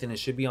the 9th, and it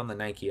should be on the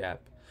Nike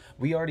app.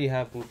 We already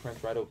have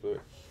blueprints right over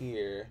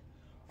here.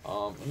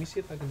 Let me see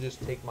if I can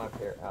just take my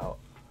pair out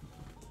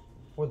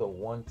for the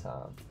one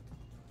time.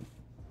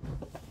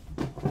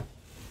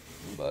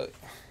 But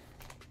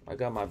I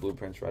got my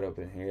blueprints right up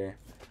in here.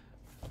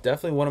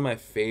 Definitely one of my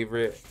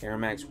favorite Air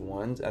Max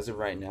 1s as of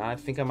right now. I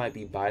think I might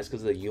be biased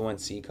because of the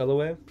UNC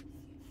colorway.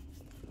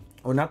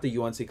 Or not the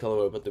UNC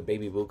colorway, but the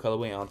baby blue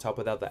colorway. On top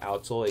of that, the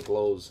outsole, it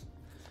glows.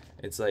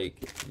 It's like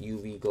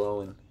UV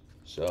glowing.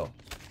 So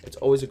it's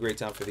always a great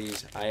time for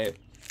these. I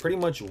pretty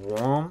much wore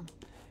them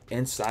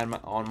inside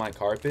on my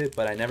carpet,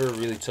 but I never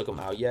really took them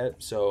out yet.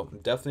 So I'm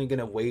definitely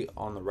gonna wait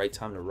on the right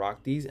time to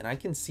rock these, and I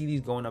can see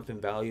these going up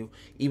in value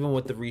even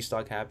with the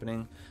restock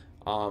happening.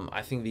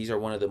 I think these are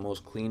one of the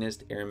most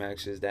cleanest Air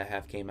Maxes that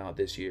have came out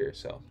this year.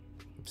 So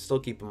I'm still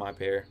keeping my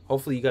pair.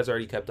 Hopefully you guys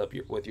already kept up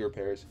with your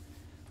pairs,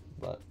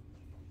 but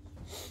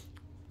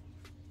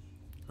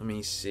let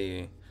me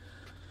see.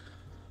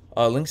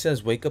 Link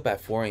says wake up at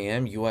 4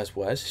 a.m. US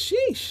West.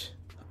 Sheesh.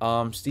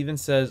 Steven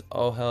says,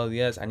 oh hell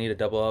yes, I need to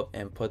double up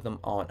and put them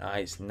on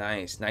ice.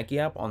 Nice. Nike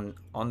app on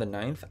the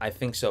 9th? I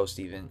think so,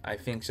 Steven. I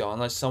think so.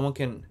 Unless someone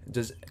can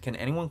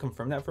anyone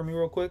confirm that for me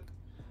real quick?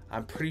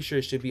 I'm pretty sure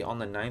it should be on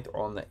the 9th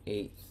or on the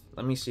 8th.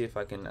 Let me see if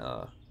I can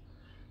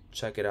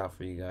check it out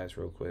for you guys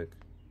real quick.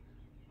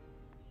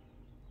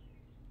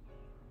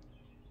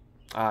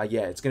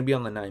 Yeah, it's gonna be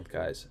on the 9th,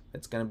 guys.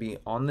 It's gonna be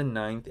on the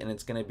 9th, and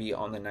it's gonna be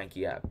on the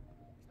Nike app.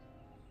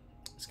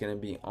 It's gonna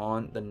be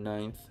on the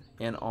 9th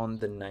and on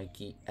the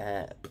Nike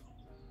app.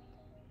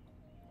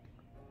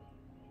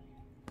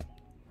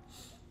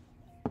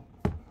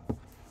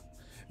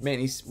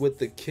 Manny with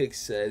the kick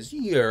says,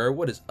 yeah,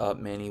 what is up,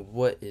 Manny?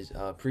 What is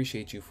up?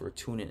 Appreciate you for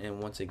tuning in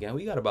once again.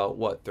 We got about,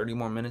 what, 30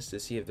 more minutes to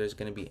see if there's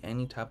going to be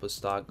any type of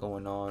stock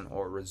going on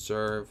or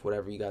reserve,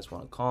 whatever you guys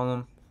want to call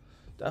them.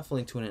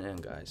 Definitely tuning in,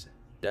 guys.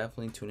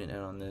 Definitely tuning in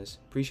on this.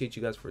 Appreciate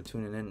you guys for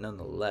tuning in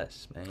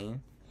nonetheless,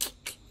 man.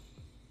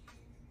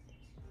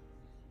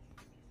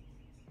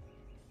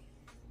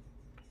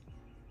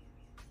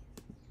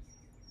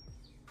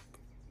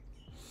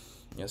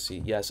 You'll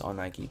see. Yes, on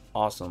Nike.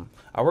 Awesome.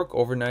 I work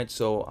overnight,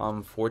 so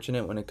I'm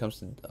fortunate when it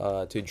comes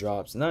to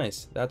drops.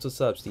 Nice. That's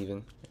what's up,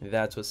 Steven.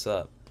 That's what's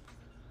up.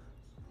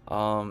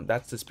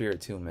 That's the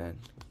spirit too, man.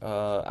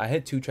 I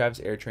hit 2 Travis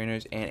Air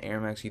Trainers and Air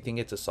Max. You think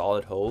it's a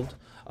solid hold?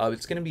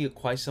 It's gonna be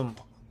quite some.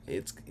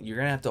 You're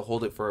gonna have to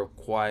hold it for a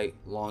quite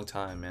long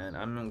time, man.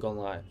 I'm not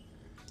gonna lie.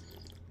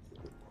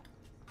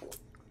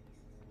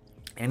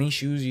 Any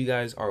shoes you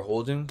guys are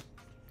holding,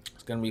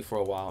 it's gonna be for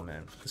a while,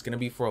 man. It's gonna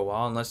be for a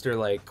while unless they're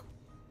like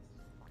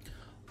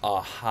a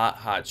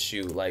hot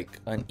shoe, like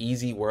an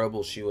easy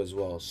wearable shoe as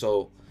well.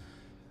 So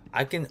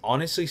I can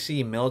honestly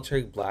see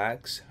military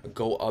blacks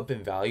go up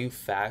in value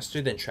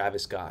faster than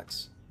Travis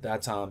Scott's.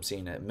 That's how I'm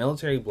seeing it.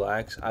 Military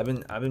blacks, I've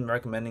been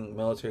recommending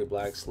military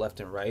blacks left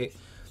and right.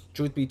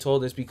 Truth be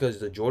told, it's because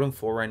the Jordan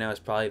 4 right now is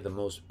probably the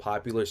most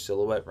popular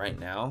silhouette right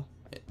now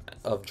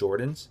of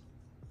Jordans.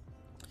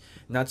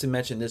 Not to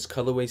mention, this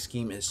colorway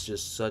scheme is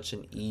just such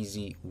an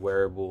easy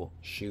wearable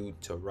shoe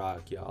to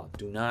rock, y'all.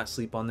 Do not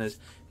sleep on this.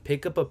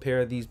 Pick up a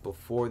pair of these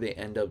before they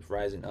end up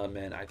rising up,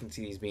 man. I can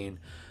see these being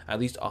at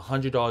least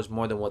 $100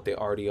 more than what they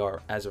already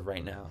are as of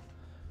right now.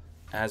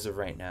 As of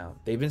right now.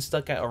 They've been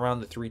stuck at around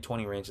the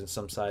 $320 range in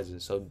some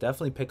sizes. So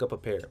definitely pick up a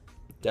pair.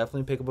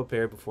 Definitely pick up a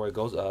pair before it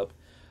goes up.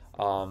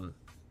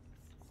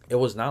 It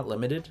was not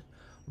limited,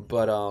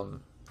 but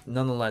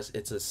nonetheless,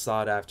 it's a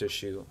sought after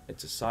shoe.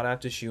 It's a sought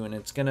after shoe, and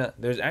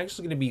there's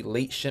actually gonna be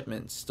late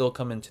shipments still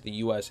coming to the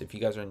US. If you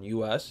guys are in the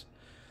US,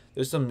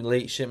 there's some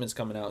late shipments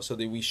coming out, so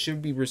that we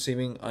should be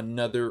receiving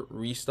another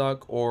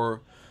restock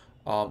or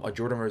a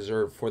Jordan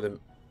Reserve for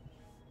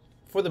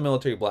the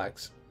military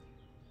blacks.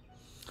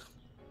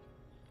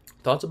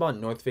 Thoughts about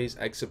North Face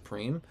X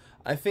Supreme?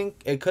 I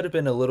think it could have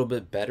been a little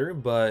bit better,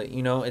 but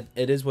you know, it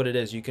is what it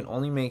is. You can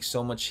only make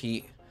so much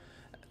heat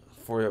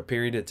for a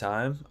period of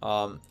time.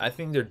 I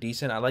think they're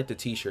decent. I like the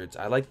t-shirts.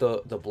 I like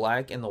the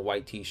black and the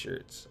white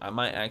t-shirts. I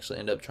might actually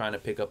end up trying to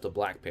pick up the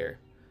black pair,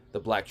 the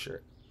black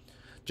shirt.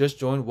 Just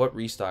joined. What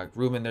restock?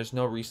 Ruben, there's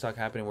no restock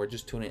happening. We're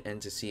just tuning in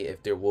to see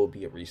if there will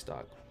be a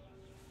restock.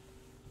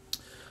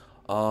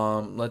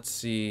 Let's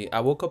see.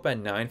 I woke up at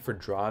 9 for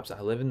drops. I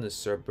live in the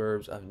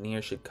suburbs of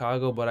near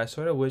Chicago, but I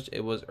sort of wish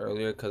it was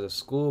earlier because of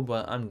school,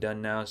 but I'm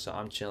done now, so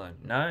I'm chilling.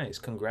 Nice.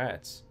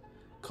 Congrats.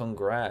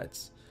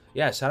 Congrats.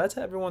 Yeah, shout out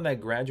to everyone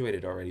that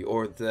graduated already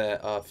or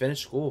that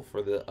finished school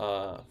for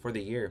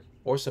the year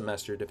or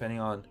semester, depending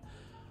on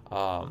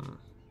how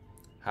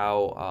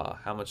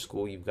much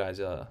school you guys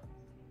are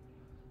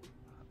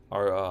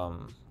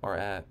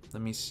at.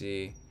 Let me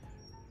see.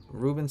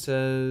 Ruben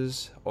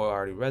says, oh, I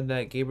already read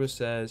that. Gabriel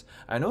says,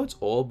 I know it's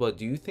old, but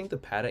do you think the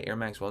Pata Air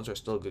Max 1s are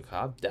still a good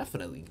cop?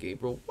 Definitely,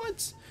 Gabriel.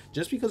 What?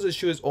 Just because the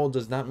shoe is old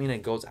does not mean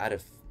it goes out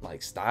of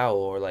like style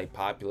or like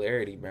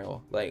popularity,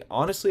 bro. Like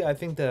honestly, I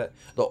think that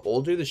the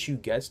older the shoe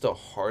gets, the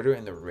harder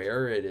and the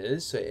rarer it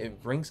is. So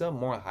it brings up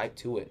more hype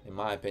to it, in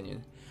my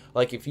opinion.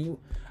 Like I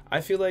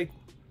feel like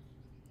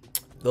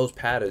those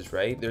Patas,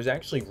 right? There's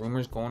actually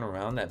rumors going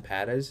around that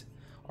Patas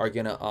are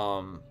gonna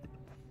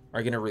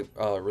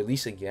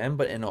release again,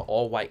 but in an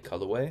all-white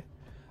colorway.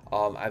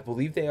 I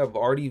believe they have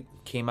already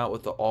came out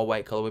with the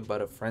all-white colorway,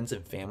 but a friends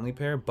and family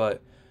pair.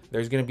 But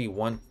there's gonna be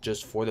one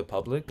just for the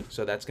public,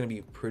 so that's gonna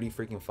be pretty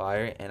freaking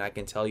fire. And I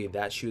can tell you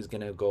that shoe is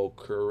gonna go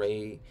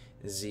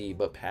crazy.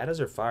 But Patas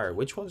are fire.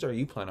 Which ones are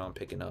you planning on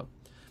picking up?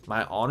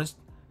 My honest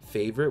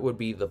favorite would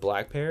be the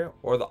black pair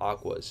or the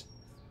aquas,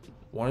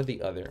 one or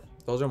the other.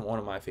 Those are one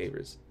of my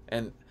favorites,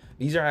 and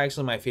these are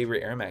actually my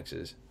favorite Air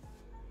Maxes.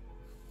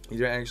 These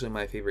are actually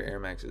my favorite Air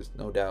Maxes,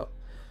 no doubt.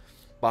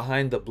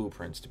 Behind the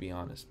blueprints, to be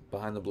honest.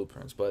 Behind the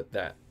blueprints. But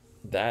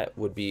that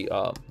would be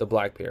the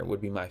black pair would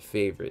be my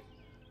favorite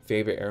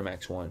Air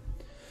Max 1.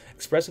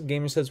 Expressive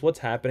Gamer says, what's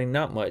happening?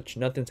 Not much.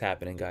 Nothing's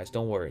happening, guys.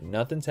 Don't worry.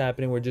 Nothing's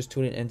happening. We're just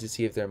tuning in to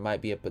see if there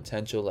might be a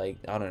potential, like,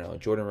 I don't know,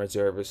 Jordan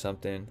Reserve or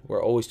something.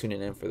 We're always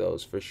tuning in for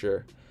those, for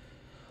sure.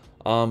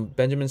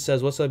 Benjamin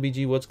says, what's up,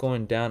 BG? What's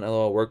going down?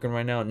 LOL, working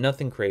right now?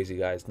 Nothing crazy,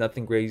 guys.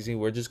 Nothing crazy.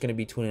 We're just going to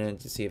be tuning in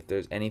to see if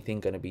there's anything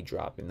going to be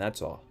dropping.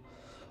 That's all.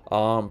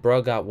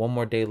 Bro, got one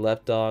more day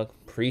left, dog.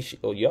 Appreciate.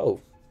 Oh,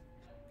 yo.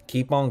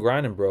 Keep on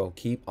grinding, bro.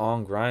 Keep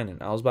on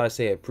grinding. I was about to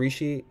say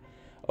appreciate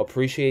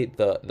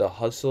the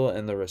hustle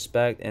and the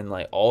respect and,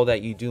 like, all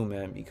that you do,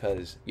 man.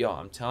 Because, yo,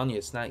 I'm telling you,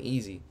 it's not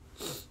easy.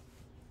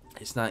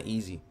 It's not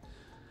easy.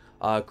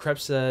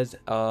 Krebs says,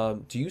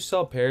 do you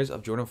sell pairs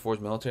of Jordan 4's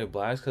military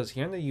blacks? Because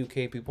here in the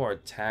UK, people are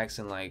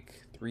taxing like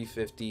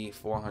 $350,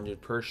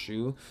 $400 per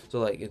shoe. So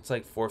like it's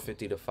like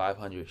 $450 to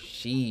 $500.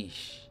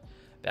 Sheesh,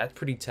 that's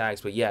pretty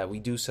taxed. But yeah, we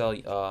do sell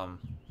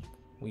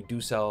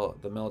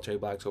the military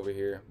blacks over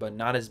here, but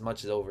not as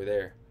much as over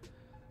there.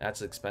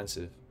 That's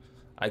expensive.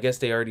 I guess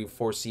they already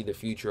foresee the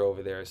future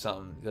over there or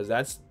something, because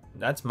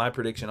that's my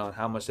prediction on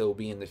how much they will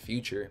be in the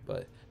future,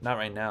 but not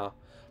right now.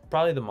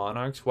 Probably the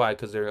Monarchs. Why?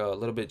 Because they're a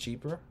little bit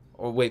cheaper.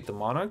 Or wait, the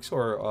Monarchs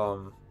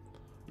or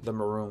the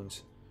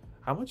Maroons?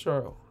 How much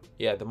are...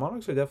 Yeah, the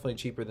Monarchs are definitely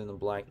cheaper than the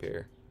black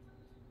pair.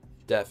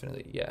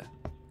 Definitely, yeah.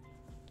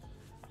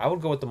 I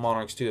would go with the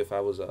Monarchs too if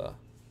I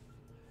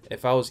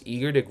was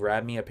eager to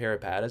grab me a pair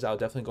of Patas. I would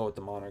definitely go with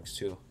the Monarchs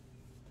too.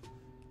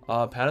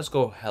 Patas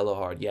go hella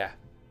hard, yeah.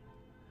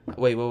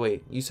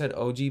 Wait. You said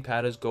OG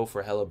Patas go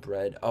for hella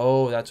bread.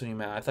 Oh, that's what you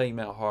meant. I thought you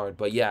meant hard.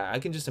 But yeah, I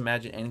can just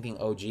imagine anything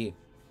OG.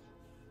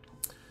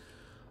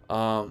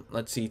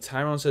 Let's see.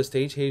 Tyrone says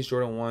Stage Haze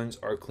Jordan 1s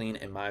are clean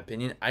in my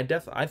opinion. I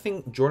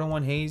think Jordan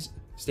 1 Haze,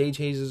 Stage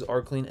Hazes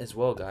are clean as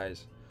well,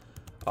 guys.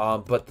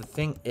 But the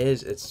thing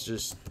is, it's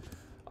just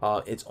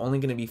it's only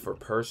going to be for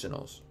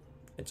personals.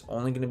 It's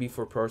only going to be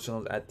for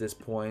personals at this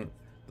point.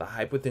 The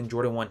hype within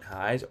Jordan 1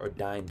 highs are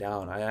dying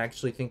down. I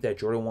actually think that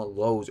Jordan 1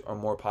 lows are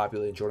more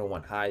popular than Jordan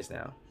 1 highs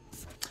now.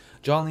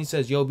 John Lee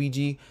says, yo,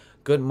 BG,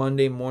 good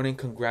Monday morning.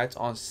 Congrats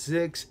on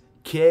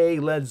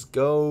 6K. Let's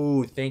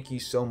go. Thank you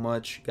so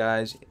much,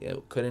 guys.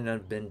 It couldn't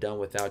have been done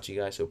without you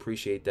guys, so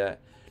appreciate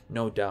that.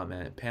 No doubt,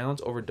 man.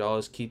 Pounds over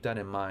dollars, keep that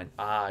in mind.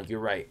 You're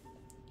right.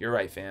 You're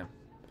right, fam.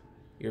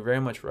 You're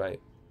very much right.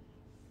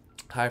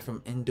 Hi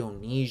from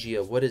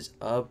Indonesia. What is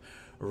up,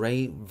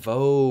 Ray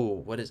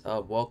Vo? What is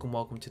up?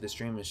 Welcome to the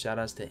stream, and shout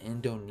outs to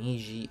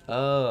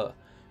Indonesia.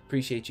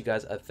 Appreciate you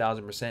guys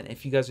 1000%.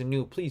 If you guys are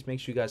new, please make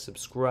sure you guys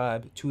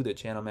subscribe to the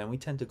channel, man. We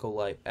tend to go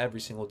live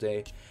every single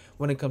day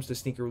when it comes to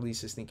sneaker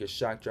releases, sneaker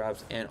shock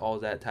drops, and all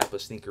that type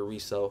of sneaker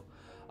resale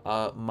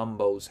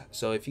mumbos.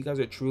 So if you guys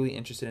are truly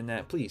interested in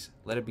that, please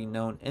let it be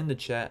known in the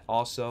chat.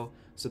 Also,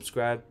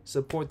 subscribe,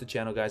 support the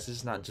channel, guys. This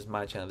is not just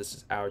my channel, this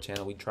is our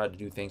channel. We try to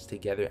do things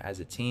together as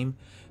a team.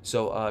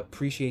 So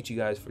appreciate you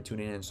guys for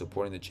tuning in and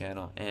supporting the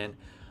channel, and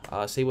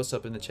say what's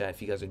up in the chat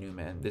if you guys are new,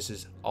 man. This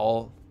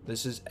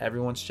is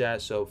everyone's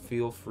chat, so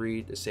feel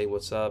free to say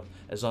what's up.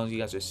 As long as you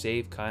guys are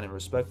safe, kind, and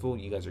respectful,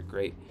 you guys are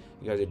great.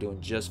 You guys are doing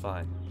just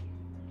fine.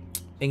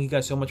 Thank you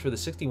guys so much for the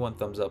 61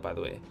 thumbs up, by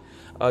the way.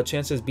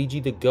 Chan says,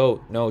 BG the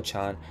GOAT. No,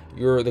 Chan,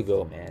 you're the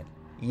GOAT, man.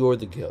 You're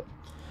the GOAT.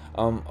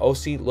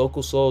 OC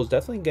Local Soul is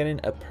definitely getting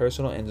a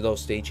personal into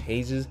those Stage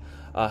Hazes.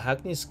 How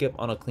can you skip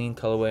on a clean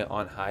colorway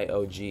on high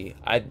OG?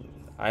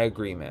 I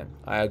agree, man.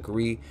 I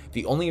agree.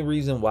 The only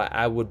reason why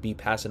I would be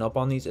passing up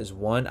on these is,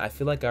 one, I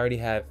feel like I already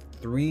have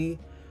 3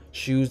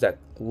 shoes that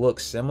look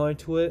similar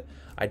to it.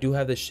 I do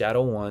have the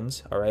shadow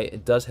ones, all right?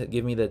 It does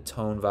give me the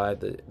tone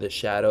vibe, the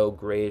shadow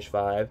grayish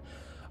vibe.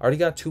 I already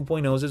got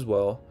 2.0s as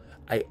well.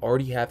 I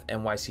already have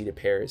NYC to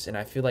Paris, and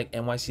I feel like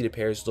NYC to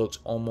Paris looks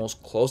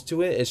almost close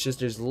to it. It's just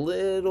there's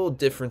little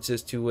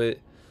differences to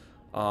it.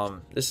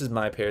 This is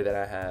my pair that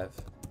I have,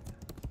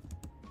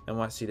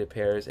 NYC to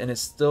Paris, and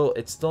it's still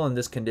in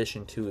this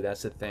condition too.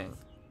 That's the thing.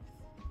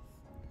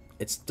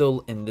 it's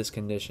still in this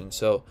condition.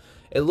 So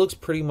it looks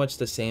pretty much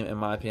the same in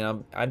my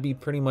opinion. I'd be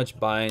pretty much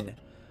buying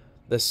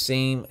the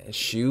same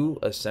shoe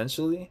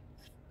essentially,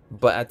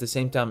 but at the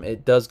same time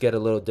it does get a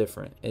little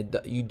different.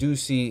 You do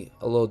see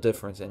a little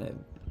difference in it.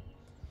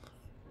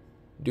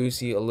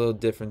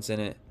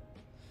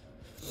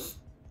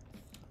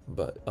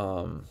 But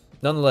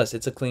nonetheless,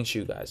 it's a clean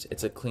shoe, guys.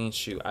 It's a clean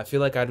shoe. I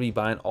feel like I'd be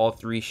buying all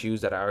 3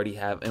 shoes that I already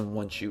have in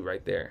one shoe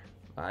right there.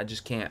 I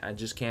just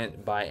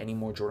can't buy any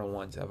more Jordan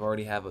 1s. I've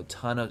already have a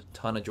ton of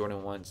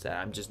Jordan 1s that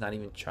I'm just not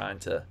even trying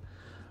to.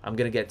 I'm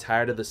gonna get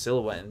tired of the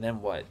silhouette, and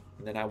then what?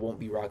 Then I won't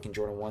be rocking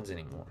Jordan 1s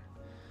anymore.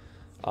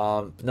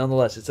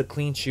 Nonetheless, it's a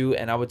clean shoe,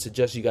 and I would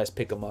suggest you guys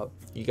pick them up.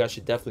 You guys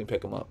should definitely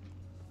pick them up.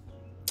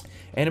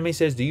 Anime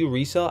says, do you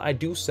resell? I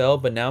do sell,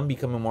 but now I'm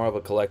becoming more of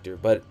a collector.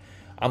 But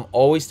I'm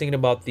always thinking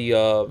about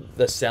the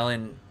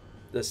selling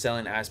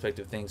aspect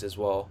of things as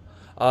well.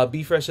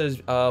 B Fresh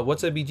says,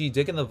 what's up, BG?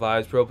 Digging the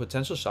vibes, bro.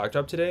 Potential shock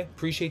drop today.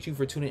 Appreciate you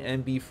for tuning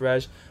in, B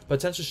Fresh.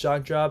 Potential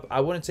shock drop.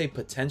 I wouldn't say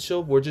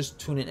potential. We're just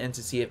tuning in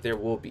to see if there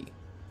will be.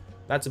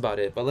 That's about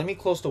it. But let me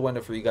close the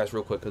window for you guys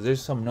real quick because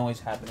there's some noise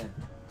happening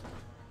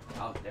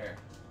out there.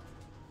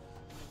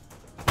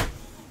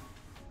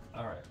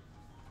 All right.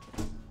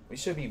 We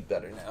should be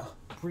better now.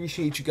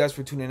 Appreciate you guys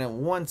for tuning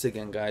in once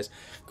again, guys.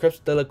 Crepes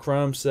de la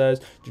Crumb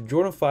says, the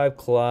Jordan 5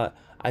 Clot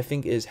I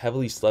think is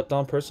heavily slept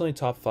on. Personally,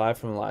 top 5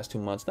 from the last 2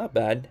 months. Not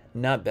bad.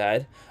 Not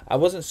bad. I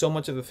wasn't so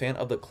much of a fan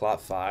of the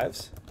Clot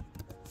 5s.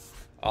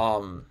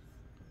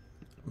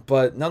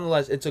 But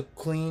nonetheless, it's a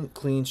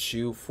clean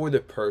shoe for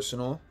the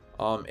personal.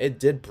 It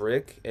did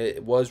brick.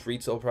 It was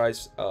retail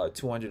price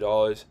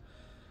 $200.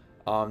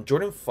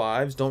 Jordan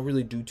 5s don't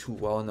really do too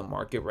well in the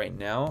market right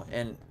now,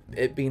 and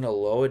it being a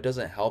low, it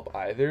doesn't help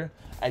either.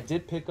 I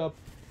did pick up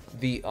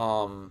the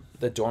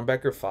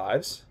Dornbecker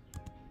 5s.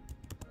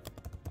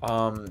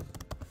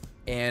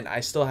 And I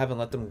still haven't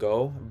let them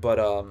go,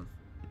 but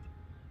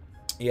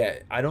yeah,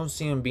 I don't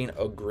see them being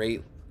a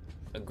great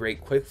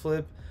quick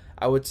flip.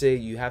 I would say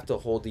you have to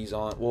hold these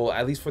on. Well,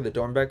 at least for the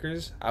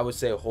Dornbeckers, I would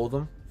say hold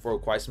them for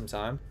quite some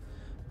time.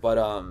 But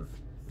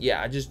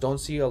yeah, I just don't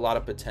see a lot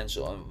of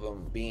potential of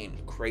them being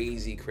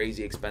crazy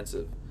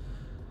expensive.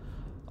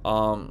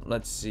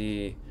 Let's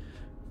see.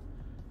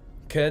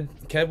 Ked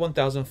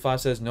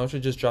 1005 says Notre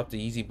just dropped the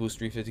Yeezy Boost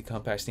 350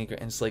 compact sneaker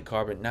and slate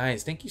carbon.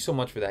 Nice. Thank you so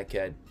much for that,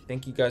 Ked.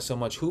 Thank you guys so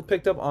much. Who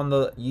picked up on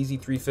the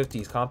Yeezy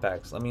 350s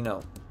compacts? Let me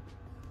know.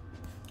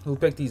 Who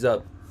picked these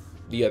up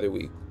the other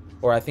week?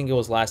 Or I think it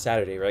was last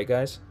Saturday, right,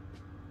 guys?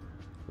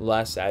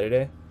 Last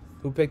Saturday.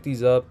 Who picked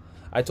these up?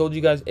 I told you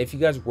guys, if you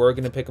guys were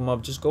going to pick them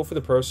up, just go for the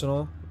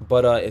personal.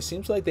 But it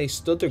seems like they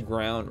stood their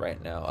ground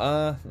right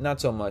now. Not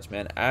so much,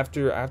 man.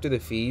 After the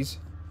fees,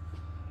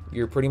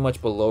 you're pretty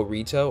much below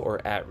retail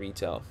or at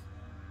retail.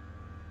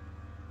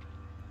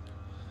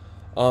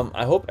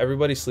 I hope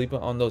everybody's sleeping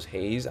on those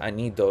Haze. I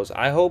need those.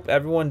 I hope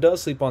everyone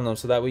does sleep on them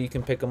so that way you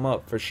can pick them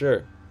up for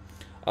sure.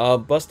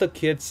 Busta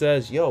Kid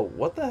says, yo,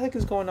 what the heck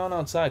is going on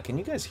outside? Can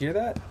you guys hear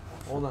that?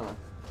 Hold on.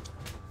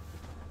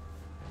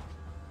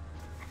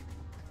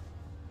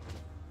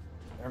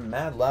 They're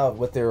mad loud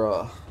with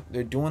their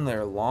they're doing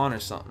their lawn or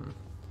something.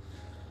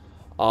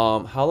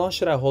 How long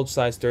should I hold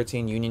size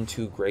 13 Union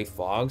 2 gray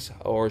fogs,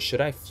 or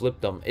should I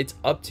flip them? It's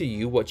up to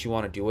you what you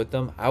want to do with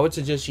them. I would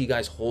suggest you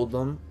guys hold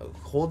them.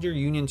 Hold your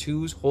Union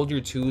 2s, hold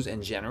your 2s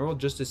in general,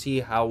 just to see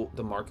how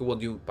the market will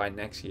do by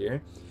next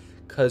year.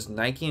 Because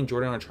Nike and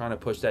Jordan are trying to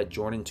push that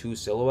Jordan 2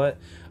 silhouette.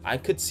 I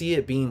could see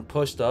it being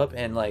pushed up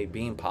and like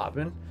being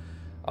popping.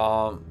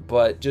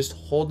 But just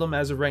hold them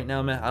as of right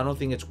now, man. I don't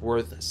think it's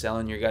worth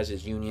selling your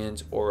guys'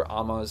 Unions or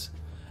Amas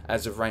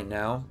as of right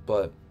now,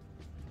 but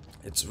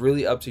it's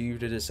really up to you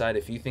to decide.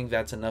 If you think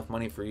that's enough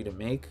money for you to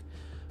make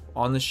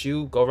on the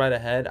shoe, go right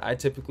ahead. I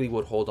typically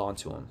would hold on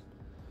to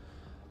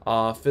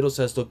them. Fiddle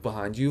says, look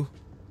behind you.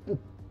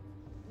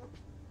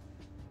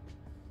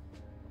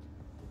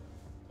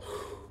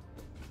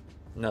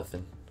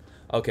 Nothing.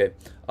 Okay.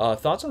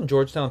 Thoughts on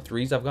Georgetown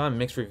 3s? I've gotten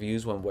mixed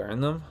reviews when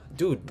wearing them.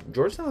 Dude,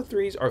 Georgetown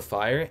 3s are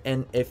fire.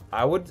 And if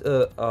I would...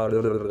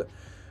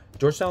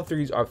 Georgetown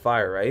 3s are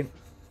fire, right?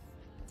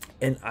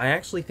 And I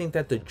actually think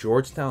that the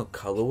Georgetown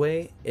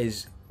colorway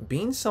is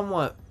being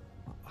somewhat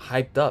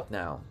hyped up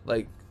now.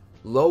 Like,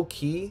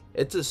 low-key,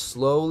 it's a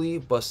slowly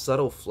but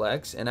subtle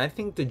flex. And I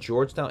think the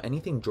Georgetown,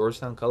 anything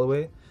Georgetown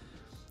colorway,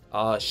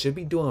 should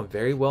be doing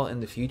very well in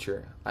the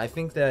future. I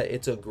think that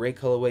it's a great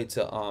colorway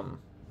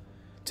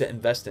to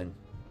invest in.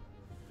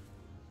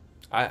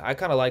 I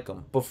kind of like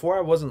them. Before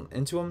I wasn't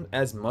into them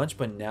as much,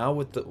 but now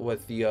with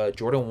the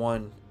Jordan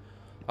 1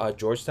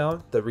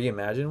 Georgetown, the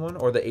reimagined one,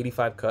 or the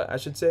 85 cut, I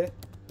should say.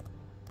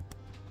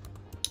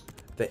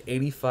 The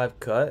 85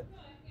 cut,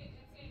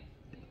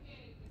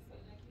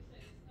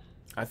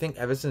 I think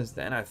ever since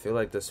then, I feel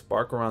like the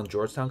spark around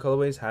Georgetown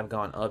colorways have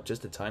gone up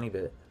just a tiny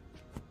bit.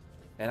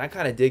 And I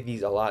kind of dig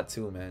these a lot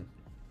too, man.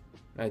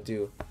 I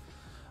do.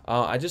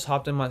 I just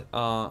hopped in my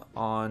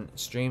on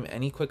stream.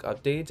 Any quick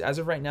updates? As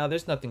of right now,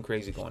 there's nothing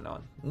crazy going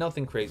on.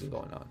 Nothing crazy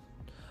going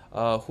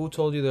Who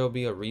told you there will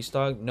be a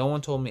restock? No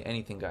one told me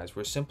anything, guys.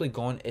 We're simply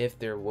going if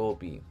there will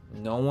be.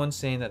 No one's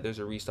saying that there's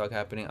a restock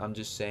happening. I'm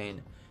just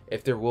saying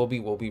if there will be,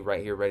 we'll be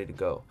right here ready to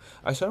go.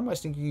 I started my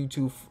stinky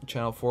YouTube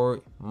channel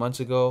 4 months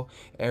ago.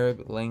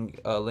 Arab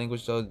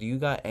language though. Do you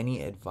got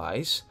any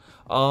advice?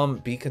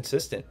 Be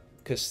consistent.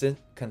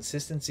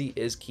 Consistency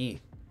is key.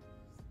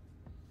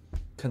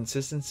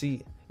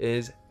 Consistency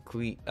is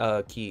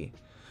key.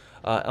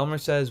 Elmer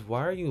says,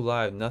 why are you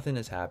live? Nothing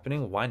is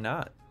happening. Why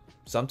not?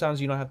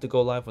 Sometimes you don't have to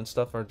go live when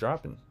stuff are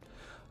dropping.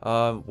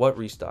 What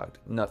restocked?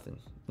 Nothing.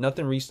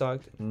 Nothing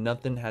restocked.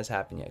 Nothing has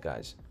happened yet,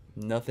 guys.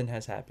 Nothing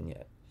has happened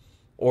yet.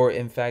 Or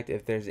in fact,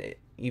 if there's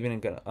even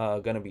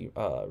gonna be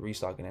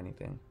restocking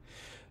anything.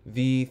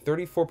 The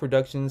 34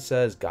 production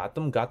says, got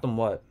them. Got them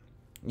what?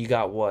 You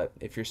got what?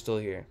 If you're still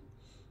here.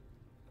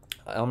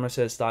 Elmer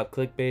says, stop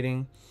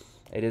clickbaiting.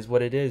 It is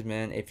what it is,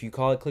 man. If you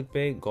call it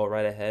clickbait, go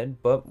right ahead.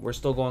 But we're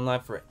still going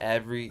live for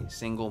every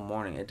single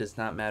morning. It does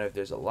not matter if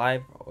there's a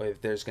live or if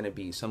there's going to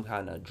be some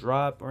kind of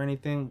drop or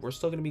anything. We're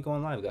still going to be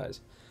going live, guys.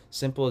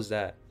 Simple as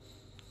that.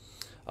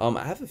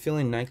 I have a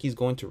feeling Nike's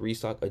going to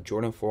restock a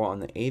Jordan 4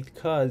 on the 8th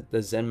because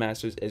the Zen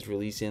Masters is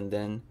releasing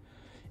then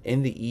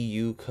in the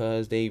EU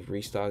because they've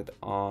restocked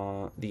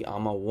on the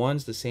AMA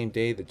 1s the same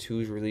day the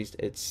 2s released.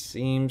 It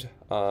seems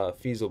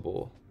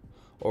feasible.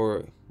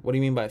 Or what do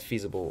you mean by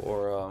feasible?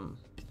 Or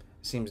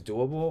seems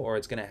doable, or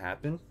it's gonna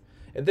happen.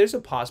 If there's a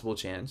possible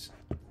chance,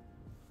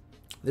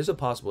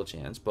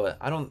 but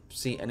I don't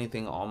see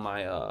anything on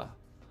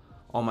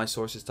my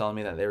sources telling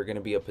me that they're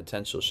gonna be a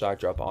potential shock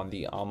drop on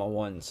the AMA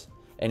 1s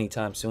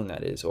anytime soon,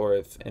 that is, or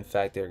if in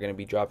fact they're gonna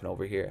be dropping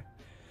over here.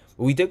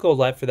 We did go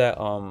live for that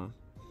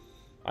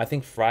I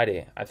think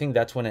Friday. I think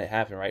that's when it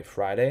happened, right?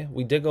 Friday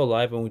we did go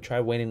live and we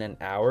tried waiting an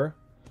hour.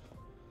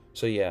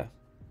 So yeah,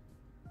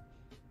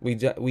 we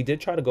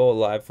did try to go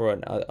live for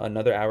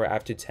another hour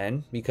after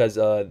 10 because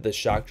the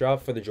shock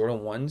drop for the Jordan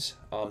 1s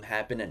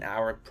happened an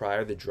hour prior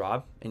to the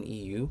drop in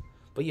EU.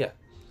 But yeah,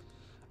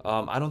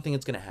 I don't think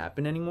it's gonna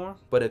happen anymore.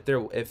 But if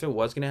it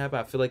was gonna happen,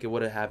 I feel like it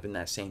would have happened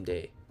that same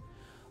day.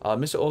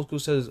 Mr. Old School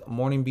says,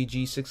 morning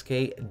BG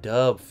 6K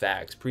dub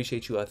facts.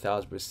 Appreciate you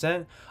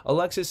 1000%.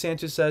 Alexis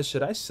Sanchez says,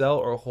 should I sell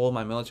or hold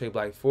my military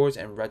black 4s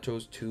and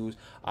retros 2s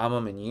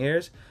AMA in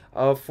years?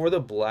 For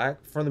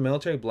the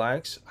military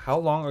blacks, how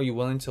long are you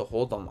willing to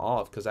hold them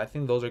off? Because I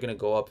think those are going to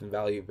go up in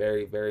value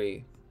very,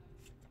 very,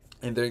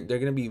 and they're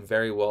going to be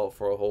very well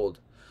for a hold.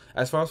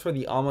 As far as for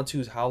the AMA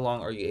 2s, how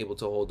long are you able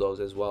to hold those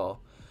as well?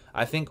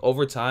 I think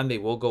over time they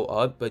will go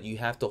up, but you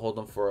have to hold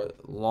them for a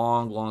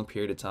long, long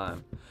period of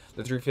time.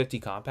 The 350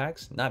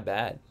 compacts, not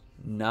bad,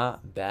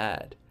 not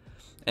bad.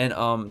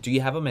 And do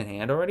you have them in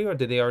hand already, or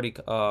did they already?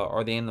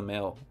 Are they in the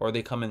mail, or are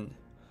they coming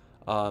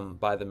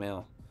by the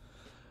mail?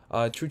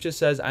 Trucha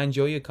says, I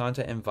enjoy your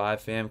content and vibe,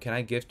 fam. Can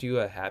I gift you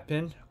a hat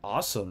pin?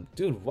 Awesome,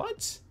 dude.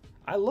 What?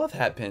 I love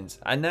hat pins.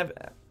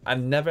 I've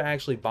never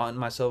actually bought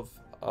myself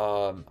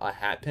a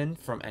hat pin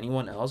from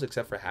anyone else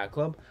except for Hat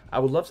Club. I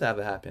would love to have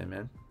a hat pin,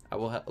 man. I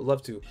will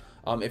love to.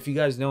 If you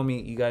guys know me,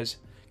 you guys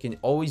can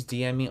always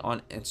DM me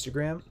on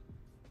Instagram.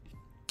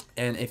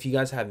 And if you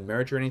guys have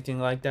merch or anything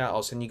like that,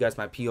 I'll send you guys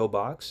my P.O.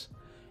 box.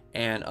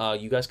 And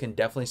you guys can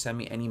definitely send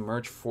me any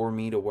merch for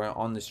me to wear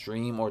on the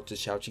stream or to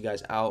shout you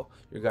guys out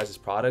your guys'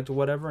 product or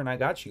whatever. And I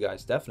got you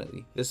guys,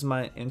 definitely. This is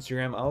my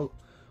Instagram.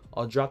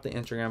 I'll drop the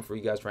Instagram for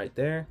you guys right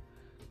there.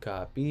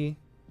 Copy.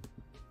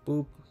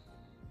 Boop.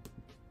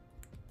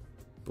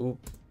 Boop.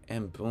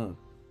 And boom.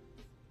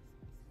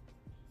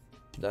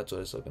 That's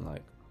what it's looking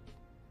like.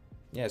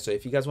 Yeah, so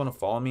if you guys want to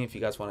follow me, if you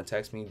guys want to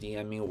text me,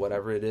 DM me,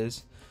 whatever it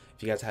is,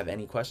 if you guys have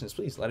any questions,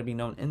 please let it be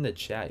known in the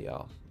chat,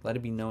 y'all. Let it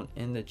be known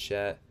in the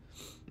chat.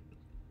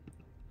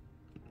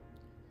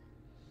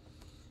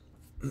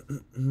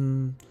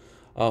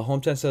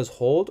 Hometown says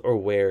hold or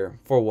wear.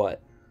 For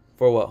what?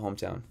 For what,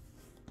 Hometown?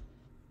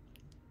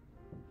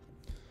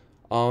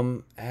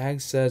 Ag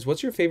says,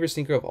 what's your favorite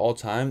sneaker of all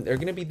time? They're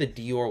gonna be the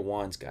Dior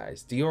ones,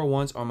 guys. Dior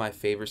ones are my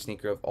favorite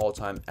sneaker of all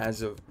time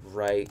as of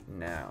right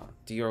now.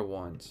 Dior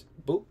ones.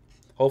 Boop.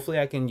 Hopefully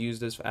I can use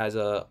this as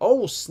a,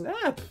 oh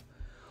snap,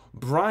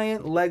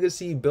 Bryant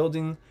Legacy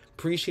Building.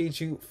 Appreciate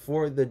you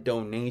for the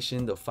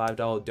donation, the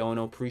 $5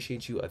 dono.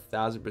 Appreciate you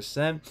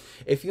 1000%.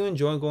 If you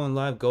enjoy going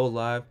live, go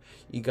live.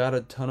 You got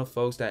a ton of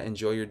folks that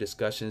enjoy your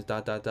discussions.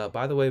 By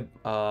the way,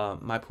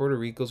 my Puerto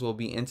Ricos will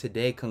be in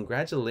today.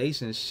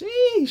 Congratulations.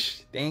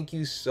 Sheesh. Thank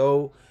you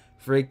so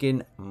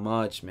freaking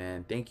much,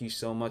 man. Thank you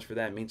so much for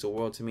that. It means the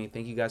world to me.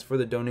 Thank you guys for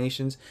the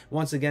donations.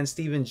 Once again,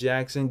 Steven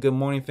Jackson, good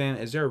morning, fam.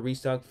 Is there a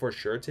restock for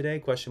sure today?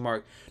 Question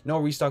mark. No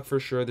restock for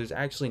sure. There's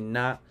actually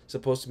not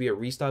supposed to be a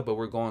restock, but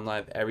we're going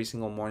live every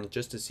single morning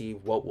just to see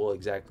what will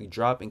exactly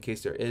drop in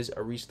case there is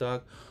a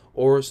restock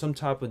or some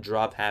type of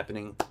drop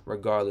happening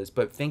regardless.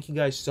 But thank you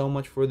guys so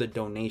much for the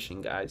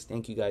donation, guys.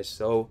 Thank you guys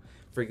so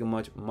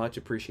freaking much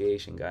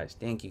appreciation, guys.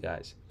 Thank you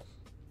guys.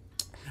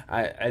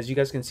 As you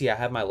guys can see, I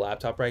have my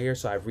laptop right here,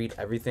 so I read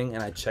everything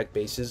and I check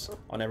bases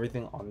on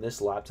everything on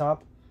this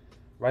laptop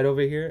right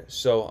over here.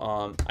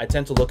 So I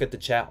tend to look at the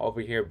chat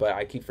over here, but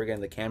I keep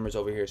forgetting the camera's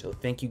over here. So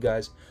thank you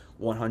guys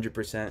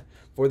 100%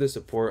 for the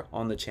support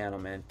on the channel,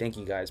 man. Thank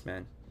you guys,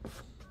 man.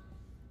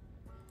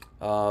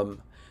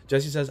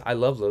 Jesse says, I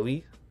love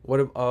Lily.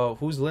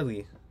 Who's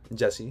Lily?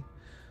 Jesse.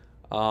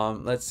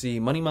 Let's see.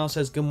 Money Mouse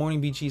says, good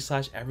morning,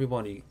 BG /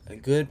 everybody.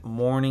 Good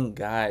morning,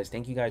 guys.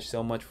 Thank you guys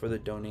so much for the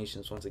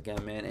donations once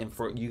again, man. And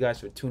for you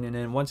guys for tuning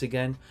in. Once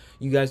again,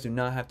 you guys do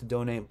not have to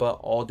donate, but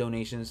all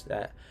donations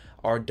that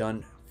are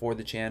done for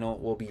the channel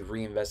will be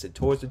reinvested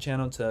towards the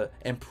channel to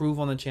improve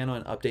on the channel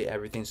and update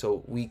everything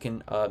so we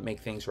can make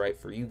things right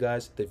for you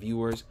guys, the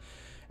viewers,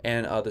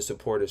 and the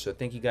supporters. So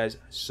thank you guys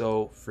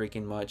so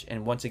freaking much.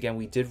 And once again,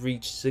 we did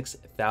reach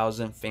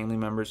 6,000 family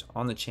members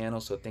on the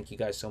channel, so thank you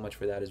guys so much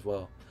for that as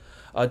well.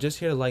 Just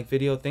here to like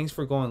video. Thanks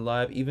for going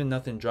live. Even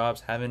nothing drops,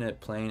 having it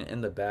playing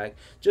in the back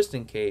just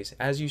in case,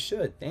 as you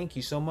should. Thank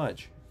you so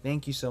much.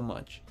 Thank you so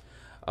much.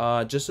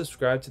 Just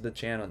subscribe to the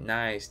channel.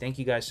 Nice. Thank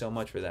you guys so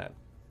much for that.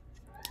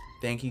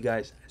 Thank you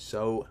guys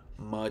so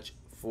much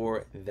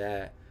for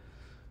that.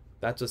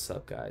 That's what's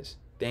up, guys.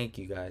 Thank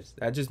you guys.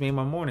 That just made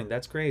my morning.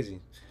 That's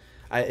crazy.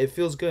 It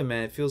feels good,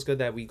 man. It feels good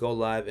that we go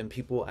live and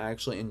people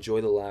actually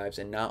enjoy the lives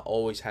and not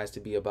always has to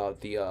be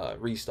about the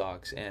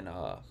restocks and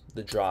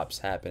the drops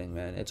happening,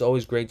 man. It's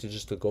always great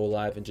to go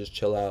live and just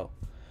chill out.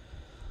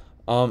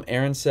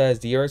 Aaron says,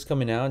 DRX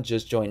coming out,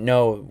 just join.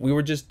 No, we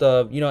were just,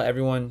 you know,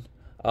 everyone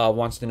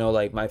wants to know,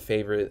 like, my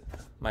favorite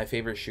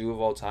shoe of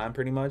all time,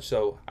 pretty much.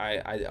 So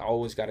I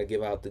always got to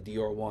give out the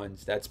Dior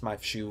ones. That's my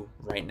shoe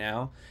right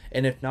now.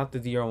 And if not the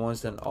Dior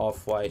ones, then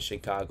Off-White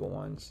Chicago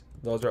ones.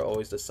 Those are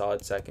always the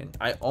solid second.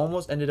 I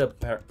almost ended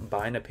up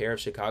buying a pair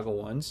of Chicago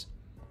ones.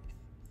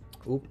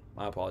 Oop,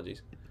 my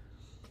apologies.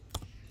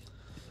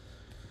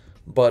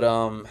 But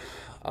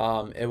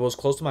it was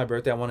close to my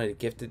birthday. I wanted to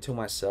gift it to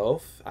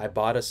myself. I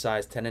bought a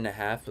size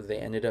 10.5, but they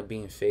ended up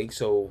being fake.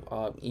 So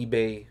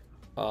eBay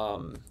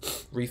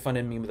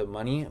refunded me the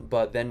money.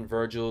 But then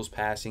Virgil's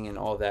passing and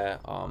all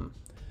that,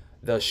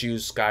 the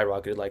shoes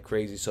skyrocketed like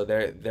crazy. So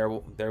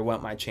there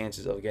went my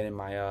chances of getting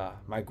my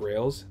my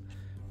grails.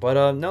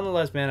 But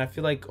nonetheless, man, I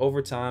feel like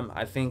over time,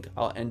 I think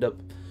I'll end up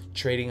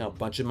trading a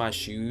bunch of my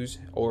shoes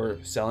or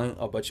selling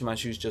a bunch of my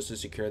shoes just to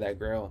secure that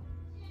grail.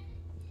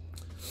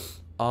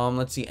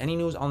 Let's see. Any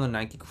news on the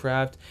Nike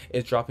Craft?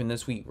 It's dropping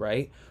this week,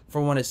 right?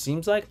 From what it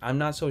seems like, I'm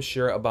not so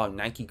sure about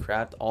Nike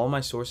Craft. All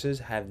my sources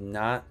have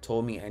not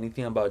told me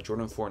anything about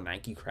Jordan 4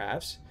 Nike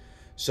Crafts.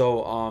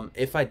 So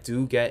if I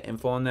do get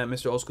info on that,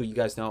 Mr. Old School, you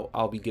guys know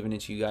I'll be giving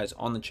it to you guys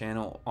on the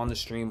channel, on the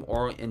stream,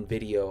 or in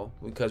video,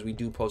 because we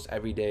do post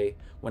every day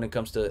when it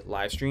comes to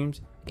live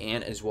streams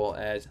and as well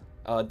as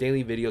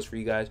daily videos for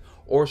you guys,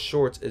 or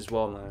shorts as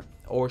well, man,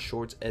 or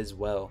shorts as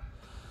well.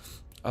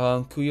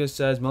 Kuya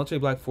says Military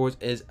Black Force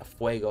is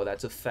fuego.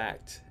 That's a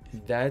fact.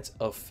 That's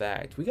a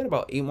fact. We got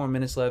about 8 more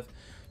minutes left.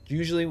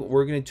 Usually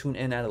we're gonna tune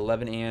in at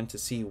 11 a.m. to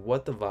see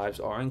what the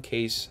vibes are in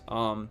case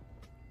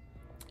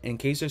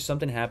there's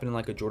something happening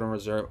like a Jordan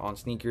Reserve on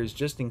sneakers,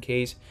 just in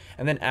case.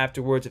 And then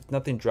afterwards, if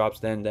nothing drops,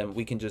 then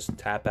we can just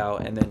tap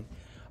out and then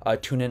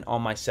tune in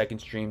on my second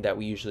stream that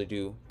we usually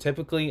do.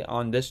 Typically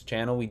on this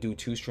channel, we do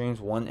 2 streams,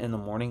 one in the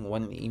morning,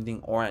 one in the evening,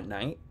 or at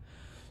night.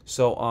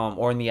 So,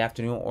 or in the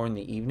afternoon or in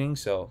the evening.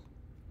 So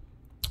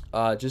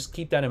just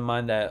keep that in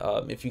mind that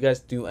if you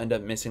guys do end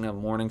up missing a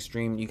morning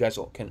stream, you guys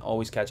can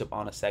always catch up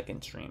on a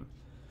second stream.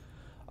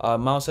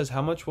 Miles says,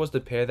 how much was the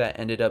pair that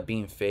ended up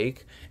being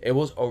fake? It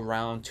was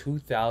around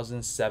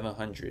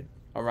 2,700,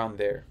 around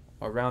there,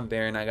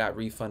 and I got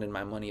refunded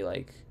my money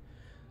like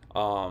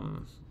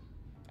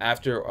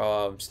after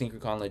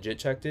SneakerCon legit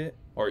checked it,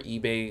 or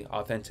eBay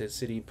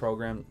authenticity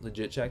program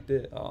legit checked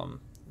it.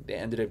 They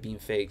ended up being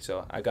fake,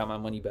 so I got my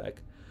money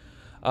back.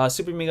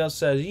 Super Miguel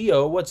says,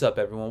 yo, what's up,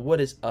 everyone? What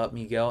is up,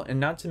 Miguel? And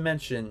not to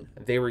mention,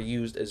 they were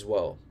used as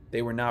well.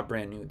 They were not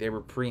brand new. They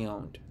were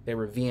pre-owned. They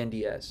were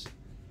VNDS.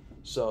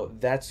 So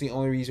that's the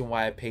only reason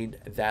why I paid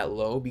that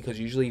low, because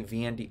usually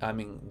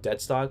dead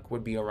stock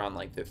would be around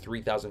like the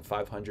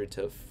 3,500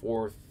 to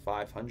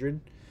 4,500,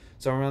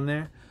 somewhere around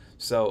there.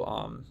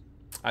 So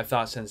I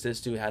thought since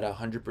this dude had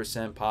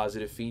 100%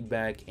 positive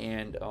feedback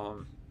and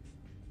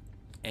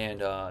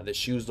the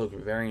shoes looked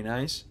very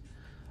nice,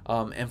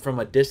 and from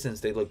a distance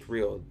they looked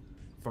real,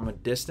 from a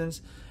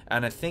distance.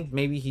 And I think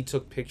maybe he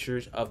took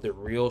pictures of the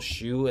real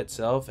shoe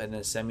itself and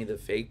then sent me the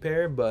fake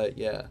pair. But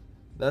yeah,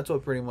 that's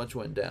what pretty much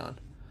went down.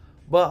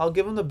 But I'll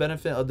give him the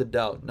benefit of the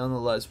doubt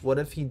nonetheless. What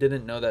if he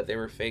didn't know that they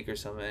were fake or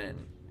something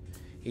and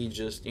he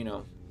just, you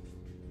know,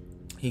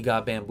 he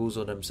got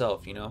bamboozled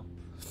himself, you know?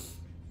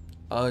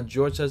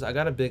 George says, I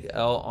got a big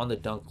L on the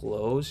Dunk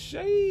Lows.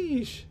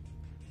 Sheesh.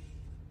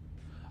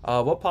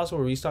 What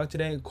possible restock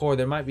today? Core,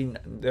 there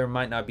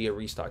might not be a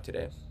restock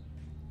today.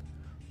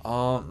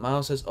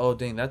 Miles says, oh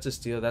dang, that's a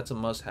steal. That's a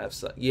must-have.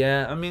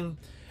 Yeah, I mean,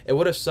 it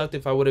would have sucked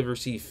if I would have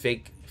received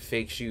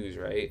fake shoes,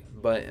 right?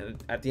 But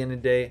at the end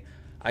of the day,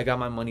 I got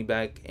my money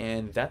back,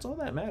 and that's all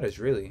that matters,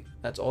 really.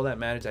 That's all that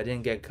matters. I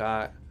didn't get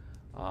caught.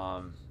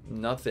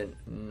 Nothing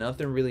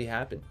really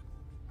happened.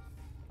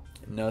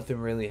 Nothing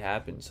really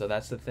happened. So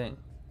that's the thing.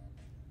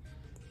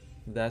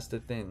 That's the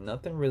thing.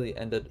 Nothing really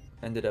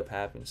ended up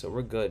happening, so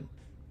we're good.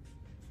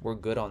 We're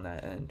good on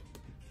that end.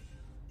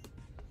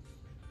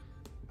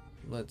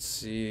 Let's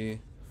see.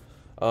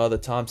 The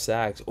Tom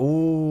Sachs.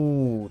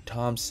 Ooh,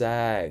 Tom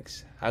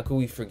Sachs. How could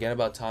we forget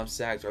about Tom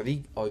Sachs?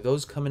 Are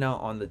those coming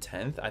out on the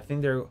 10th? I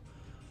think they're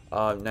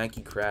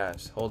Nike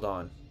Crafts. Hold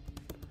on.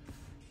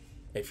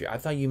 I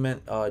thought you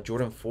meant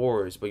Jordan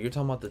 4s, but you're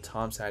talking about the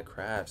Tom Sachs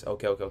Crafts.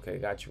 Okay.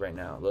 Got you right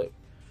now. Look.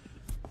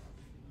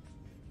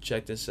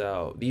 Check this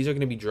out. These are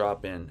going to be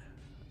dropping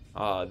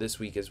this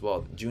week as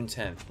well. June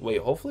 10th.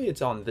 Wait, hopefully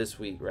it's on this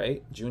week,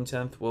 right? June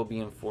 10th will be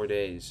in 4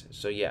 days.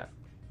 So yeah.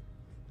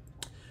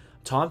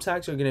 Tom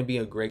Sachs are going to be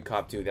a great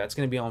cop too. That's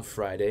going to be on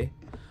Friday.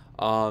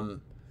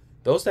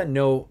 Those that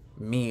know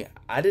me,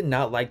 I did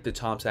not like the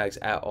Tom Sachs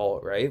at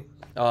all, right?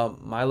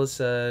 Maya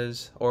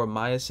says,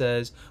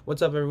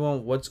 "What's up,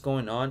 everyone? What's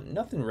going on?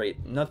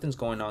 Nothing's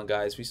going on,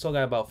 guys. We still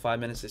got about 5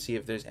 minutes to see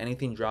if there's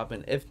anything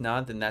dropping. If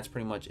not, then that's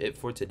pretty much it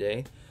for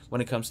today when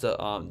it comes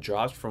to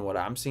drops from what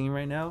I'm seeing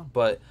right now.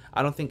 But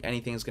I don't think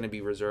anything's gonna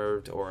be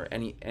reserved or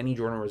any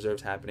Jordan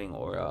reserves happening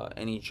or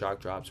any chalk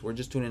drops. We're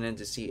just tuning in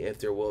to see if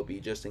there will be,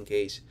 just in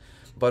case.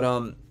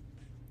 But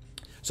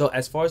so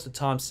as far as the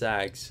Tom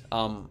Sachs,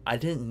 I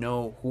didn't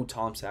know who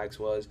Tom Sachs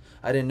was.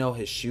 I didn't know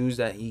his shoes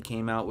that he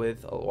came out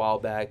with a while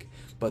back,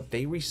 but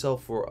they resell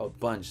for a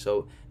bunch.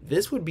 So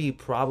this would be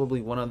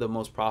probably one of the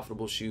most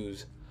profitable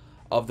shoes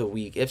of the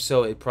week. If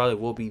so, it probably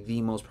will be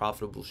the most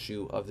profitable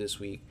shoe of this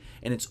week.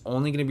 And it's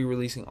only going to be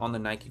releasing on the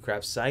Nike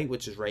Craft site,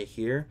 which is right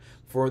here,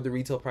 for the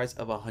retail price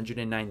of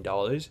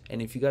 $109.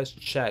 And if you guys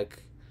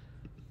check,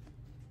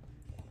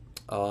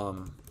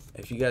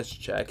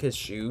 his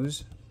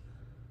shoes,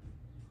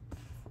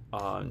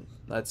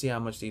 let's see how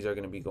much these are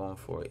going to be going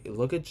for.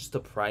 Look at just the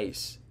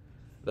price.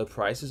 The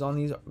prices on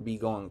these be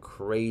going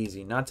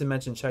crazy. Not to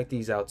mention, check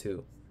these out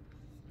too.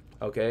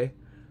 Okay,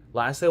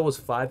 last sale was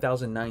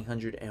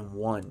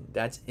 5,901.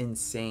 That's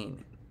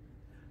insane.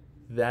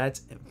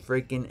 That's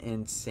freaking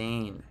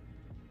insane.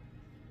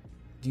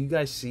 Do you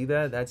guys see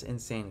that? That's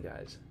insane,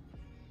 guys.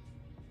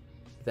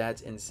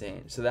 That's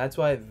insane. So that's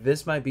why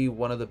this might be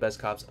one of the best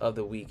cops of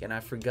the week. And I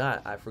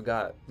forgot.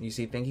 You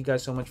see, thank you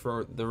guys so much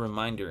for the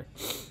reminder.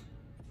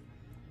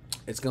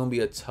 It's going to be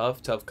a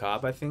tough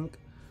cop, I think.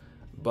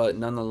 But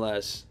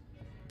nonetheless,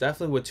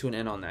 definitely would tune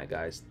in on that,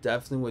 guys.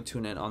 Definitely would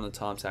tune in on the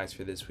Tom Sachs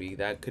for this week.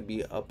 That could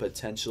be a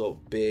potential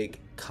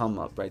big come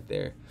up right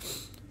there.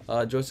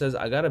 Joe says,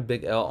 I got a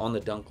big L on the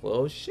Dunk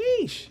Low.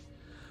 Sheesh.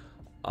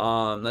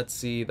 Let's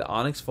see. The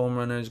Onyx foam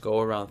runners go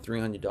around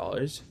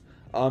 $300.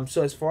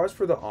 So as far as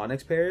for the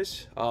Onyx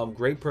pairs,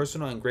 great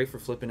personal and great for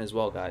flipping as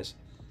well, guys.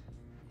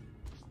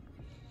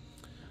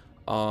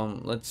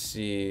 Let's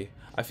see.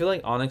 I feel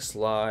like Onyx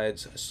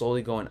slides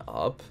slowly going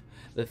up.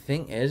 The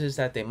thing is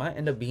that they might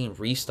end up being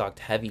restocked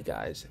heavy,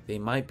 guys. They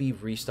might be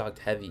restocked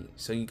heavy.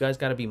 So you guys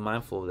got to be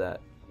mindful of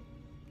that.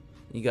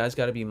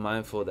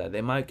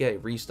 They might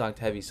get restocked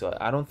heavy. So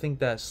I don't think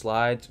that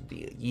slides,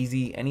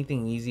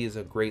 anything easy is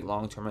a great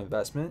long-term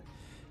investment,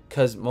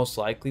 because most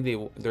likely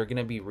they're going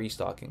to be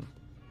restocking.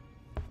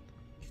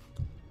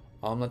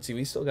 Let's see.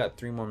 We still got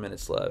 3 more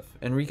minutes left.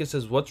 Enrique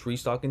says, "What's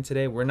restocking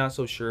today?" We're not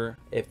so sure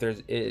if there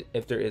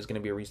is going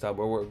to be a restock,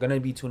 but we're going to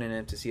be tuning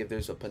in to see if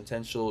there's a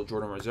potential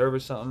Jordan Reserve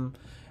or something,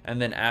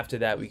 and then after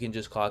that we can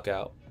just clock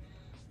out.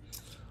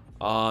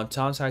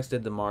 Tom Sachs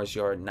did the Mars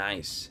Yard.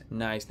 Nice,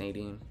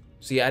 Nadine.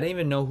 See, I didn't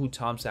even know who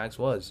Tom Sachs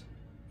was.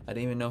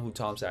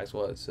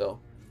 So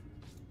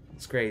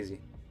it's crazy.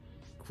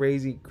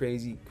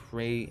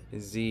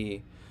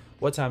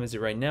 What time is it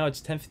right now? It's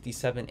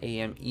 10:57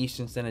 a.m.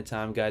 Eastern Standard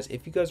Time, guys.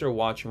 If you guys are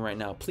watching right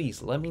now,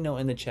 please let me know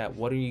in the chat,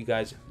 what are you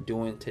guys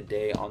doing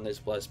today on this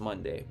blessed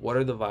Monday? What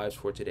are the vibes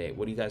for today?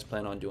 What do you guys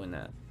plan on doing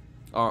that?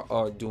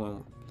 Or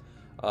doing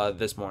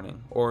this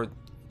morning or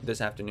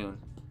this afternoon?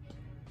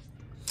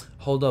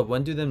 Hold up,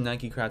 when do them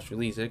Nike Crafts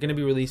release? They're going to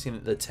be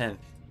releasing the 10th.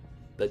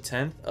 The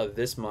 10th of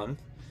this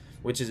month,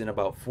 which is in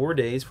about 4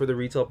 days, for the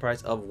retail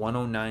price of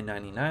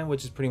 $109.99,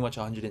 which is pretty much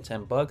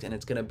 $110, and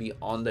it's going to be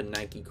on the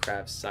Nike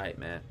Crafts site,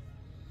 man.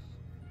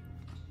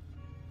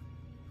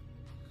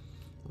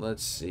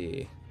 Let's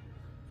see.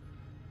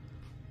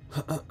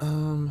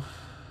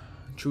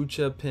 True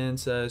Chip Pin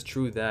says,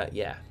 true that.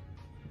 Yeah,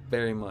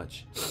 very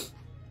much.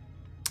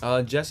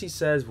 Jesse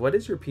says, what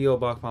is your P.O.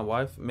 box? My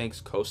wife makes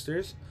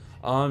coasters.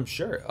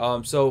 Sure.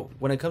 So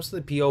when it comes to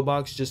the P.O.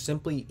 box, just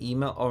simply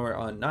email,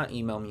 or not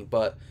email me,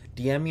 but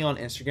DM me on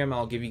Instagram.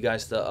 I'll give you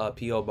guys the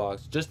P.O.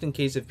 box, just in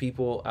case if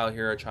people out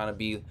here are trying to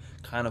be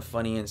kind of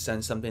funny and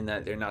send something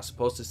that they're not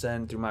supposed to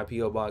send through my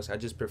P.O. box. I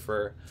just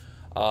prefer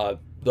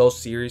those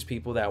serious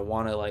people that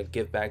want to like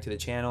give back to the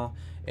channel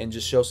and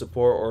just show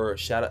support or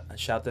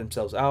shout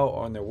themselves out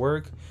on their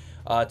work,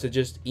 to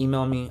just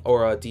email me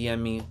or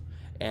DM me,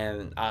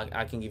 and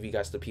I can give you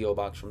guys the P.O.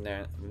 box from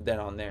there, then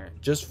on there.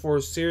 Just for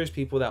serious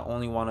people that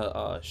only want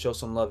to show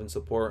some love and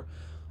support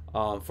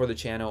for the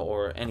channel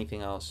or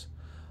anything else.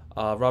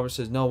 Robert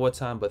says, no, what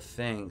time but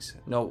thanks.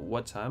 No,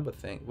 what time but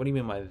thanks. What do you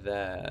mean by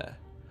that?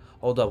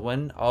 Hold up,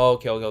 when? Oh,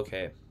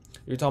 okay.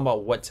 You're talking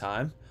about what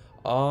time?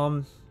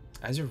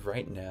 As of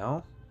right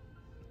now,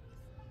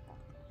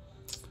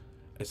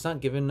 It's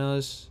not giving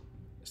us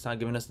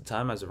the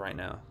time as of right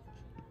now.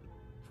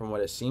 From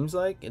what it seems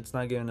like, it's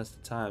not giving us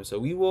the time. So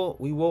we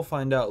will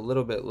find out a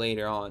little bit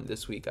later on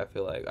this week. I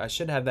feel like I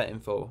should have that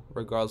info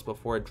regardless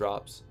before it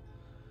drops.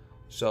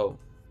 So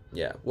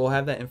yeah, we'll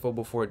have that info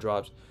before it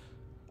drops.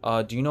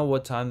 Do you know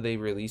what time they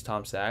release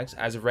Tom Sachs?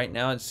 As of right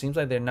now, it seems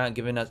like they're not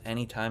giving us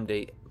any time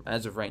date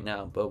as of right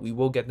now, but we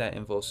will get that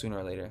info sooner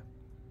or later.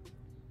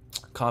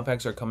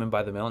 Compacts are coming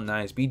by the mail.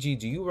 Nice. BG,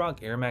 do you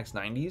rock Air Max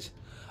 90s?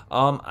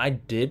 I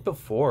did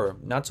before.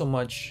 Not so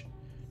much.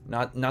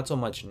 Not so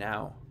much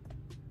now.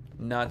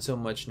 Not so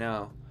much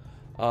now.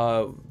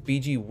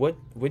 BG,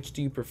 which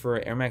do you prefer,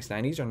 Air Max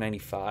 90s or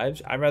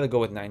 95s? I'd rather go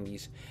with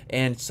 90s.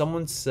 And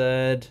someone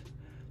said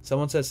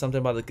something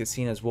about the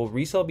Casinas. Will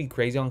resale be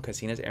crazy on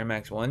Casinas Air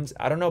Max 1s?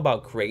 I don't know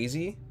about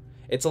crazy.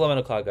 It's 11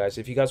 o'clock, guys.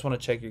 If you guys want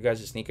to check your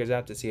guys' sneakers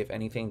app to see if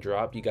anything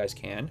dropped, you guys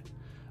can.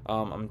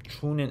 I'm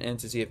tuning in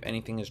to see if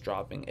anything is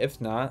dropping. If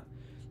not,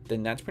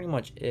 then that's pretty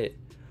much it.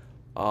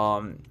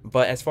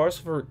 But as far as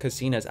for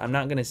Casinas, I'm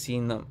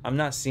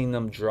not seeing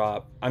them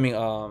drop. I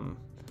mean,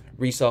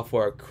 resell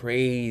for a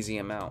crazy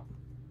amount.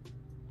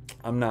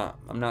 I'm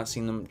not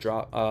seeing them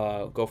drop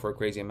go for a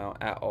crazy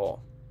amount at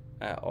all.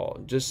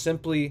 Just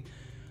simply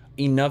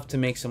enough to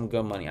make some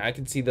good money. I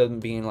could see them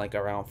being like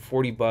around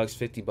 $40,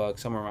 $50,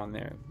 somewhere around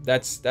there.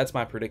 That's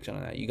my prediction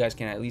on that. You guys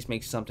can at least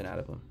make something out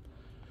of them.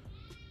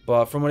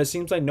 But from what it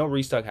seems like, no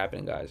restock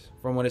happening, guys.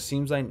 From what it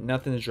seems like,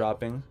 nothing is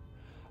dropping.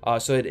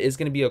 So it is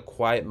going to be a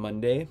quiet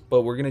Monday,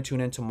 but we're going to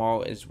tune in tomorrow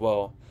as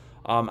well.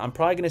 I'm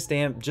probably going to stay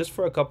in just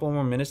for a couple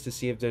more minutes to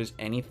see if there's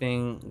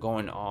anything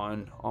going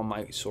on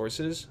my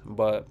sources.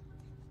 But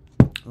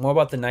more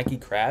about the Nike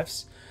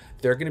Crafts.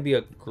 They're going to be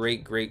a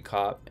great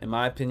cop. In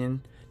my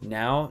opinion,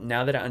 now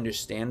that I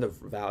understand the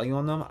value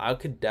on them, I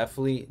could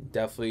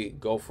definitely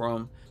go for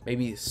them.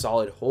 Maybe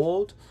solid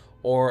hold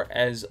or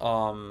as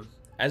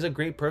a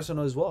great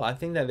personal as well. I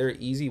think that they're an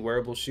easy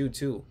wearable shoe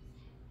too.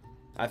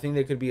 I think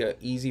they could be an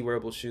easy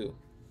wearable shoe.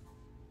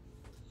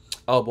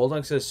 Oh,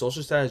 Bulldog says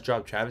Social Status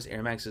dropped Travis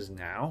Air Maxes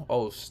now.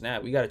 Oh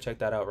snap, we gotta check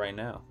that out right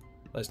now.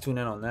 Let's tune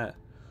in on that.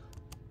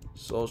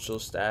 Social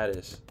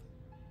Status.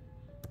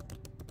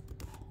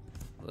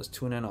 Let's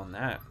tune in on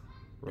that.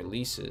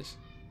 Releases.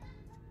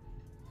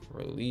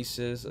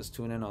 Let's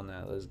tune in on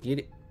that. Let's get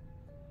it.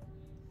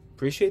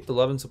 Appreciate the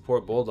love and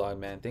support, Bulldog,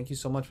 man. Thank you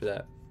so much for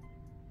that.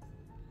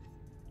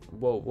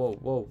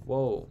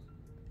 Whoa.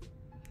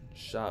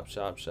 Shop.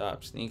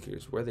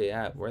 Sneakers. Where they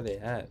at?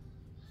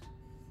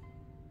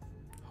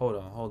 Hold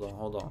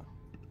on.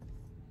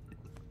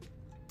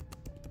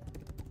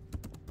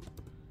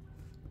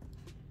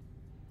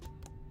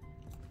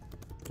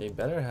 They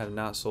better have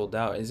not sold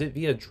out. Is it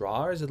via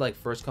draw or is it like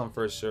first come,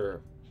 first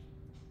serve?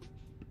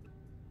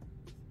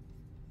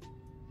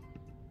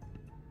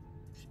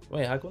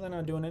 Wait, how come they're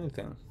not doing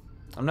anything?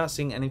 I'm not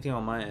seeing anything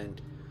on my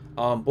end.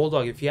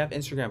 Bulldog, if you have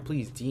Instagram,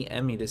 please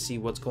DM me to see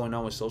what's going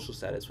on with Social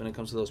Status when it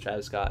comes to those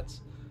Travis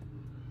Scotts.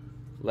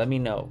 Let me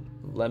know.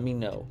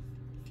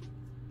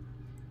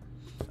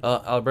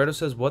 Alberto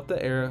says, what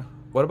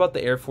about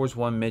the Air Force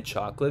One mid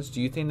chocolates?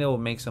 Do you think they will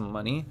make some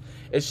money?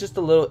 It's just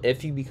a little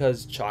iffy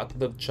because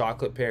the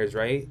chocolate pairs,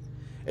 right?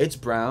 It's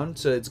brown,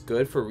 so it's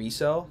good for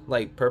resale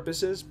like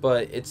purposes,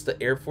 but it's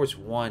the Air Force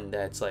One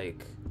that's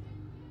like,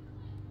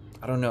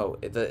 I don't know.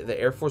 The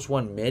Air Force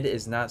One mid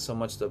is not so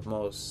much the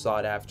most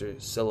sought after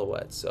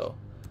silhouette, so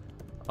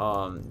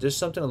just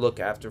something to look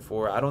after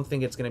for. I don't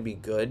think it's gonna be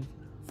good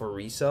for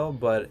resale,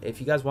 but if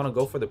you guys want to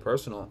go for the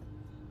personal,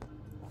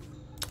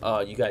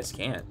 you guys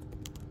can.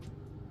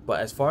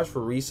 But as far as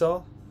for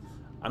resale,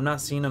 I'm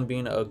not seeing them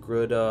being a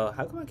good.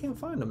 How come I can't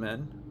find them,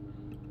 man?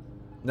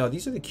 No,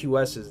 these are the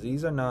QSs.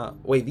 These are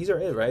not. Wait, these are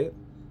it, right?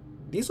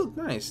 These look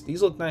nice.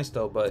 These look nice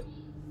though, but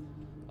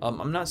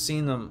I'm not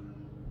seeing them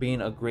being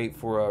a great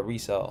for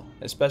resale,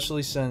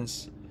 especially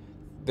since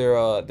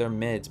they're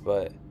mids.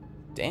 But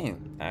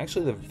dang,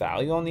 actually the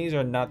value on these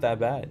are not that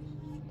bad.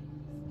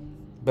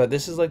 But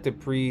this is like the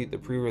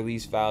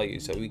pre-release value,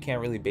 so we can't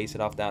really base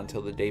it off that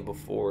until the day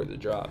before the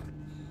drop.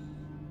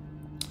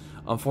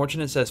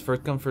 Unfortunate says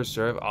first come first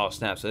serve. Oh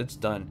snap, so it's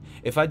done.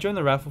 If I join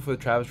the raffle for the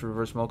Travis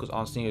Reverse Mochas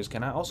on sneakers,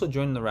 can I also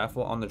join the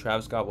raffle on the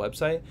Travis Scott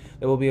website?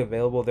 It will be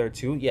available there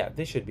too. Yeah,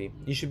 they should be.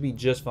 You should be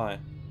just fine.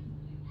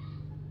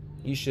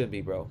 You should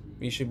be, bro.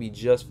 You should be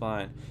just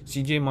fine.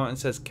 CJ Martin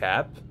says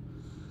cap.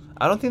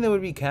 I don't think they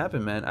would be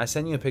capping, man. I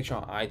sent you a picture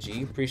on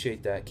IG.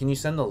 Appreciate that. Can you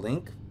send the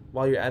link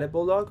while you're at it,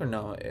 Bulldog, or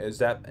no? Is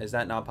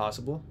that not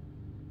possible?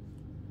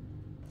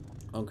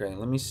 Okay,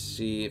 let me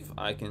see if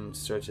I can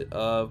search it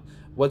up.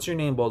 What's your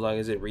name, Bulldog?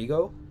 Is it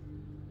Rigo?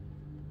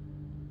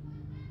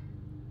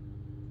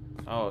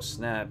 Oh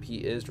snap, he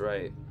is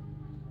right.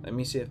 Let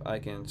me see if I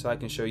can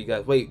show you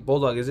guys. Wait,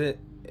 Bulldog, is it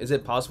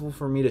possible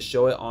for me to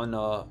show it on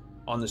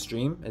the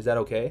stream? Is that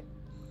okay?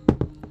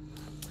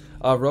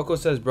 Rocco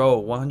says, bro,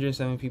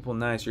 170 people,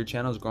 nice. Your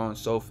channel's growing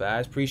so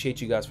fast.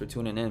 Appreciate you guys for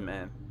tuning in,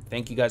 man.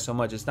 Thank you guys so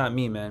much. It's not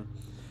me, man.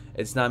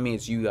 It's not me,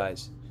 it's you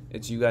guys.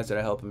 It's you guys that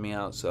are helping me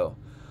out, so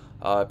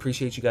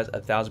appreciate you guys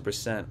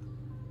 1000%.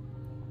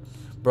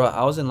 Bro,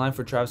 I was in line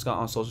for Travis Scott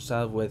on social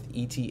side with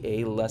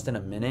ETA less than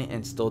a minute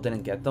and still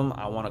didn't get them.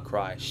 I want to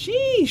cry.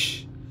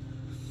 Sheesh.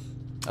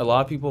 A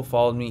lot of people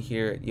followed me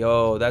here.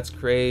 Yo, that's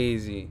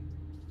crazy.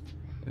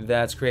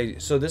 That's crazy.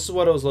 So this is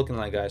what it was looking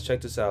like, guys.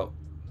 Check this out.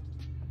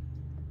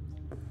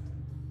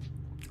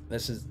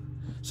 This is...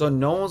 So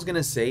no one's going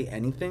to say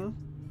anything.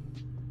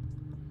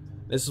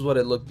 This is what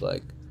it looked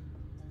like.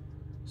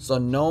 So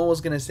no one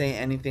was going to say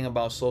anything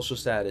about social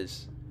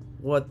status.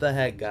 What the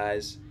heck,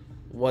 guys?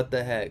 What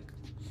the heck?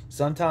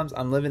 Sometimes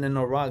I'm living in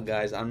a rock,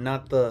 guys. I'm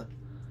not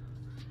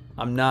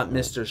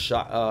Mr.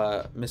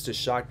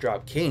 Shock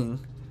Drop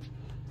King.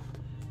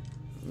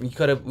 We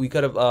could have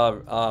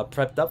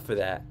prepped up for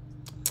that.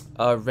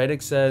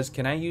 Reddick says,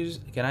 can I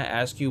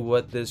ask you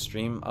what this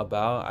stream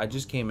about? I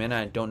just came in and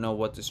I don't know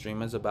what the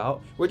stream is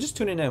about. We're just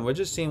tuning in. We're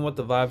just seeing what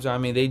the vibes are. I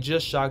mean, they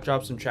just shock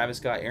dropped some Travis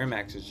Scott Air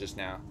Maxes just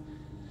now.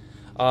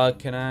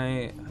 Can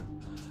I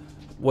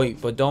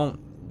wait, but don't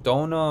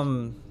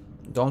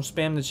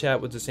spam the chat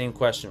with the same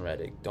question,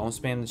 Reddick. Don't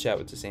spam the chat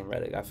with the same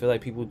Reddick. I feel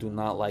like people do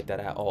not like that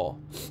at all.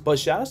 But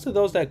shout outs to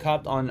those that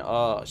copped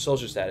on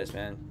social status,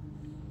 man.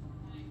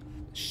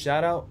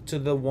 Shout out to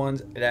the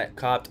ones that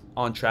copped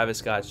on Travis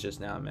Scott's just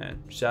now,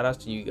 man. Shout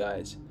outs to you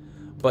guys.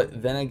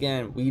 But then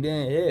again, we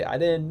didn't hit. I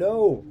didn't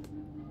know.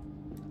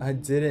 I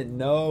didn't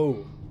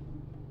know.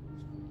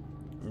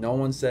 No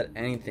one said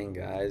anything,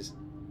 guys.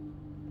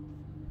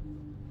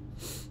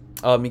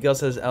 Miguel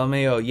says,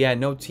 LMAO, yeah,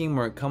 no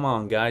teamwork. Come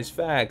on, guys.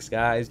 Facts,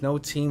 guys. No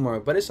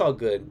teamwork. But it's all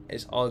good.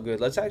 It's all good.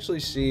 Let's actually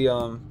see,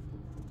 what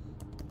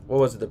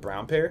was it, the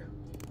brown pair?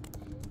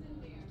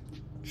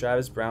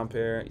 Travis brown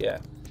pair. Yeah.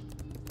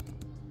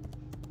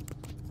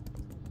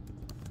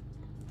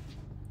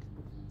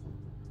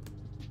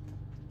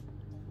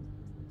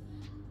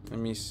 Let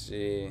me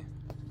see.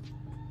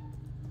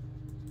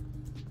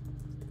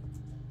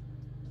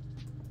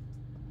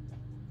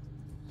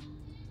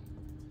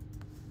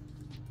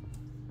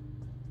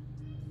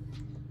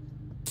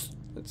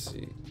 Let's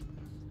see.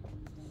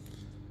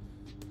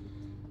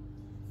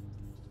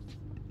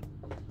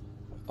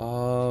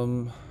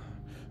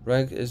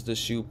 Reg is the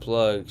shoe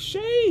plug.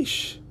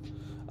 Sheesh.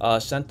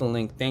 Sent the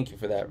link. Thank you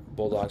for that,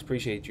 Bulldogs.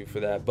 Appreciate you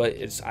for that. But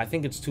I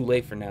think it's too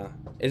late for now.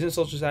 Isn't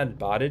social status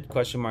botted?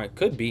 Question mark.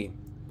 Could be.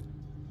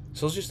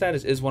 Social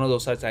status is one of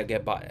those sites that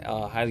get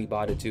highly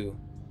botted too.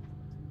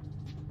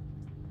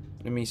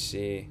 Let me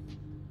see.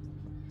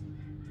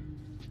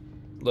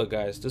 Look,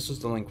 guys, this was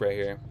the link right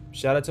here.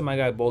 Shout out to my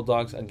guy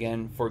Bulldogs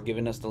again for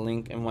giving us the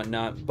link and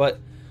whatnot. But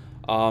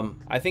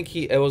I think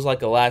it was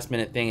like a last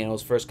minute thing and it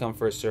was first come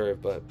first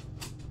serve. But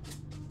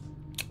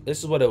this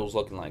is what it was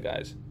looking like,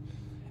 guys.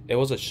 It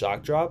was a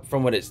shock drop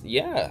from what it's.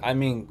 Yeah, I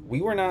mean, we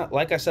were not,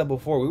 like I said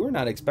before, we were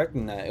not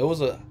expecting that. It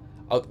was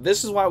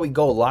this is why we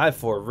go live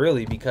for,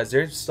 really, because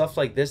there's stuff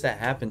like this that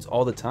happens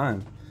all the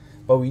time,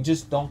 but we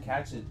just don't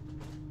catch it.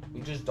 We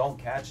just don't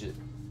catch it.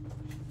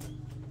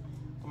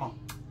 Come on.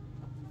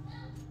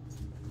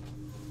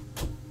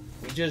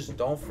 We just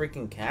don't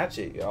freaking catch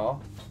it,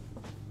 y'all.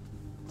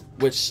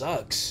 Which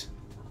sucks.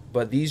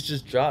 But these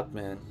just dropped,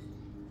 man.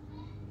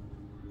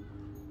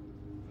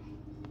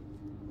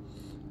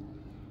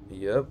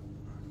 Yep.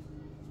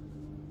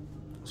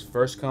 It's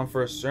first come,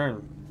 first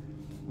serve.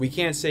 We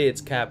can't say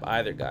it's cap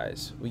either,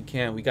 guys. We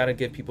can't. We got to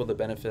give people the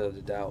benefit of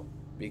the doubt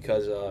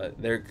because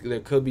there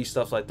could be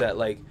stuff like that.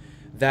 Like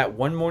that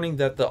one morning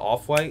that the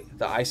Off-White,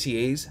 the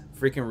ICAs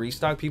freaking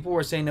restocked, people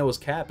were saying it was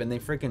cap and they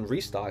freaking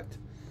restocked.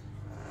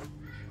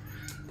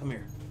 Come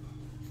here.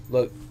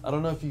 Look, I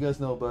don't know if you guys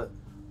know, but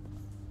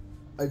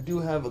I do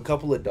have a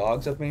couple of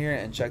dogs up in here,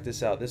 and check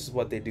this out. This is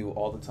what they do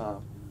all the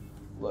time.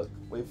 Look,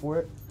 wait for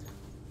it.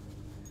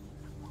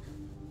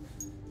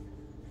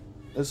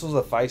 This was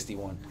a feisty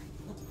one.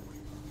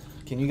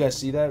 Can you guys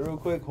see that real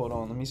quick? Hold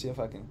on, let me see if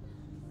I can.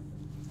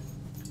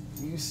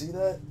 Do you see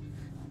that?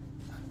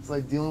 It's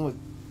like dealing with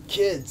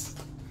kids.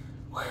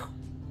 All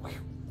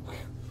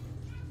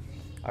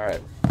right.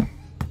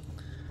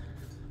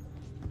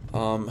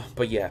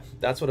 But yeah,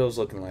 that's what it was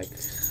looking like.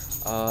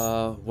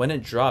 When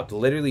it dropped,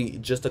 literally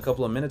just a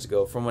couple of minutes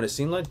ago, from what it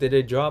seemed like, did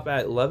it drop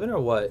at 11 or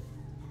what?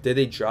 Did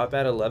they drop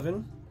at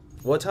 11?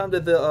 What time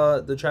did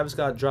the Travis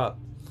Scott drop?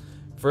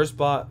 First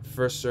bot,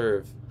 first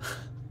serve.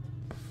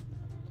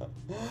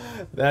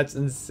 That's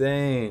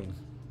insane.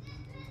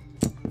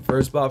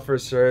 First bot,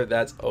 first serve.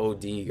 That's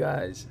OD,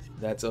 guys.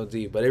 That's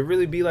OD. But it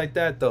really be like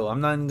that, though.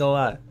 I'm not even gonna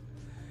lie.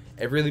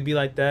 It really be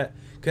like that.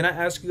 Can I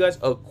ask you guys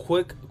a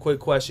quick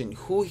question?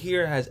 Who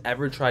here has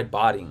ever tried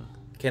botting?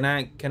 Can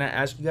I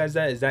ask you guys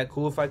that? Is that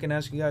cool if I can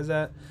ask you guys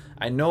that?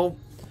 I know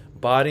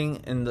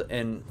botting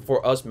and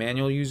for us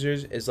manual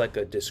users is like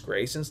a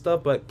disgrace and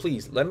stuff, but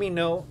please let me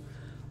know.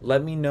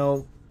 Let me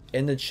know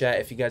in the chat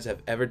if you guys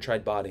have ever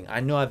tried botting. I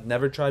know I've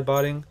never tried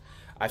botting.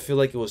 I feel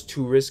like it was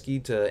too risky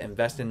to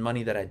invest in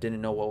money that I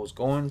didn't know what was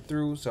going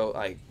through. So,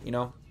 like, you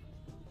know,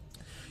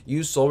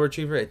 use Soul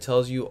Retriever. It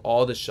tells you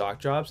all the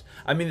shock drops.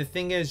 I mean, the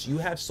thing is, you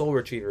have Soul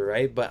Retriever,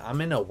 right? But I'm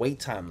in a wait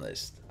time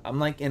list. I'm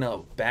like in a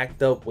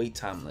backed up wait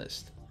time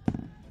list.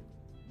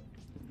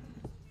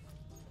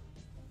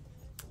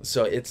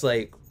 So it's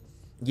like,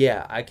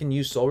 Yeah, I can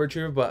use Soul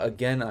Retriever, but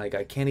again, like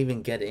I can't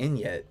even get in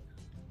yet.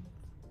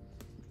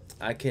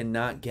 I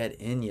cannot get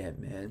in yet,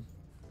 man.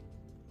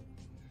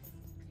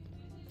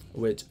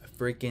 Which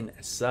freaking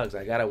sucks.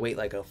 I gotta wait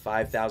like a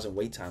 5,000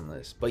 wait time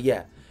list. But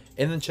yeah,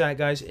 in the chat,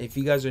 guys, if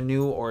you guys are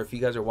new or if you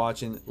guys are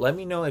watching, let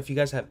me know if you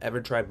guys have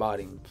ever tried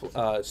botting.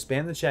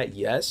 Spam the chat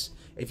yes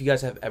if you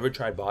guys have ever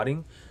tried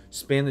botting.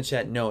 Spam the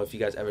chat no if you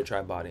guys ever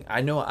tried botting.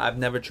 I know I've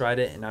never tried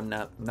it, and I'm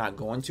not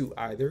going to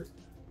either.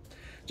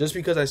 Just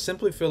because I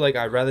simply feel like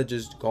I'd rather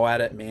just go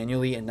at it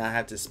manually and not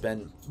have to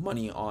spend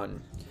money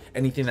on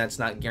anything that's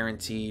not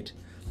guaranteed.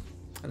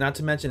 Not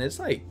to mention, it's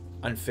like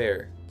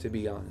unfair, to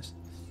be honest.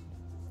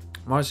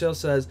 Marcel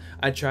says,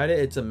 I tried it.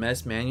 It's a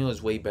mess. Manual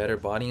is way better.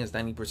 Botting is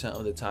 90%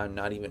 of the time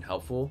not even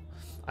helpful.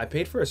 I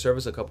paid for a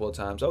service a couple of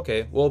times.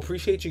 Okay, well,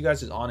 appreciate you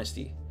guys'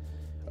 honesty.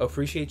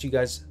 Appreciate your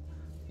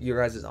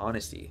guys'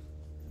 honesty.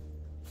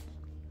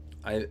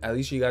 At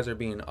least you guys are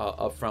being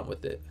upfront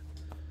with it.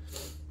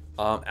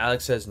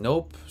 Alex says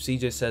nope.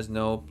 CJ says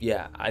no.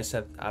 Yeah, I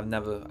said I've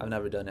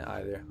never done it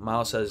either.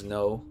 Miles says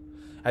no.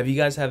 Do you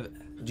guys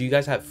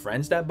have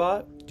friends that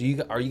bot?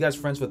 Are you guys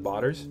friends with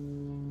botters?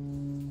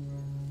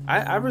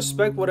 I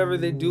respect whatever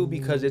they do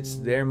because it's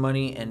their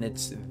money and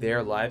it's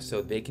their life,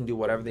 so they can do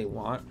whatever they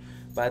want.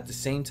 But at the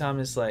same time,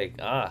 it's like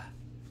I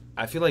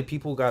feel like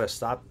people gotta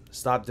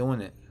stop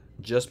doing it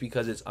just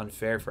because it's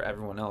unfair for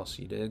everyone else.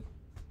 You did.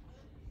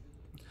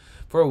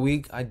 For a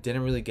week, I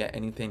didn't really get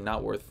anything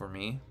not worth for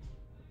me.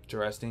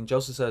 Interesting.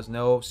 Joseph says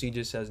no.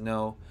 CJ says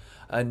no.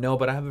 No,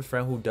 but I have a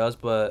friend who does,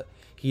 but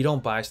he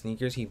don't buy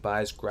sneakers. He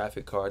buys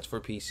graphic cards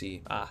for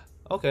PC.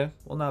 Okay.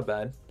 Well, not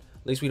bad.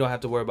 At least we don't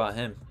have to worry about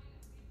him.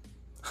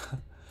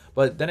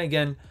 But then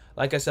again,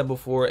 like I said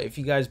before, if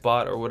you guys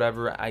bought or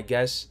whatever, I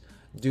guess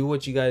do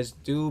what you guys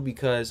do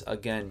because,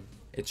 again,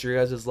 it's your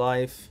guys'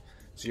 life.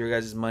 It's your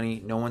guys'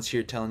 money. No one's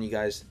here telling you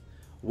guys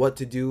what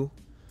to do.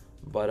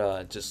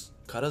 But just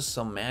cut us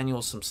some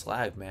manual, some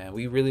slack, man.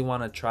 We really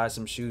want to try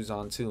some shoes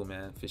on too,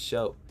 man, for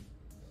sure.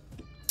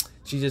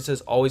 She just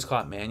says always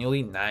caught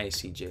manually.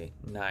 Nice, CJ.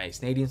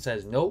 Nice. Nadine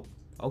says nope.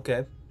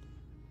 Okay.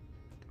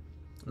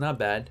 Not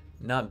bad.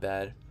 Not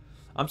bad.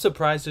 I'm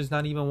surprised there's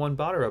not even one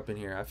botter up in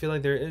here. I feel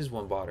like there is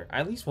one botter.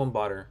 At least one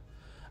botter.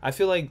 I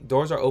feel like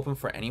doors are open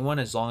for anyone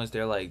as long as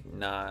they're like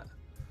not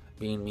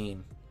being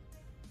mean.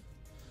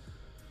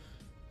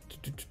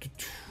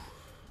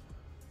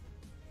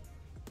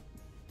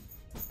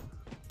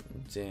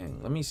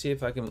 Dang. Let me see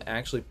if I can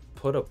actually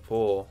put a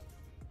poll.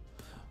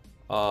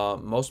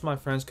 Most of my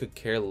friends could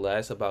care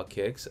less about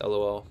kicks.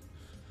 LOL.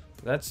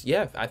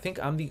 Yeah, I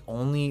think I'm the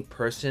only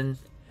person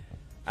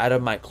out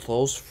of my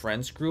close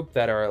friends group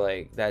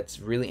that's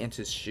really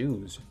into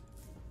shoes.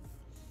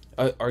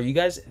 Do you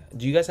guys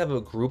have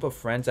a group of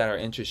friends that are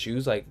into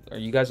shoes? Like, are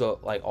you guys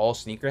like all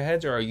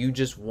sneakerheads, or are you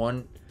just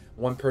one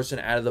person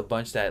out of the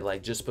bunch that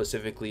like just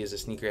specifically is a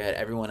sneakerhead?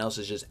 Everyone else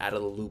is just out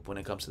of the loop when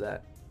it comes to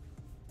that.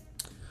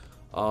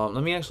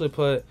 Let me actually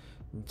put,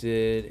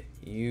 did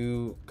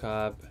you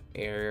cop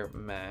Air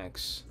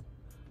Max?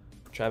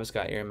 Travis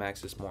got Air Max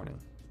this morning.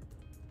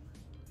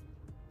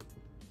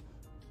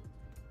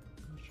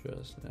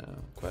 Just now,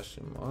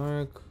 question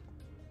mark.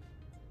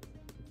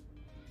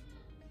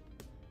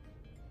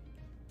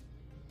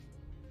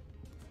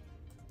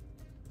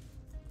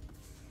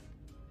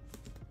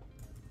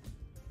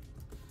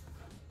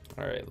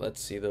 All right,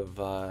 let's see the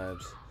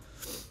vibes.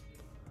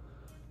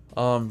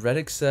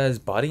 Reddick says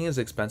botting is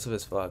expensive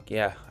as fuck.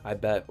 Yeah, I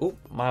bet. Oop,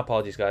 my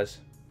apologies, guys.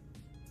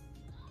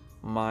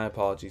 My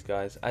apologies,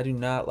 guys. I do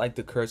not like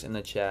the curse in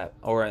the chat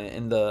or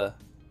in the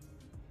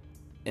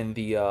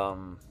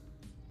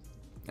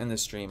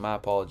stream. My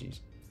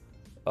apologies.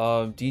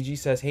 DG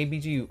says, hey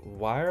BG,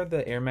 why are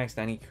the Air Max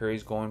 90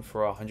 Curries going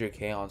for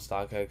 100K on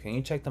StockX? Can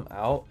you check them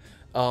out?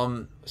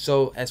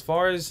 So as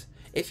far as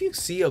if you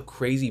see a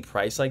crazy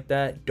price like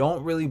that,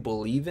 don't really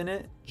believe in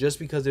it just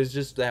because there's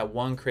just that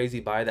one crazy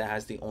buyer that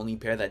has the only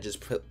pair that just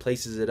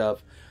places it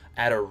up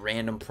at a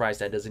random price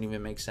that doesn't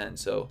even make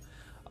sense. So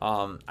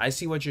I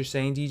see what you're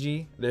saying,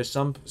 DG. There's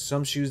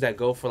some shoes that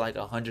go for like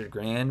 100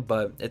 grand,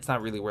 but it's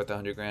not really worth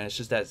 100 grand. It's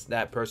just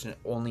that person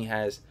only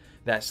has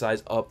that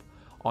size up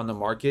on the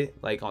market,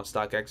 like on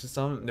StockX or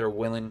something.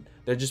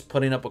 They're just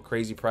putting up a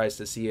crazy price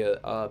to see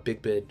a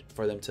big bid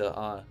for them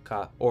to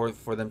cop or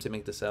for them to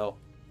make the sell.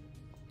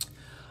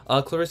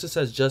 Clarissa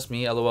says just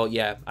me. LOL.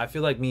 Yeah, I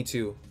feel like me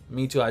too.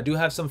 I do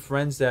have some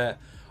friends that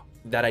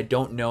I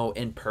don't know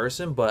in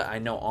person, but I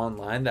know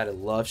online that I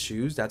love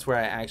shoes. That's where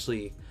I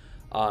actually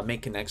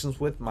make connections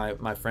with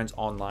my friends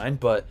online,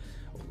 but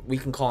we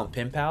can call them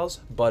pen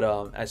pals. But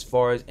as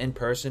far as in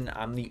person,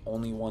 I'm the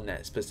only one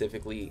that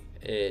specifically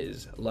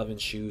is loving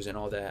shoes and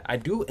all that. I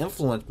do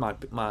influence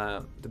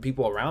the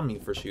people around me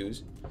for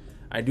shoes.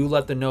 I do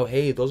let them know,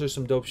 hey, those are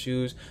some dope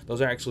shoes.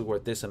 Those are actually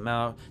worth this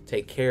amount.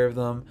 Take care of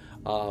them.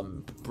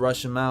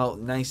 Brush them out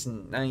nice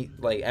and nice,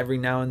 like every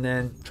now and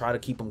then. Try to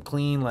keep them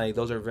clean. Like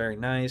those are very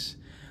nice.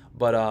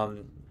 But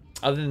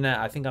other than that,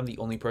 I think I'm the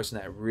only person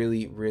that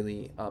really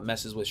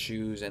messes with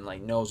shoes and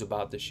like knows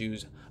about the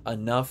shoes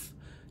enough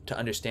to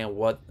understand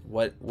what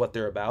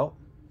they're about.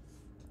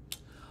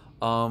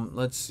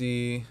 Let's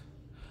see.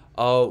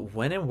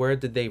 When and where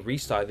did they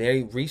restock?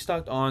 They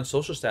restocked on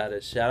social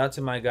status. Shout out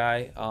to my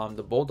guy,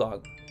 the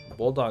Bulldog.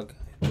 Bulldog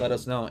let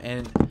us know.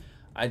 And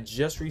I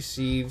just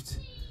received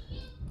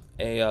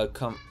a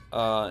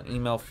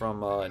email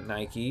from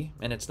Nike,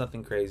 and it's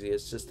nothing crazy.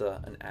 It's just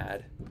an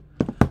ad.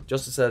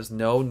 Joseph says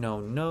no,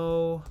 no,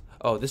 no.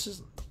 Oh, this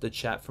is the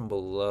chat from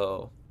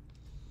below.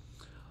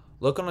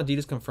 Look on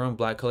Adidas confirmed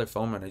black color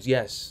foam runners.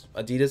 Yes,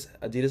 Adidas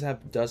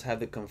does have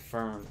the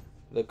confirmed.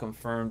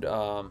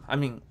 I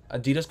mean,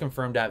 Adidas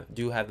confirmed that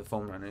do have the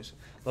foam runners.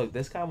 Look,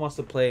 this guy wants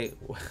to play.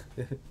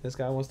 This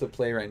guy wants to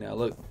play right now.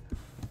 Look,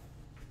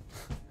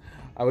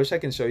 I wish I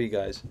can show you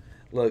guys.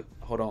 Look,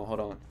 hold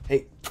on.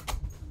 Hey,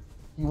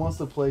 he wants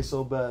to play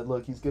so bad.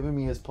 Look, he's giving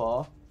me his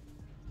paw.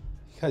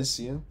 You guys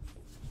see him?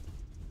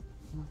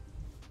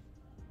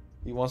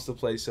 He wants to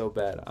play so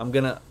bad.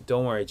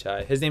 Don't worry,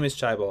 Chai. His name is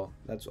Chai Ball.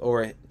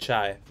 Or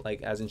Chai,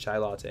 like as in chai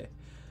latte.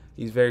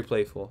 He's very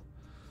playful.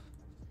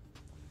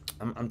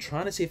 I'm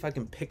trying to see if I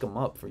can pick him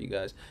up for you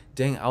guys.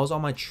 Dang, I was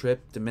on my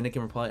trip,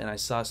 Dominican Republic, and I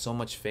saw so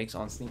much fakes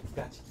on sneakers.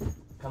 Guys,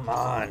 come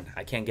on.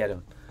 I can't get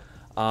him.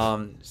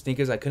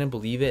 Sneakers, I couldn't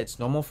believe it. It's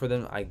normal for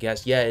them, I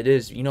guess. Yeah, it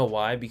is. You know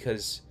why?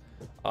 Because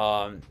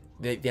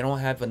they don't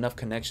have enough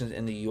connections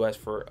in the US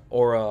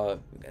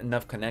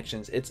enough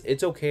connections.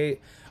 It's okay.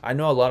 I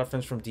know a lot of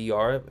friends from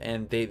DR,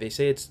 and they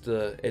say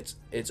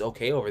it's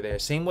okay over there.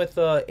 Same with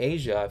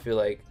Asia. I feel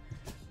like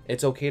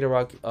it's okay to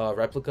rock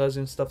replicas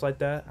and stuff like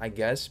that, I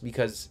guess,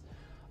 because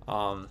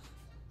I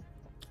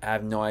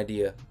have no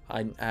idea.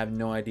 I have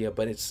no idea,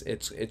 but it's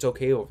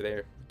okay over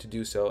there to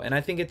do so. And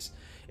I think it's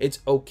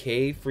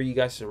okay for you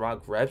guys to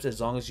rock reps as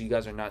long as you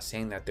guys are not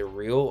saying that they're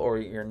real, or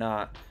you're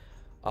not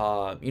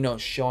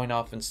showing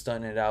off and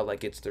stunting it out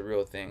like it's the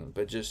real thing.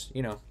 But just,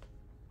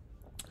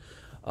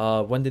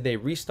 when did they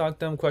restock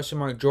them? Question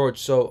mark. George,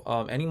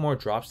 so any more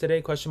drops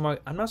today? Question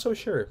mark. I'm not so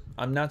sure.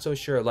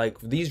 Like,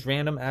 these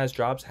random ass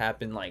drops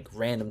happen like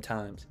random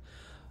times.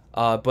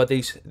 But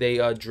they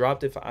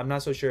dropped. If I'm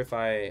not so sure if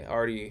I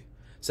already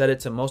said it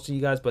to most of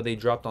you guys, but they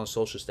dropped on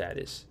social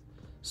status,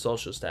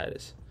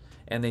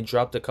 and they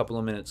dropped a couple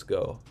of minutes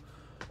ago.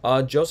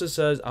 Joseph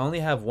says, I only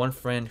have one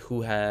friend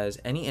who has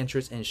any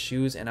interest in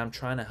shoes, and I'm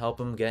trying to help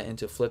him get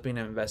into flipping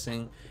and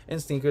investing in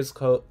sneakers,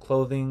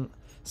 clothing,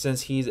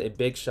 since he's a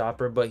big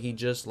shopper, but he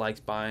just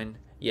likes buying.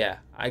 Yeah,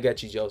 I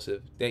get you,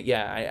 Joseph.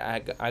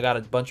 Yeah, I got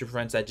a bunch of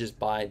friends that just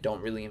buy,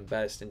 don't really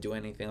invest and do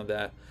anything of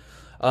that.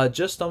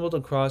 Just stumbled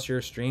across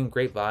your stream.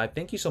 Great vibe.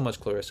 Thank you so much,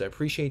 Clarissa. I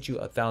appreciate you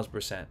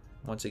 1,000%.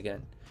 Once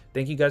again,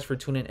 thank you guys for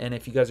tuning in.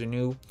 If you guys are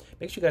new,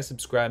 make sure you guys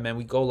subscribe, man.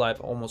 We go live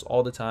almost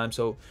all the time,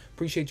 so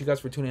appreciate you guys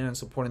for tuning in and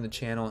supporting the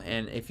channel.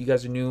 And if you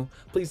guys are new,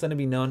 please let it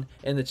be known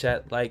in the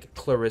chat, like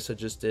Clarissa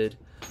just did.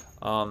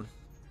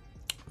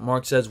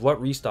 Mark says, what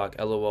restock?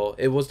 LOL.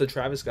 It was the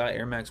Travis Scott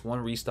Air Max 1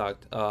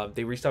 restocked.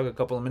 They restocked a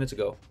couple of minutes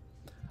ago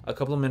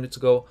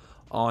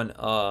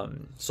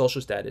on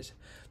social status.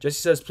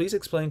 Jesse says, please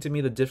explain to me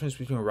the difference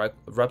between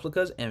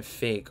replicas and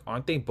fake.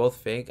 Aren't they both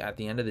fake at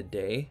the end of the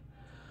day?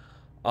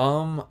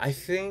 I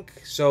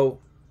think so.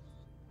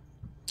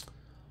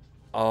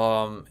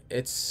 I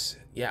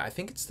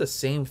think it's the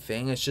same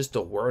thing. It's just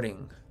the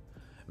wording.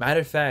 Matter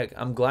of fact,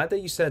 I'm glad that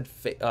you said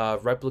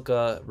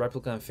replica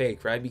and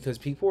fake, right? Because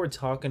people were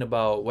talking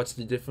about what's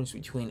the difference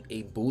between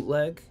a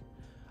bootleg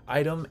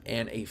item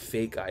and a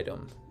fake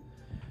item.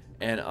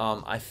 And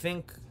I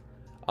think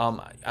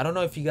I don't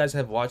know if you guys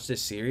have watched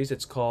this series.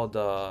 It's called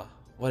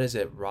what is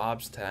it?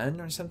 Rob's 10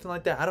 or something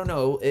like that. I don't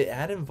know.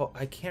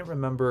 I can't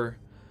remember.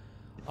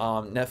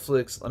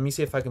 Netflix. Let me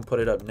see if I can put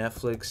it up.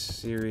 Netflix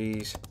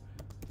series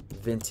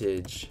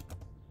vintage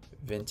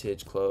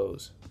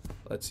clothes.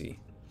 Let's see.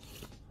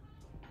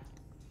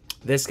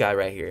 This guy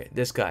right here.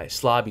 This guy,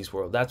 Slobby's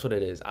World. That's what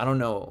it is. I don't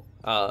know.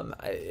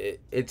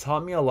 It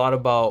taught me a lot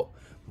about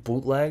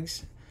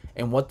bootlegs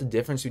and what the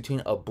difference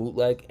between a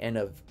bootleg and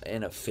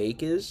a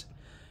fake is.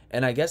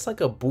 And I guess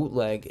like a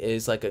bootleg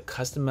is like a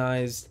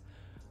customized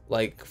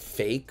like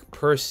fake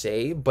per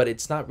se, but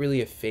it's not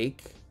really a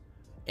fake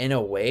in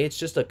a way. It's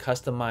just a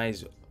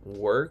customized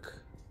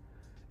work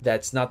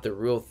that's not the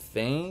real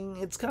thing.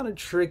 It's kind of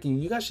tricky.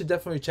 You guys should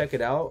definitely check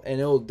it out, and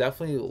it'll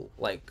definitely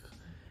like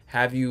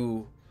have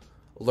you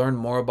learn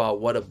more about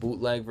what a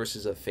bootleg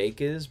versus a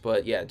fake is.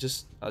 But yeah,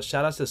 just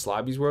shout out to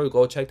Slobby's World.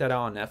 Go check that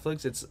out on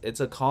Netflix. It's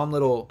a calm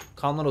little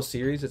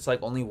series. It's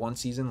like only 1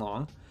 season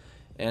long,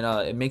 and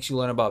it makes you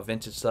learn about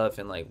vintage stuff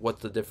and like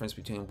what's the difference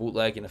between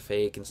bootleg and a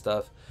fake and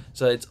stuff.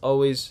 So it's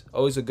always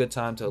a good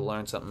time to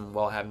learn something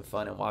while having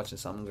fun and watching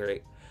something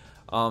great.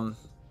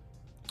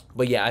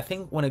 But yeah, I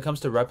think when it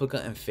comes to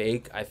replica and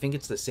fake, I think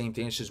it's the same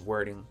thing. It's just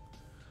wording.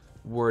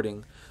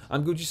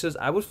 Gucci says,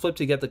 I would flip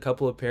to get the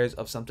couple of pairs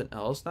of something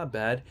else. Not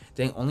bad.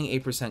 Dang, only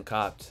 8%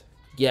 copped.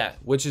 Yeah,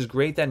 which is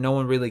great that no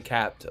one really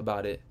capped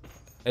about it.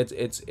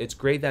 It's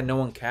great that no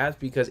one capped,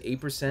 because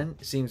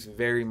 8% seems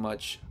very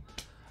much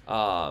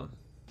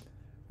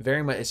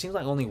it seems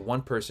like only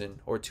one person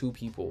or two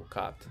people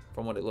copped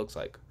from what it looks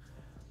like.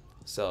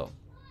 So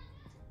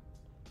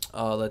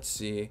Let's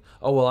see.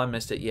 Oh well, I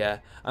missed it. Yeah,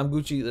 I'm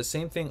Gucci. The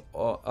same thing.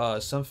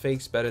 Some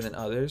fakes better than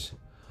others.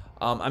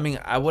 I mean,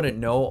 I wouldn't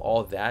know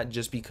all that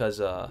just because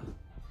I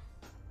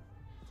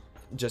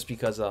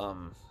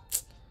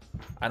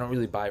don't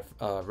really buy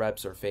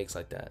reps or fakes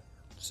like that,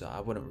 so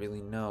I wouldn't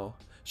really know.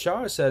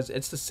 Shara says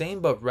it's the same,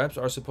 but reps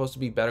are supposed to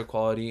be better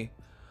quality.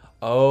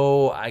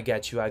 Oh, I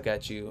got you. I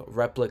got you.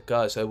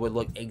 Replica, so it would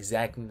look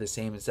exactly the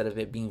same instead of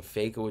it being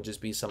fake. It would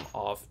just be some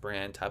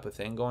off-brand type of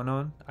thing going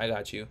on. I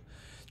got you.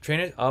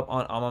 Trainers up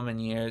on Alma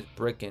Manier's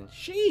brickin'.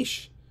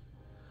 Sheesh.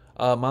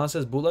 Miles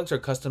says bootlegs are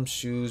custom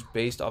shoes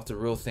based off the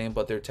real thing,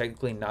 but they're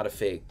technically not a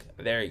fake.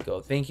 There you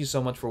go. Thank you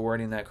so much for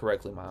wording that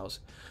correctly, Miles.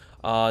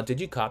 Did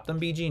you cop them,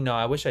 BG? No,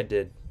 I wish I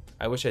did.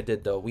 I wish I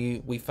did though.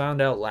 We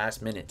found out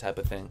last minute type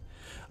of thing.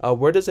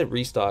 Where does it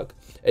restock?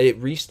 It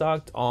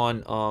restocked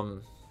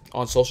on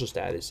social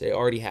status. It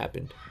already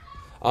happened.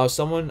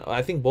 Someone,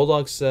 I think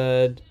Bulldog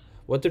said,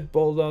 what did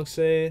Bulldog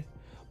say?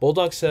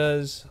 Bulldog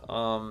says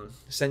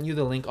send you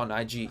the link on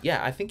IG.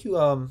 Yeah, I think you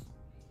already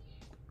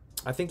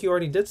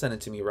did send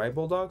it to me, right,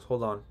 Bulldog?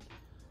 Hold on.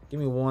 Give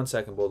me 1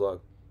 second,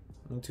 Bulldog.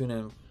 Let me tune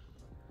in.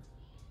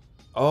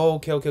 Oh,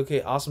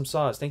 okay. Awesome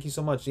sauce. Thank you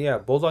so much. Yeah,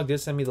 Bulldog did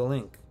send me the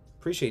link.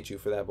 Appreciate you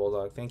for that,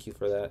 Bulldog. Thank you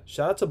for that.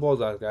 Shout out to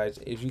Bulldog, guys.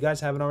 If you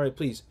guys haven't already,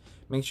 please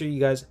make sure you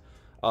guys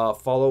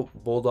follow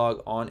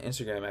Bulldog on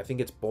Instagram. I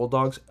think it's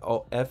Bulldogs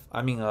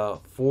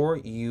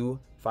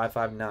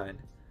 4U559.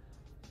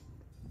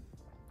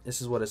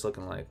 This is what it's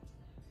looking like.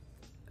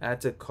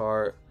 Add to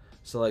cart,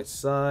 select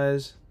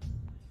size,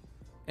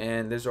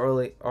 and there's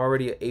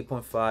already an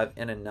 8.5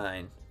 and a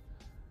 9.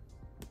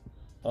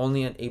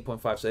 Only an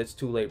 8.5, so it's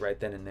too late right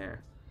then and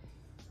there.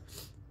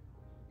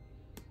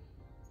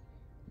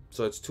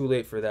 So it's too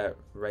late for that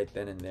right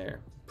then and there.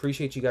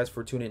 Appreciate you guys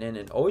for tuning in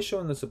and always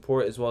showing the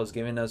support as well as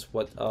giving us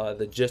what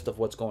the gist of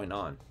what's going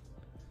on.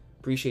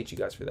 Appreciate you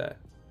guys for that.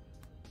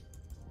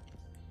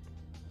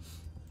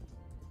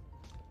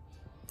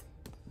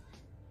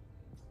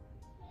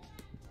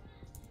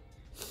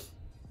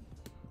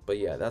 But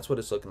yeah, that's what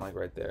it's looking like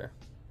right there.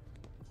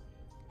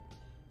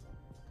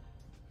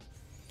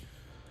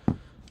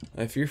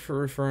 If you're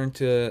referring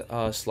to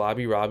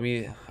Slobby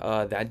Robbie,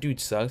 that dude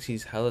sucks.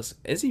 He's hella.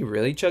 Is he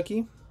really,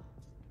 Chucky?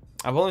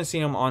 I've only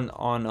seen him on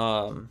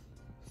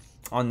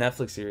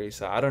Netflix series,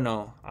 so I don't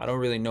know. I don't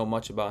really know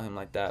much about him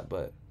like that,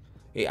 but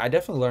yeah, I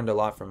definitely learned a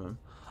lot from him.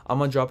 I'm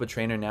gonna drop a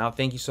trainer now.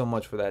 Thank you so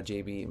much for that,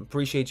 JB.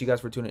 Appreciate you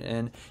guys for tuning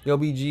in. Yo,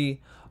 BG,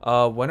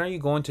 when are you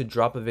going to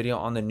drop a video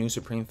on the new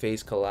Supreme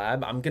Face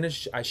collab?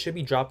 I should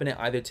be dropping it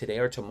either today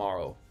or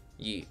tomorrow.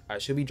 Yeah, I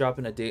should be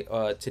dropping a day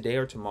today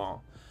or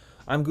tomorrow.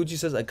 I'm Gucci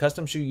says a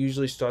custom shoe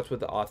usually starts with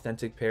the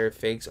authentic pair.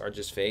 Fakes are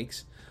just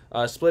fakes.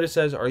 Splitter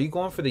says, are you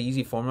going for the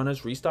Yeezy Foam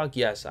Runners restock?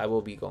 Yes, I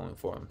will be going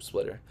for them,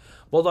 Splitter.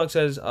 Bulldog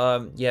says,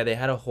 yeah, they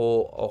had a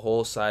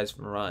whole size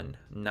run.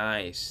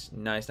 Nice.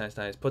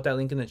 Put that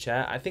link in the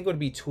chat. I think it would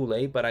be too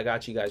late, but I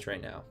got you guys right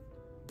now.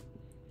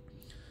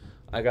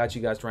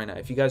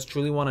 If you guys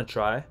truly want to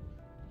try,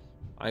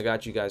 I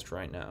got you guys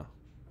right now.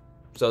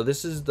 So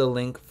this is the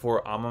link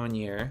for Alma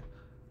Manier.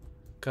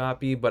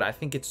 Copy, but I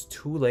think it's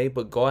too late,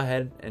 but go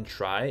ahead and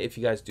try if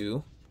you guys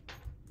do.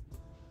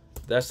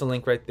 That's the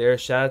link right there.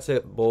 Shout out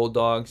to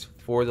Bulldogs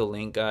for the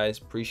link, guys.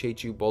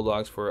 Appreciate you,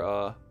 Bulldogs,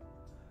 for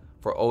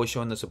always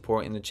showing the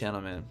support in the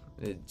channel, man.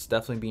 It's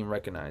definitely being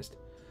recognized.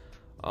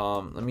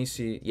 Let me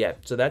see. Yeah,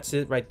 so that's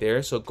it right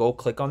there. So go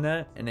click on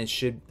that and it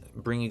should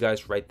bring you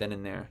guys right then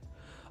and there.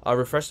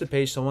 Refresh the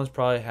page. Someone's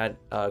probably had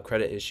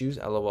credit issues.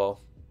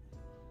 LOL.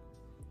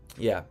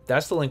 Yeah,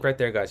 that's the link right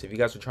there, guys. If you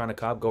guys are trying to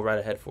cop, go right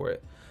ahead for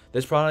it.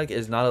 This product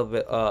is not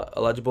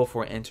eligible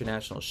for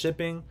international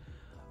shipping.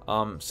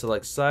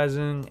 Select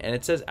sizing, and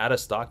it says out of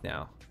stock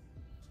now.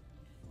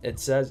 It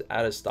says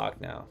out of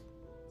stock.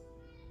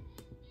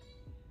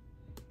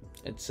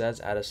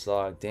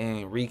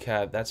 Dang,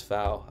 recap. That's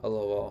foul.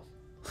 LOL.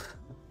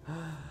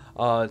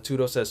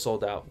 Tudo says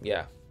sold out.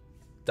 Yeah,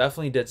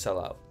 definitely did sell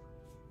out.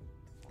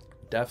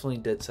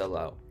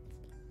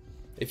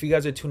 If you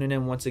guys are tuning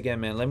in once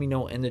again, man, let me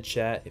know in the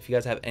chat if you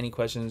guys have any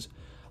questions.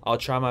 I'll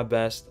try my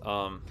best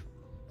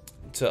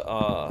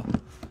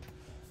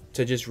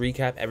to just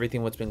recap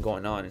everything what's been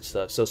going on and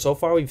stuff. So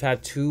far we've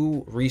had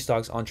 2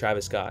 restocks on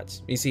Travis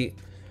Scott's. You see,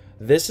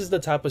 this is the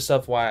type of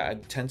stuff why I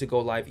tend to go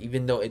live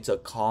even though it's a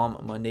calm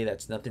Monday,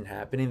 that's nothing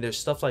happening. There's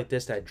stuff like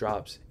this that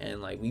drops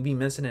and like we be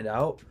missing it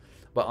out,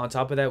 but on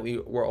top of that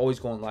we're always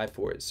going live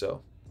for it.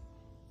 So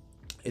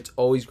it's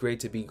always great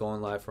to be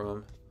going live from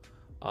them.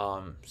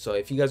 So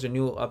if you guys are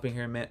new up in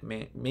here,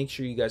 man, make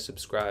sure you guys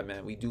subscribe,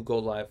 man. We do go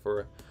live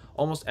for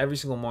almost every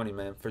single morning,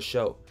 man, for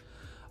sure.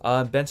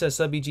 Ben says,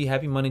 sub BG,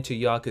 happy Monday to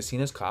y'all.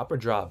 Casinos cop or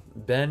drop?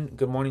 Ben,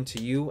 good morning to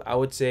you. I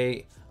would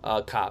say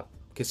cop.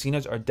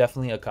 Casinos are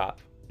definitely a cop.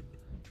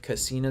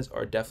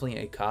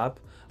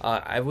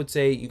 I would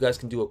say you guys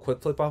can do a quick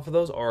flip off of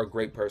those or a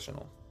great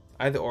personal.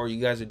 Either or,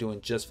 you guys are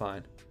doing just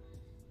fine.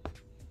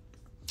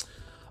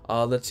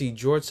 Let's see.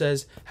 George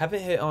says,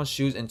 haven't hit on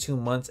shoes in 2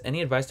 months.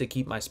 Any advice to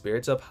keep my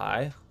spirits up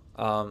high?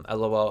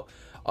 LOL.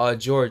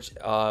 George,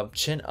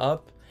 chin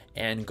up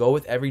and go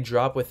with every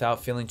drop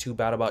without feeling too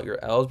bad about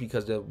your L's,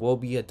 because there will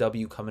be a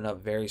W coming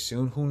up very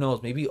soon. Who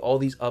knows? Maybe all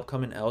these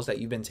upcoming L's that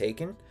you've been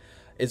taking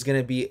is going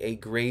to be a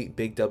great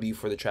big W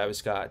for the Travis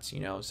Scotts, you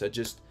know? So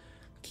just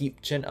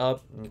keep chin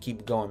up and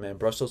keep going, man.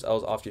 Brush those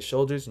L's off your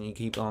shoulders and you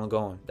keep on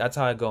going. That's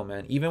how I go,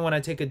 man. Even when I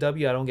take a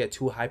W, I don't get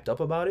too hyped up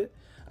about it.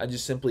 I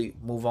just simply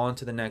move on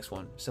to the next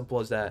one. Simple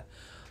as that.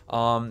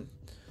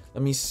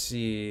 Let me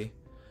see.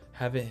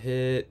 Haven't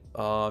hit.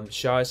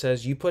 Shara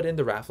says, you put in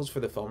the raffles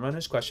for the foam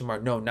runners? Question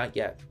mark. No, not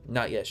yet.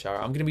 Not yet,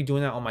 Shara. I'm gonna be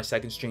doing that on my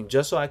second stream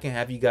just so I can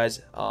have you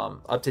guys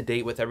up to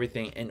date with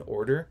everything in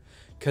order.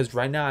 Because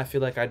right now I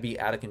feel like I'd be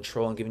out of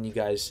control and giving you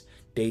guys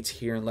dates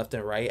here and left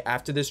and right.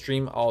 After this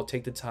stream, I'll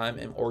take the time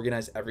and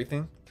organize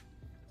everything,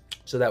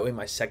 so that way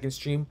my second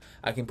stream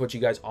I can put you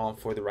guys on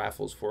for the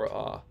raffles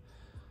for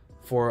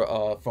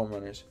foam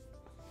runners.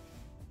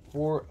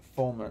 For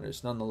foam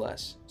runners,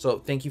 nonetheless. So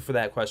thank you for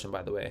that question,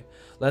 by the way.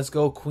 Let's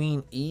go,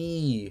 Queen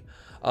E.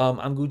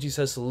 I'm Gucci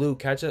says salute.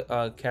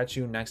 Catch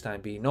you next time,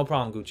 B. No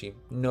problem, Gucci.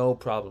 No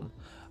problem.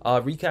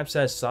 Recap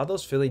says, saw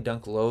those Philly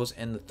dunk lows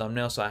in the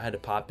thumbnail, so I had to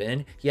pop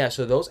in. Yeah,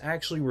 so those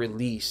actually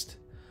released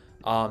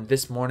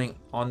this morning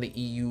on the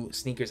EU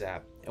sneakers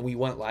app, and we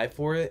went live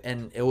for it,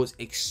 and it was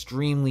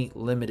extremely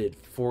limited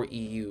for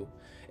EU.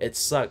 It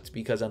sucked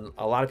because a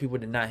lot of people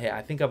did not hit.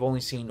 I think I've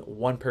only seen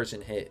one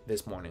person hit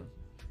this morning.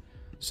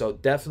 So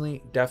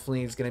definitely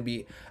it's going to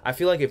be, I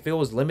feel like if it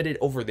was limited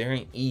over there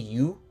in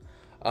EU,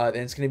 then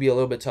it's going to be a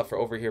little bit tougher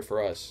over here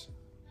for us.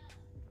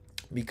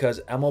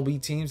 Because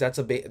MLB teams, that's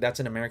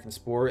an American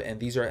sport, and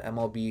these are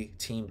MLB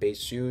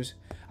team-based shoes.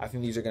 I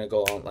think these are going to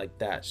go on like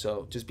that.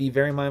 So just be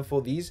very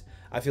mindful. These,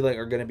 I feel like,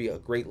 are going to be a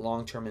great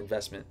long-term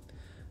investment.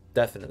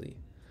 Definitely.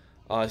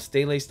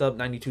 Stay Laced Up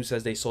 92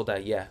 says they sold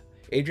that. Yeah.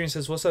 Adrian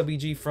says, what's up,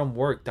 BG from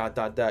work? ...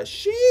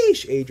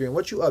 Sheesh, Adrian,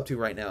 what you up to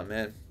right now,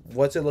 man?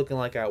 What's it looking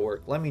like at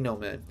work? Let me know,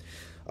 man.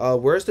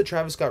 Where's the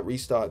Travis Scott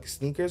restock?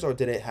 Sneakers, or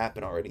did it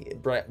happen already?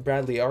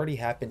 Bradley, it already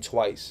happened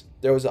twice.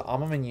 There was an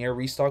Amamanier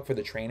restock for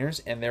the trainers,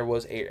 and there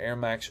was a Air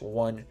Max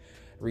 1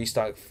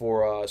 restock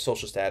for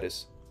social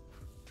status.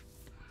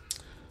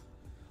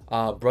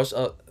 Brush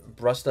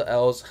the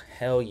L's.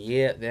 Hell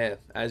yeah,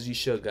 as you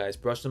should, guys.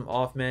 Brush them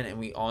off, man, and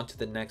we on to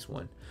the next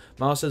one.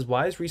 Miles says,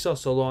 why is resale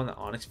solo on the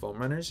Onyx foam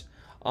runners?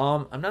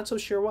 I'm not so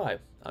sure why.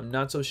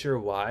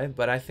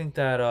 But I think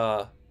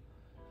that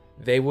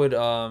they would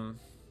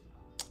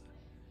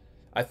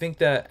I think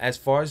that as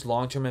far as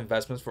long-term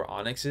investments for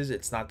Onyxes,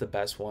 it's not the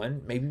best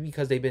one. Maybe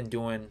because they've been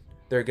doing,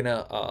 they're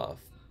gonna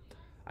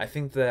I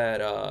think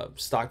that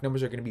stock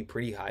numbers are gonna be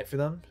pretty high for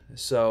them.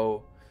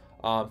 So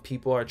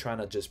people are trying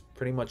to just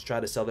pretty much try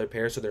to sell their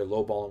pairs, so they're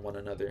lowballing one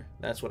another.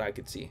 That's what I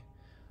could see,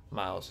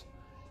 Miles.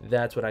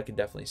 That's what I could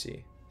definitely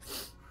see.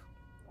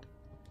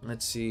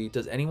 Let's see.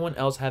 Does anyone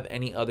else have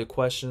any other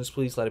questions?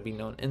 Please let it be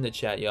known in the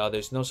chat, y'all.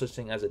 There's no such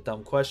thing as a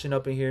dumb question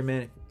up in here,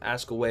 man.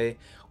 Ask away.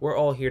 We're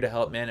all here to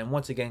help, man. And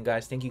once again,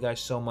 guys, thank you guys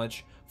so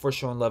much for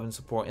showing love and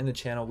support in the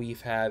channel.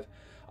 We've had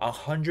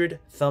 100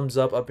 thumbs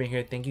up in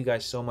here. Thank you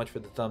guys so much for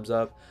the thumbs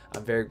up.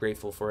 I'm very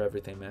grateful for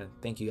everything, man.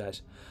 Thank you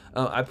guys.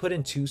 I put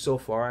in 2 so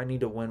far. I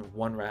need to win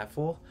 1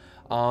 raffle.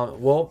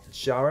 Well,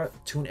 Shara,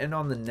 tune in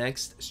on the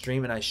next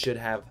stream, and I should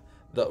have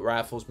the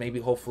raffles. Maybe,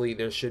 hopefully,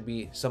 there should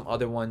be some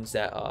other ones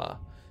that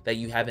that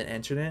you haven't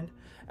entered in.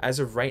 As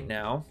of right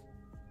now,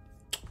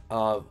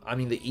 I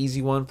mean, the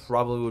easy one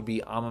probably would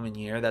be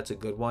Amamanier. That's a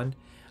good one.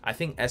 I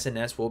think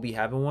SNS will be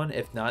having one.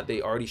 If not,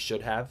 they already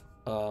should have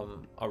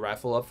a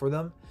raffle up for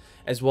them.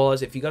 As well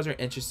as, if you guys are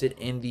interested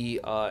in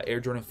the Air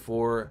Jordan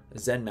 4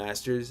 Zen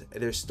Masters,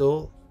 there's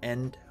still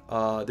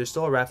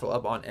a raffle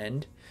up on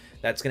End.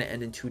 That's gonna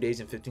end in 2 days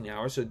and 15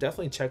 hours. So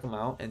definitely check them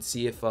out and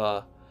see if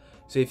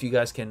you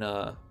guys can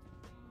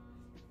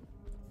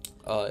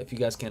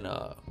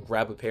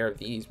grab a pair of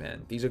these,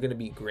 man. These are gonna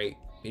be great.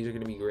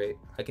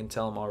 I can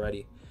tell them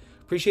already.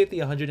 Appreciate the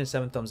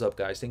 107 thumbs up,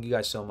 guys. Thank you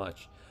guys so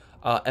much.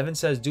 Evan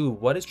says, dude,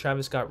 what is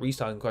Travis Scott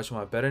restocking? Question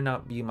mark. Better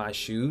not be my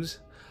shoes.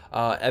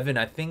 Evan,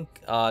 I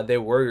think they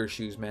were your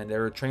shoes, man. They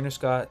were Trainer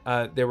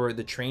Scott. They were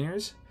the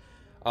trainers.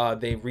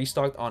 They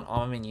restocked on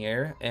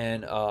Amamanier,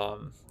 and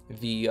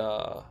the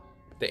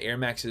Air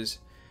Maxes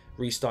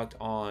restocked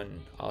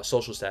on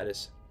social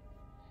status.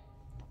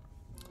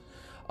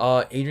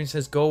 Adrian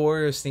says, go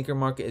Warriors, sneaker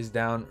market is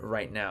down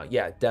right now.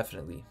 Yeah,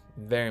 definitely.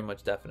 Very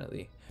much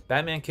definitely.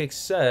 Batman Kick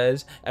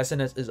says,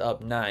 SNS is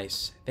up.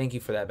 Nice. Thank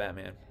you for that,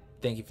 Batman.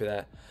 Thank you for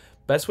that.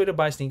 Best way to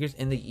buy sneakers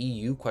in the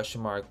EU?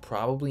 Question mark.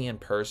 Probably in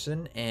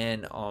person,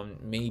 and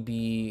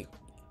maybe,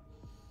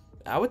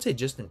 I would say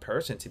just in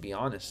person, to be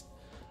honest.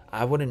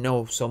 I wouldn't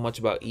know so much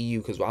about EU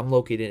because I'm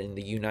located in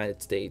the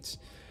United States.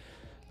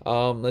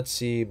 Let's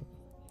see.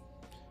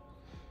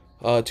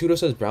 Tudo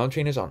says brown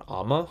trainers on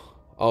Ama.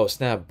 Oh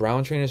snap!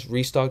 Brown trainers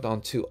restocked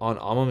on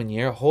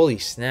Amamanier. Holy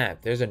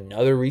snap! There's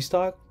another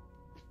restock.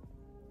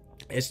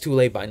 It's too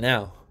late by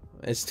now.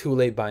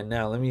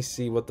 Let me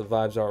see what the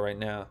vibes are right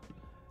now.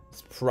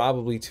 It's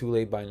probably too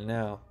late by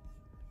now.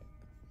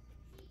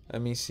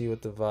 Let me see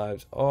what the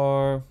vibes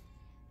are.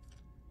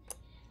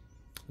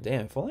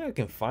 Damn! If only I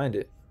can find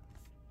it.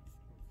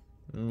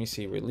 Let me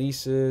see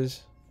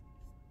releases.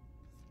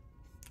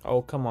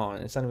 Oh, come on.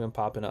 It's not even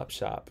popping up.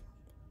 Shop.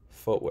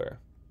 Footwear.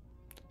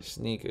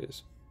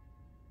 Sneakers.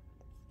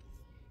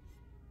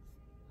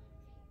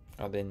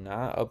 Are they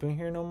not up in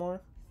here no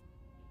more?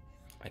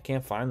 I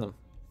can't find them.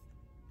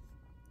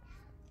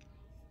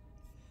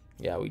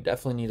 Yeah, we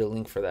definitely need a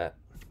link for that.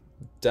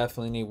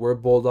 Definitely need. We're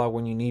Bulldog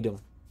when you need them.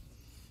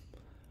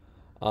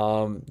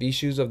 These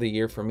shoes of the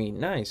year for me.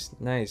 Nice,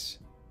 nice.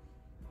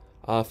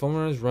 Foam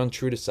runners run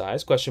true to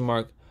size? Question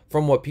mark.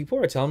 From what people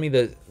are telling me,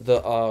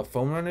 the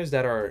foam runners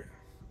that are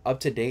up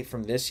to date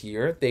from this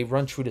year, they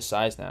run true to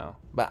size now.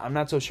 But I'm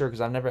not so sure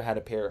because I've never had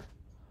a pair.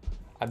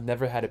 I've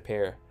never had a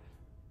pair.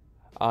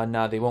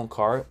 Nah, they won't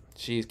cart.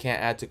 She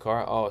can't add to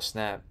cart. Oh,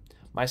 snap.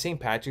 My St.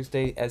 Patrick's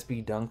Day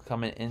SB Dunk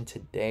coming in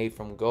today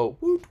from Go.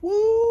 Woot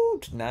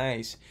woot.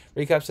 Nice.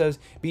 Recap says,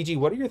 BG,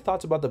 what are your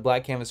thoughts about the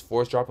Black Canvas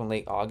 4s drop in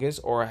late August?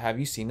 Or have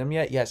you seen them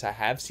yet? Yes, I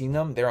have seen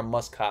them. They're a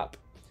must cop.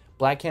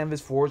 Black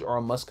Canvas 4s are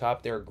a must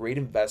cop. They're a great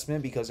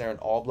investment because they're an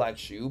all black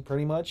shoe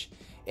pretty much.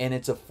 And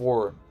it's a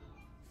 4.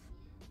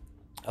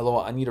 Hello,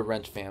 I need a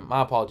wrench, fam.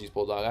 My apologies,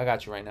 Bulldog. I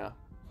got you right now.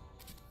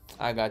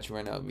 I got you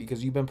right now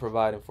because you've been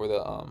providing for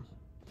the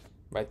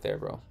right there,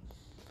 bro.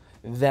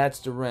 That's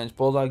the wrench.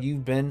 Bulldog,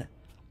 you've been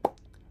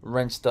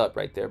wrenched up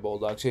right there,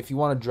 Bulldog. So if you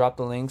want to drop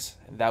the links,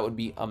 that would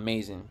be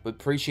amazing. But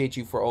appreciate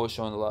you for always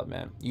showing the love,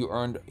 man. You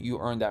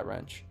earned that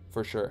wrench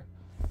for sure.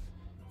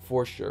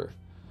 For sure.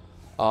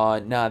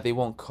 Nah, they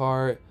won't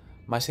cart.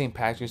 My St.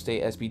 Patrick's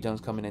Day SB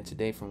Dunk's coming in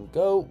today from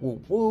Go.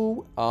 Woo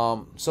woo.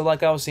 So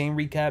like I was saying,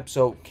 recap.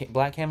 So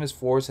Black Canvas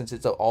 4, since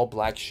it's an all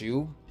black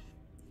shoe,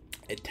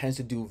 it tends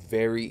to do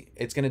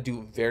it's gonna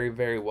do very,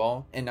 very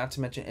well. And not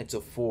to mention it's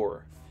a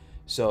 4.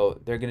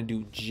 So they're gonna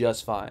do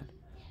just fine.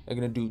 They're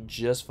gonna do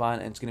just fine,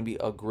 and it's gonna be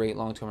a great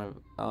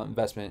long-term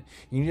investment.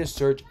 You need to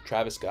search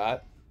Travis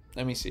Scott.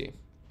 Let me see.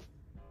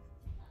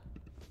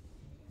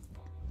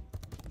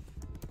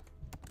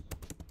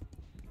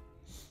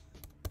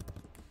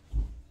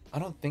 I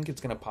don't think it's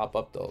gonna pop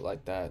up though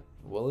like that.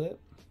 Will it?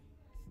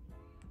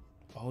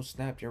 Oh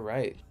snap! You're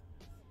right.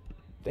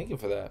 Thank you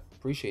for that.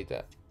 Appreciate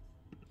that.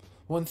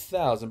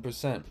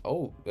 1000%.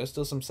 Oh, there's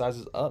still some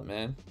sizes up,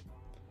 man.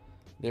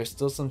 There's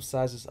still some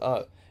sizes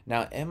up.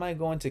 Now, am I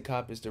going to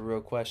cop is the real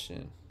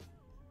question.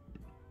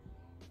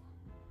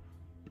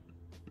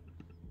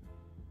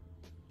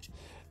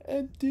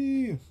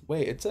 Empty.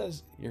 Wait, it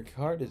says your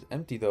card is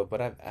empty though,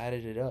 but I've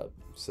added it up.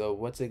 So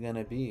what's it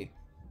gonna be?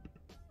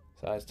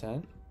 Size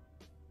 10?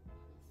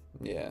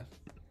 Yeah,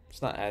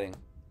 it's not adding.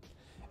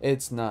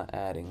 It's not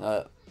adding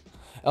up.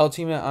 LT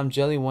man, I'm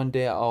jelly. One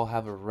day I'll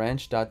have a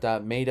wrench.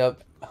 Made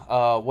up.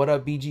 What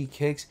up, BG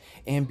Kicks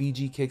and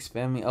BG Kicks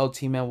family?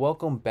 LT man,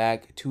 welcome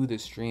back to the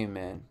stream,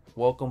 man.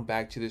 Welcome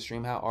back to the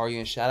stream. How are you?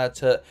 And shout out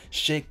to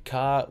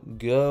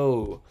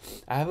Chicago.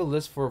 I have a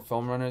list for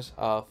foam runners,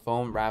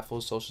 foam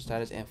raffles, social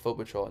status, and foot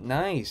patrol.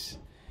 Nice,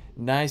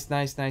 nice,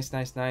 nice, nice,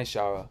 nice, nice,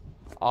 Shara.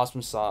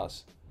 Awesome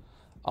sauce.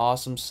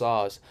 Awesome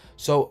sauce.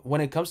 So when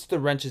it comes to the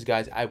wrenches,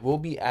 guys, I will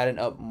be adding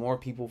up more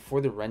people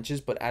for the wrenches,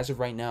 but as of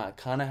right now, I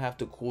kind of have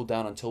to cool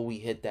down until we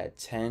hit that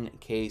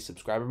 10K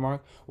subscriber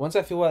mark. Once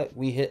I feel like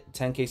we hit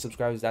 10K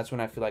subscribers, that's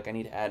when I feel like I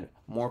need to add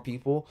more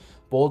people.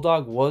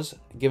 Bulldog was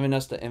giving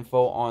us the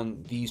info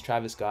on these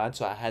Travis Scott,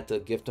 so I had to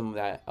gift him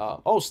that.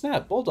 Oh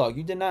snap, Bulldog,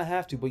 you did not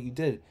have to, but you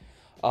did.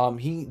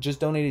 He just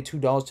donated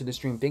 $2 to the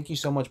stream. Thank you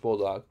so much,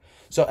 Bulldog.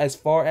 So as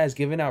far as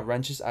giving out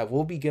wrenches, I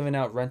will be giving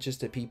out wrenches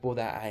to people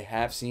that I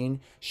have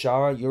seen.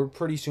 Shara, you're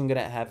pretty soon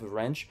gonna have a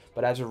wrench,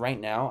 but as of right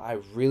now, I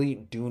really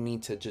do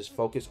need to just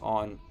focus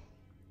on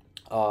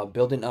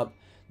building up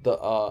the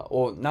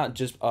or not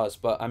just us,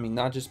 but I mean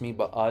not just me,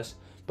 but us.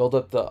 Build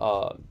up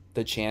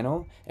the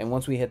channel, and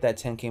once we hit that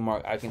 10K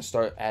mark, I can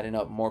start adding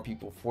up more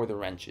people for the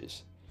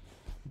wrenches.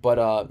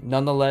 But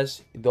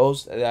nonetheless,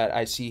 those that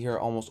I see here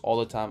almost all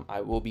the time,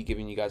 I will be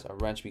giving you guys a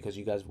wrench because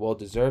you guys will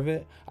deserve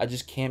it. I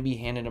just can't be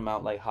handing them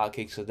out like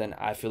hotcakes, so then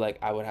I feel like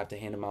I would have to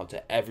hand them out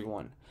to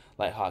everyone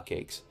like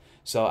hotcakes.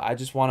 So I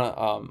just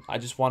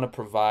wanna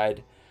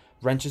provide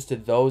wrenches to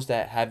those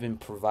that have been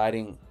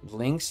providing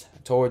links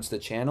towards the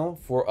channel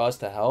for us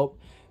to help.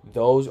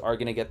 Those are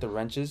gonna get the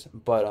wrenches,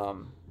 but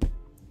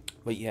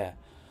yeah.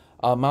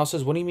 Mouse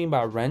says, what do you mean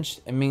by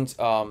wrench? It means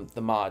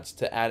the mods,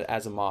 to add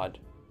as a mod.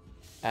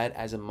 Add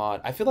as a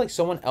mod. I feel like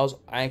someone else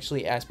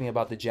actually asked me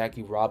about the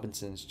Jackie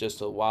Robinsons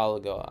just a while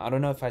ago. I don't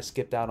know if I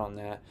skipped out on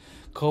that.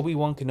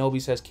 Kobe1 Kenobi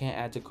says can't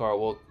add to cart.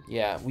 Well,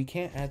 yeah, we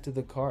can't add to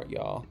the cart,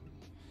 y'all.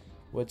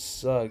 Which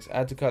sucks.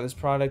 Add to cart. This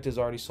product is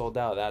already sold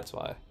out. That's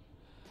why.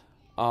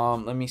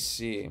 Let me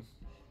see.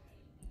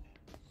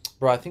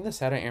 Bro, I think the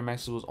Saturn Air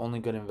Maxes was only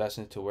good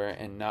investment to wear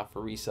and not for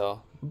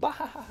resale.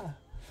 Bah.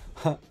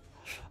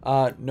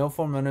 No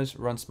foam runners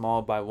run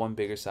small by one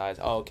bigger size.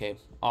 Oh, okay.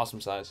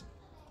 Awesome size.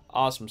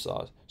 Awesome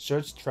sauce.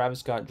 Search Travis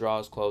Scott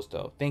draws close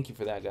though. Thank you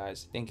for that,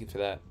 guys. Thank you for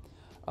that.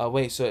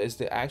 Wait, so is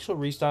the actual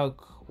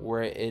restock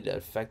where it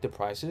affected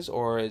prices,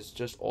 or is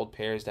just old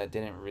pairs that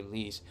didn't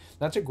release?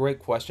 That's a great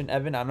question,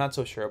 Evan. I'm not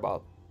so sure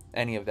about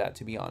any of that,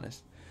 to be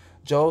honest.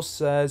 Joe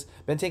says,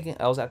 been taking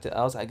L's after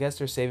L's. I guess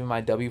they're saving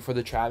my W for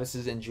the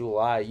Travises in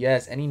July.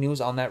 Yes, any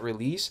news on that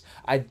release?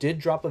 I did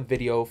drop a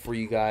video for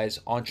you guys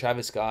on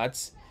Travis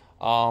Scott's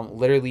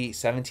literally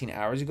 17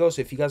 hours ago.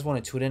 So if you guys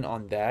want to tune in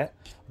on that,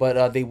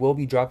 but they will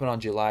be dropping on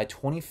July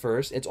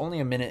 21st. It's only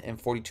a minute and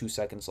 42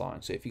 seconds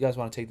long. So if you guys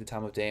want to take the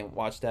time of day and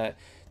watch that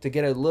to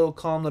get a little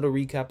calm little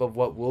recap of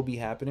what will be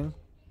happening,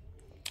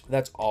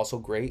 that's also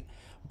great.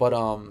 But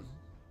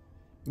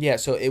yeah,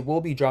 so it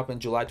will be dropping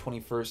July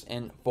 21st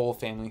in full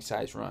family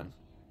size run.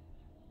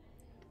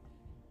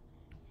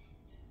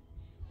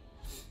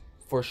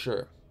 For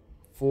sure.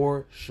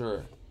 For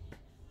sure.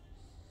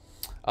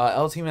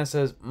 LT Man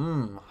says,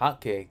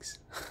 hotcakes.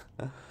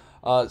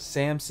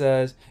 Sam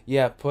says,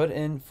 yeah, put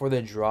in for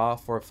the draw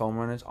for foam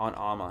runners on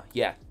AMA.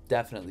 Yeah,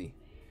 definitely.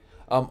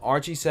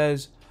 Archie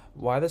says,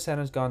 why the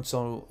Saturn's gone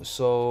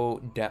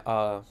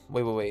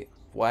wait.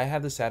 Why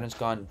have the Saturns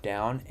gone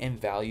down in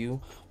value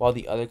while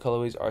the other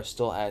colorways are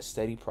still at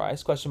steady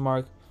price? Question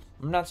mark.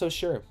 I'm not so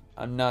sure.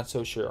 I'm not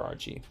so sure,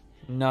 Archie.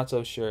 Not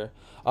so sure.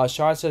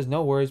 Shard says,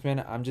 no worries,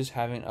 man. I'm just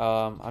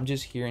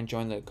here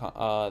enjoying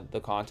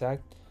the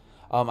contact.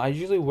 I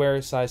usually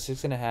wear size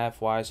 6.5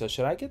 Y, so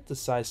should I get the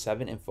size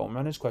 7 in foam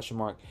runners? Question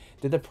mark.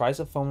 Did the price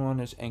of foam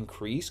runners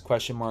increase?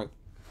 Question mark.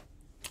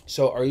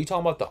 So are you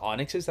talking about the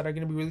Onyxes that are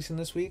going to be releasing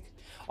this week?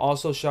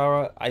 Also,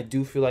 Shara, I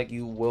do feel like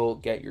you will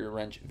get your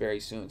wrench very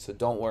soon. So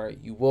don't worry.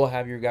 You will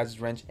have your guys'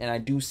 wrench. And I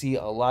do see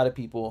a lot of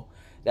people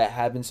that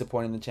have been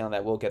supporting the channel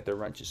that will get their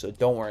wrenches. So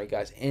don't worry,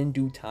 guys. In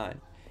due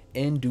time.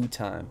 In due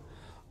time.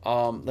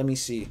 Let me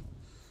see.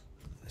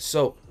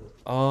 So,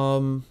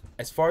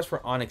 as far as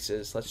for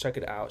Onyxes, let's check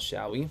it out,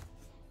 shall we?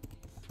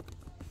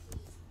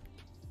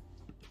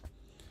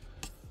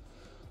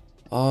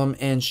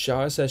 And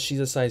Shara says she's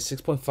a size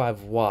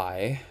 6.5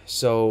 Y.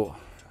 So,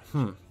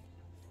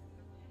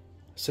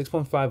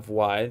 6.5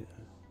 wide,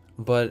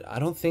 but I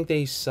don't think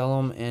they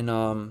sell them in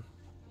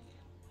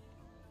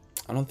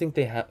I don't think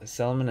they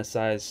sell them in a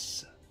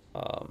size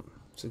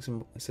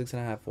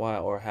 6.5 Y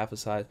or half a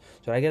size.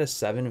 Should I get a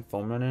 7 in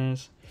foam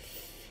runners?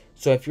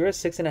 So if you're a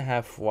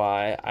 6.5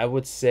 Y, I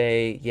would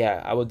say,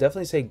 yeah, I would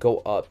definitely say go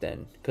up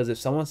then. Because if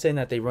someone's saying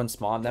that they run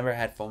small, I've never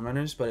had foam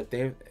runners, but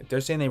if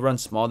they're saying they run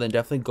small, then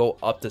definitely go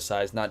up the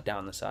size, not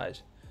down the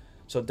size.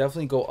 So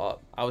definitely go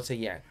up. I would say,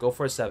 yeah, go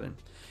for a 7.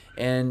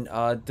 And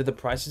did the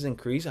prices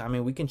increase? I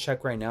mean, we can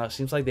check right now. It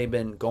seems like they've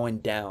been going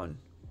down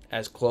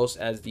as close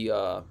as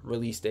the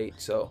release date.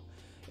 So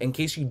in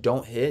case you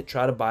don't hit,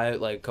 try to buy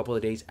it like a couple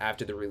of days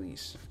after the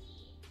release.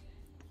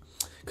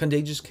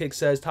 Contagious Kick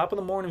says, top of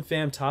the morning,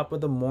 fam. Top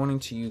of the morning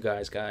to you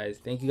guys.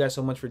 Thank you guys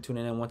so much for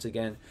tuning in once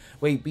again.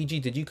 Wait,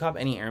 BG, did you cop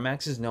any Air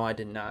Maxes? No, I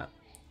did not.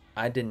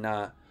 I did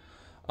not.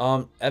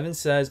 Evan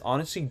says,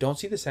 honestly, don't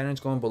see the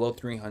Saturns going below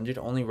 300,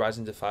 only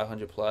rising to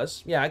 500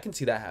 plus. Yeah, I can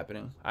see that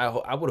happening.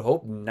 I would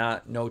hope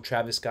not. No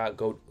Travis Scott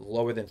go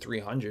lower than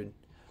 300.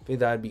 I think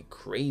that'd be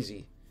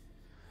crazy.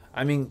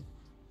 I mean,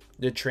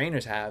 the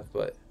trainers have,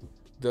 but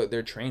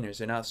they're trainers.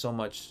 They're not so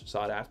much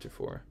sought after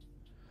for.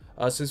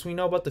 Since we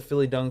know about the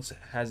Philly Dunks,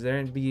 has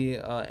there be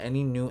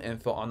any new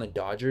info on the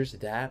Dodgers?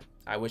 That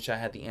I wish I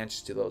had the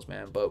answers to those,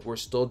 man. But we're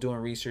still doing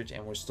research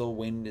and we're still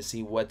waiting to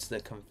see what's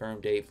the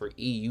confirmed date for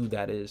EU.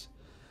 That is,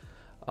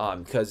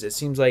 because it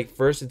seems like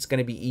first it's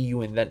gonna be EU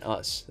and then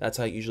us. That's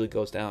how it usually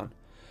goes down.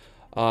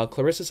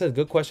 Clarissa says,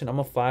 good question. I'm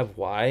a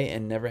 5Y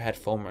and never had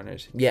foam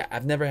runners. Yeah,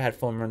 I've never had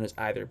foam runners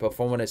either. But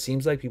from what it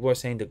seems like, people are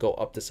saying to go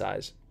up the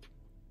size.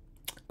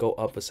 Go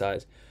up a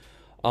size.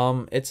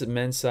 It's a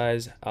men's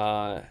size.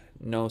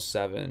 No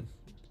 7.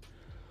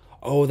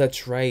 Oh,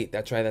 that's right.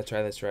 That's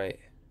right.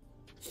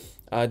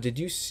 Did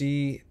you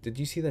see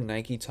the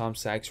Nike Tom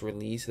Sachs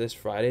release this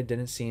Friday?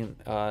 Didn't see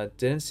a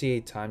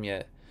time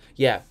yet.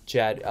 Yeah,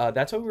 Chad.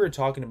 That's what we were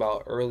talking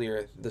about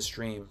earlier. The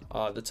stream.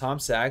 The Tom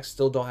Sachs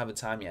still don't have a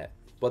time yet,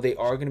 but they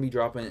are going to be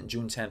dropping it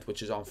June 10th,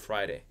 which is on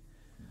Friday,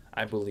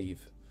 I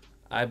believe.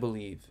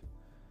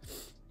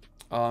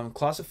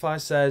 Classify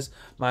says,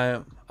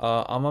 my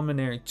Alma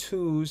Mater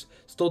 2s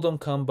still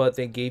don't come, but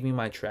they gave me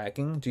my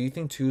tracking. Do you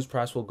think 2's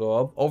price will go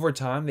up? Over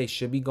time, they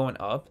should be going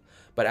up.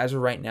 But as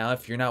of right now,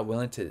 if you're not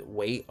willing to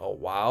wait a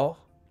while,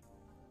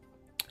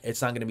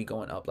 it's not going to be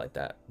going up like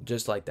that.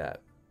 Just like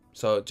that.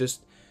 So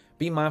just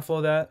be mindful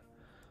of that.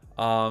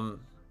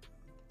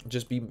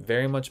 Just be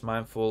very much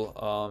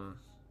mindful.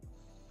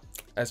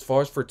 As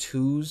far as for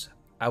 2's,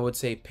 I would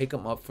say pick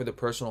them up for the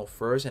personal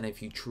first, and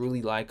if you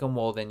truly like them,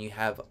 well, then you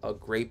have a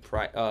great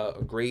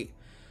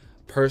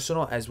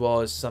personal as well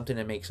as something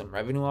to make some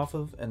revenue off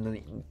of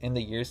in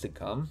the years to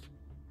come.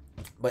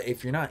 But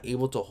if you're not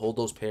able to hold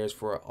those pairs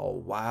for a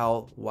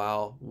while,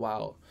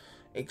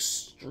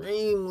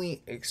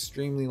 extremely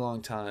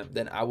long time,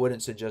 then I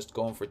wouldn't suggest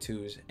going for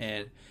 2's.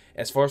 And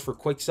as far as for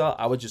quick sell,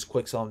 I would just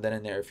quick sell them then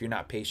and there if you're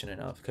not patient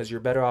enough, because you're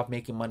better off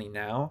making money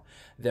now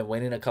than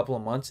waiting a couple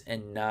of months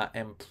and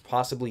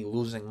possibly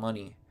losing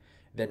money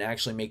than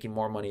actually making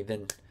more money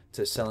than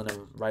to selling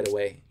them right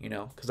away, you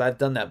know, because I've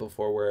done that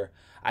before where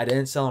I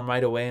didn't sell them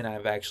right away and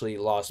I've actually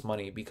lost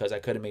money because I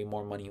could have made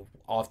more money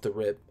off the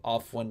rip,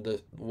 off when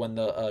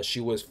the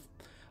shoe was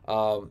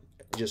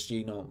just,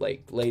 you know,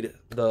 like late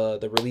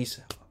the release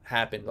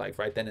happened like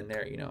right then and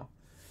there, you know.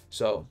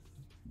 So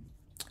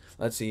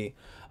let's see.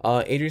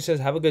 Adrian says,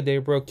 have a good day,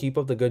 bro. Keep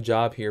up the good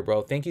job here,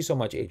 bro. Thank you so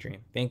much,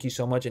 Adrian. Thank you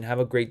so much, and have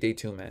a great day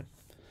too, man.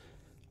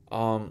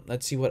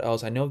 Let's see what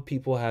else. I know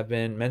people have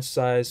been, men's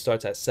size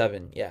starts at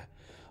 7. Yeah.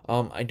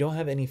 I don't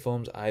have any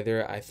foams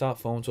either. I thought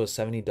foams was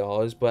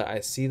 $70, but I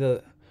see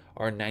the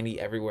are 90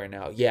 everywhere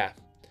now. Yeah.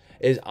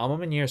 Is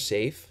Alma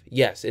safe?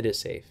 Yes, it is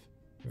safe.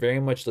 Very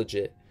much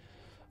legit.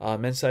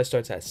 Men's size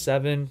starts at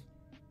 7.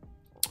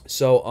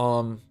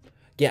 So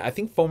yeah, I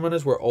think foam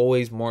runners were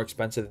always more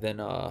expensive than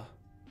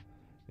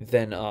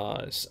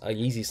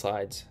Yeezy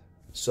slides.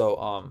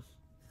 So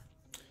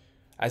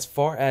as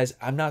far as,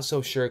 I'm not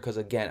so sure, because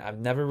again, I've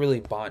never really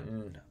bought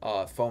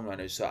foam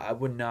runners, so I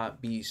would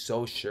not be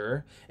so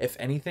sure. If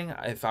anything,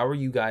 if I were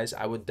you guys,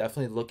 I would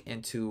definitely look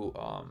into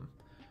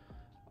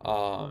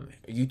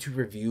YouTube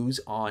reviews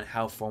on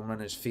how foam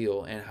runners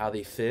feel and how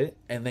they fit,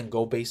 and then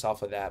go based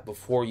off of that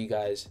before you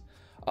guys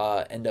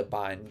end up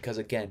buying. Because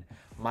again,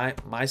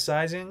 my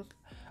sizing,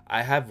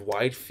 I have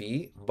wide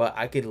feet, but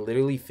I could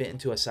literally fit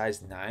into a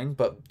size 9.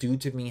 But due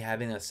to me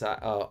having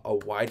a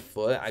wide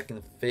foot, I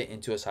can fit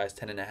into a size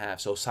 10.5.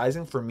 So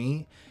sizing for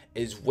me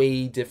is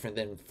way different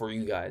than for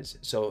you guys.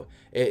 So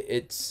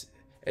it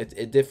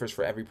differs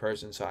for every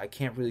person. So I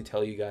can't really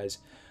tell you guys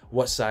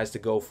what size to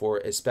go for,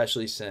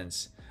 especially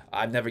since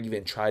I've never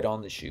even tried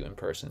on the shoe in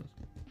person.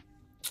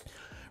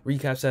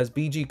 Recap says,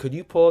 BG, could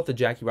you pull up the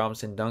Jackie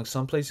Robinson dunks?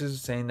 Some places are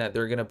saying that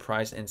they're going to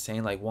price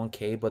insane like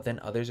 1K, but then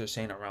others are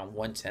saying around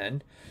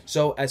 110.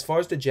 So as far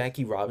as the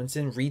Jackie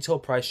Robinson, retail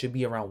price should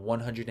be around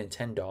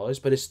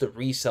 $110, but it's the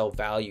resale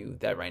value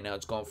that right now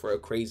it's going for a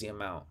crazy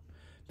amount.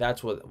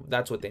 That's what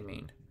they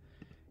mean.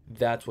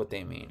 That's what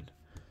they mean.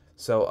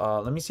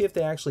 So let me see if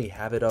they actually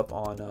have it up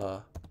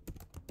on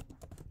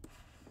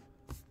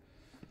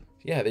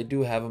yeah, they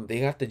do have them. They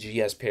got the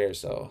GS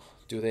pairs though.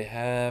 Do they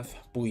have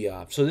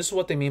Booyah? So this is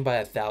what they mean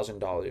by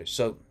 $1,000.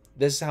 So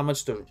this is how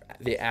much the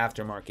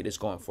aftermarket is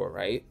going for,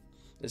 right?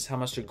 This is how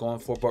much they're going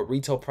for, but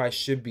retail price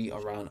should be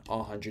around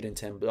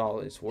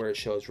 $110, where it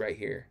shows right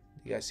here.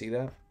 You guys see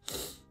that?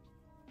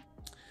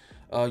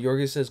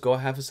 Jorgen says, go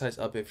half a size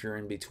up if you're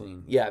in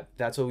between. Yeah,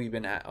 that's what we've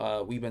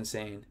been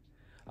saying.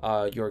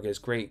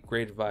 Jorgen,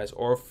 great advice.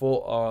 Or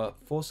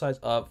full size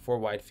up for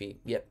wide feet.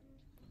 Yep.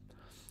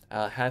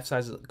 Half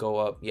size go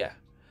up. Yeah.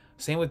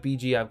 Same with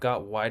BG. I've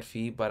got wide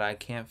feet, but I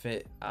can't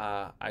fit.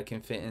 I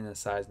can fit in a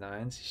size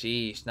 9s.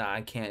 Sheesh, nah,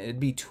 I can't. It'd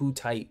be too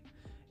tight.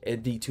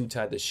 It'd be too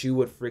tight. The shoe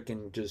would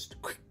freaking just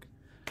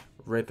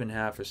rip in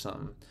half or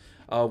something.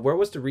 Where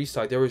was the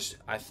restock? There was,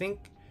 I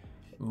think,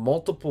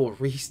 multiple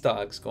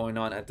restocks going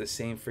on at the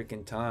same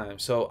freaking time.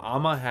 So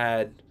Alma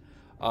had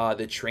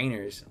the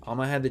trainers.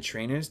 Alma had the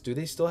trainers. Do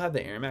they still have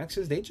the Air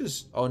Maxes? They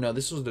just, oh no,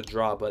 this was the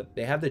draw, but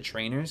they have the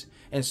trainers.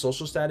 And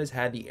Social Status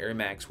had the Air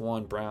Max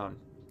 1 brown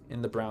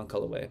in the brown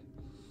colorway.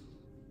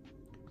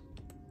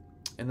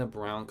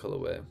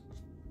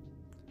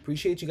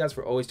 Appreciate you guys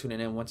for always tuning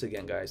in once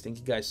again, guys. Thank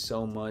you guys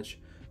so much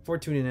for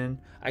tuning in.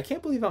 I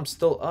can't believe I'm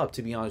still up,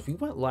 to be honest. We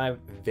went live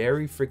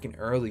very freaking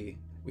early.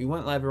 We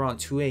went live around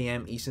 2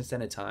 a.m. Eastern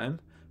Standard Time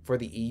for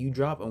the EU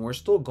drop, and we're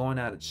still going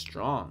at it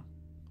strong.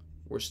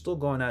 But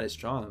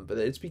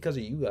it's because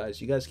of you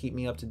guys. You guys keep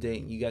me up to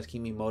date. You guys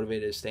keep me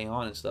motivated to stay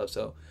on and stuff.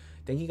 So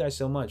thank you guys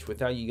so much.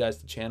 Without you guys,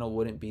 the channel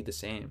wouldn't be the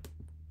same.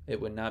 It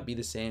would not be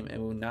the same, and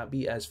it would not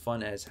be as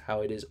fun as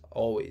how it is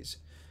always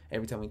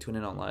every time we tune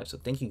in on live. So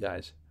thank you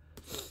guys.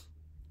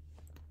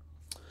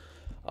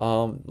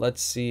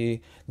 Let's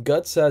see.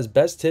 Gut says,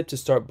 best tip to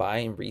start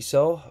buying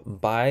resale: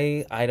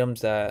 buy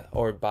items that,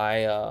 or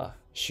buy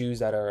shoes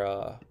that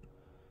are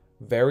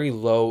very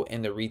low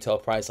in the retail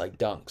price, like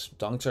dunks.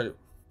 Dunks are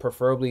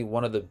preferably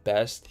one of the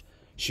best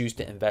shoes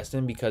to invest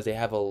in because they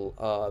have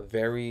a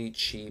very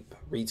cheap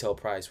retail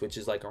price, which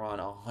is like around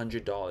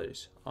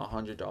 $100.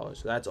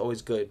 So that's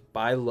always good.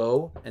 Buy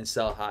low and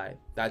sell high.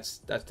 That's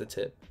the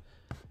tip.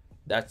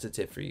 That's the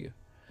tip for you.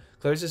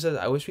 Clarissa says,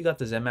 I wish we got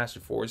the Zen Master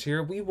 4s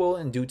here. We will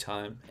in due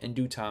time. In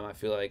due time, I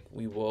feel like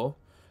we will.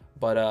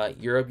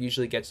 But Europe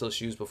usually gets those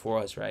shoes before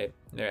us, right?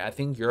 I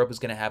think Europe is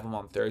going to have them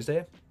on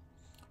Thursday.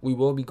 We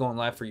will be going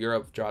live for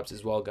Europe drops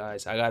as well,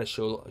 guys. I got to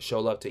show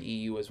love to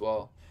EU as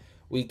well.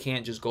 We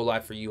can't just go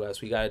live for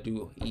US. We got to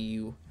do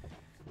EU,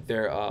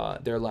 their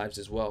lives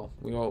as well.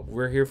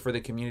 We're here for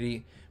the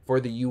community, for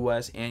the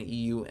US and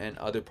EU and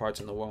other parts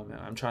in the world, man.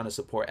 I'm trying to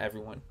support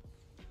everyone.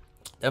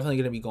 Definitely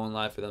going to be going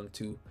live for them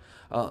too.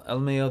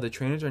 LMAO, the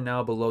trainers are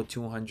now below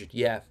 200.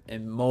 Yeah,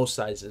 in most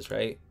sizes,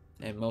 right?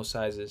 In most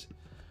sizes,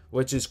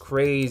 which is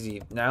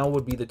crazy. Now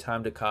would be the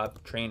time to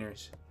cop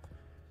trainers.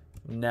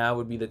 Now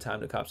would be the time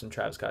to cop some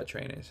Travis Scott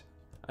trainers.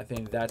 I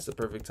think that's the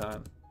perfect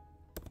time.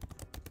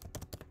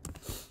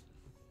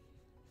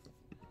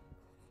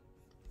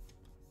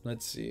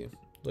 Let's see.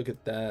 Look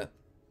at that.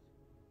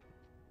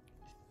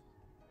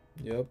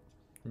 Yep.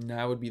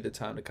 Now would be the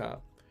time to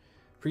cop.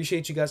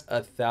 Appreciate you guys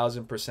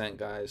 1,000%,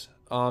 guys.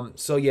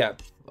 So yeah,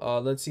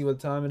 let's see what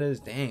time it is.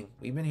 Dang,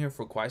 we've been here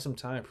for quite some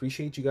time.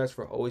 Appreciate you guys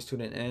for always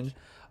tuning in.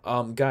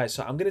 Guys,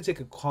 so I'm gonna take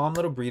a calm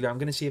little breather. I'm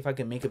gonna see if I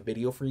can make a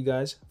video for you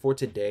guys for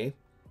today.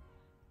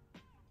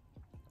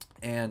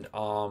 And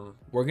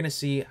we're gonna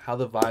see how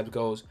the vibe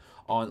goes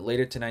on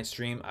later tonight's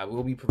stream. I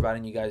will be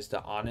providing you guys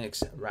the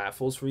Onyx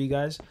raffles for you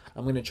guys.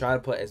 I'm gonna try to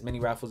put as many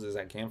raffles as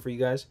I can for you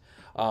guys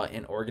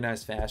in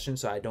organized fashion,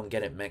 so I don't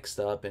get it mixed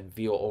up and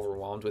feel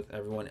overwhelmed with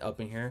everyone up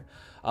in here.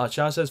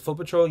 Shower says, Foot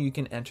Patrol, you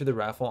can enter the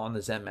raffle on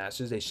the Zen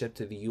Masters. They ship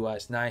to the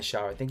US. Nice,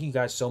 Shower. Thank you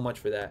guys so much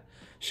for that.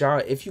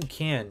 Shower, if you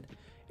have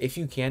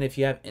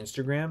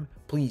Instagram,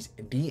 please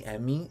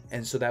DM me,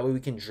 and so that way we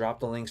can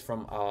drop the links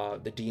from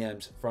the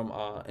DMs from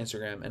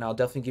Instagram, and I'll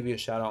definitely give you a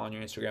shout out on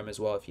your Instagram as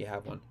well if you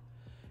have one.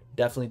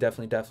 Definitely.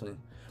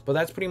 But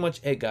that's pretty much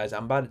it, guys.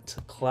 I'm about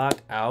to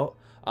clock out.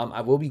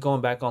 I will be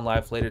going back on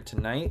live later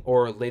tonight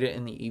or later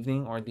in the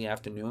evening or in the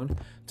afternoon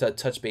to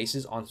touch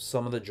bases on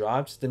some of the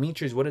drops.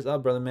 Demetrius, what is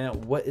up, brother,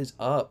 man? What is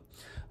up?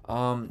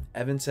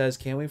 Evan says,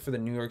 can't wait for the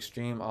New York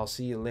stream. I'll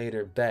see you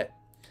later. Bet,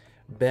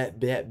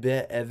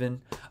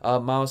 Evan.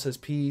 Miles says,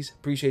 peace.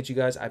 Appreciate you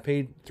guys. I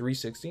paid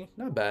 $360.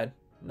 Not bad.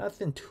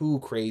 Nothing too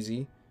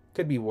crazy.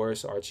 Could be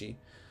worse, Archie.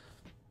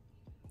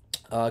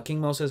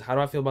 King Mo says, how do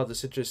I feel about the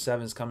Citrus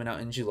 7s coming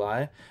out in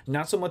July?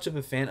 Not so much of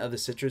a fan of the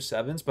Citrus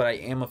 7s, but I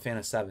am a fan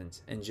of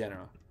 7s in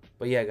general.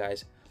 But yeah,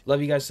 guys.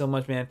 Love you guys so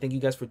much, man. Thank you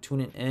guys for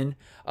tuning in.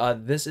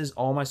 This is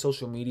all my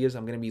social medias.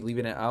 I'm going to be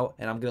leaving it out,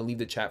 and I'm going to leave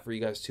the chat for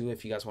you guys too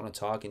if you guys want to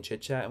talk and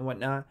chit-chat and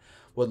whatnot.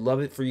 Would love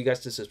it for you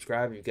guys to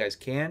subscribe if you guys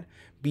can.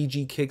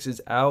 BG Kicks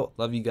is out.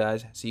 Love you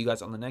guys. See you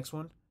guys on the next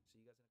one.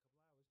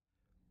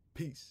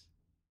 Peace.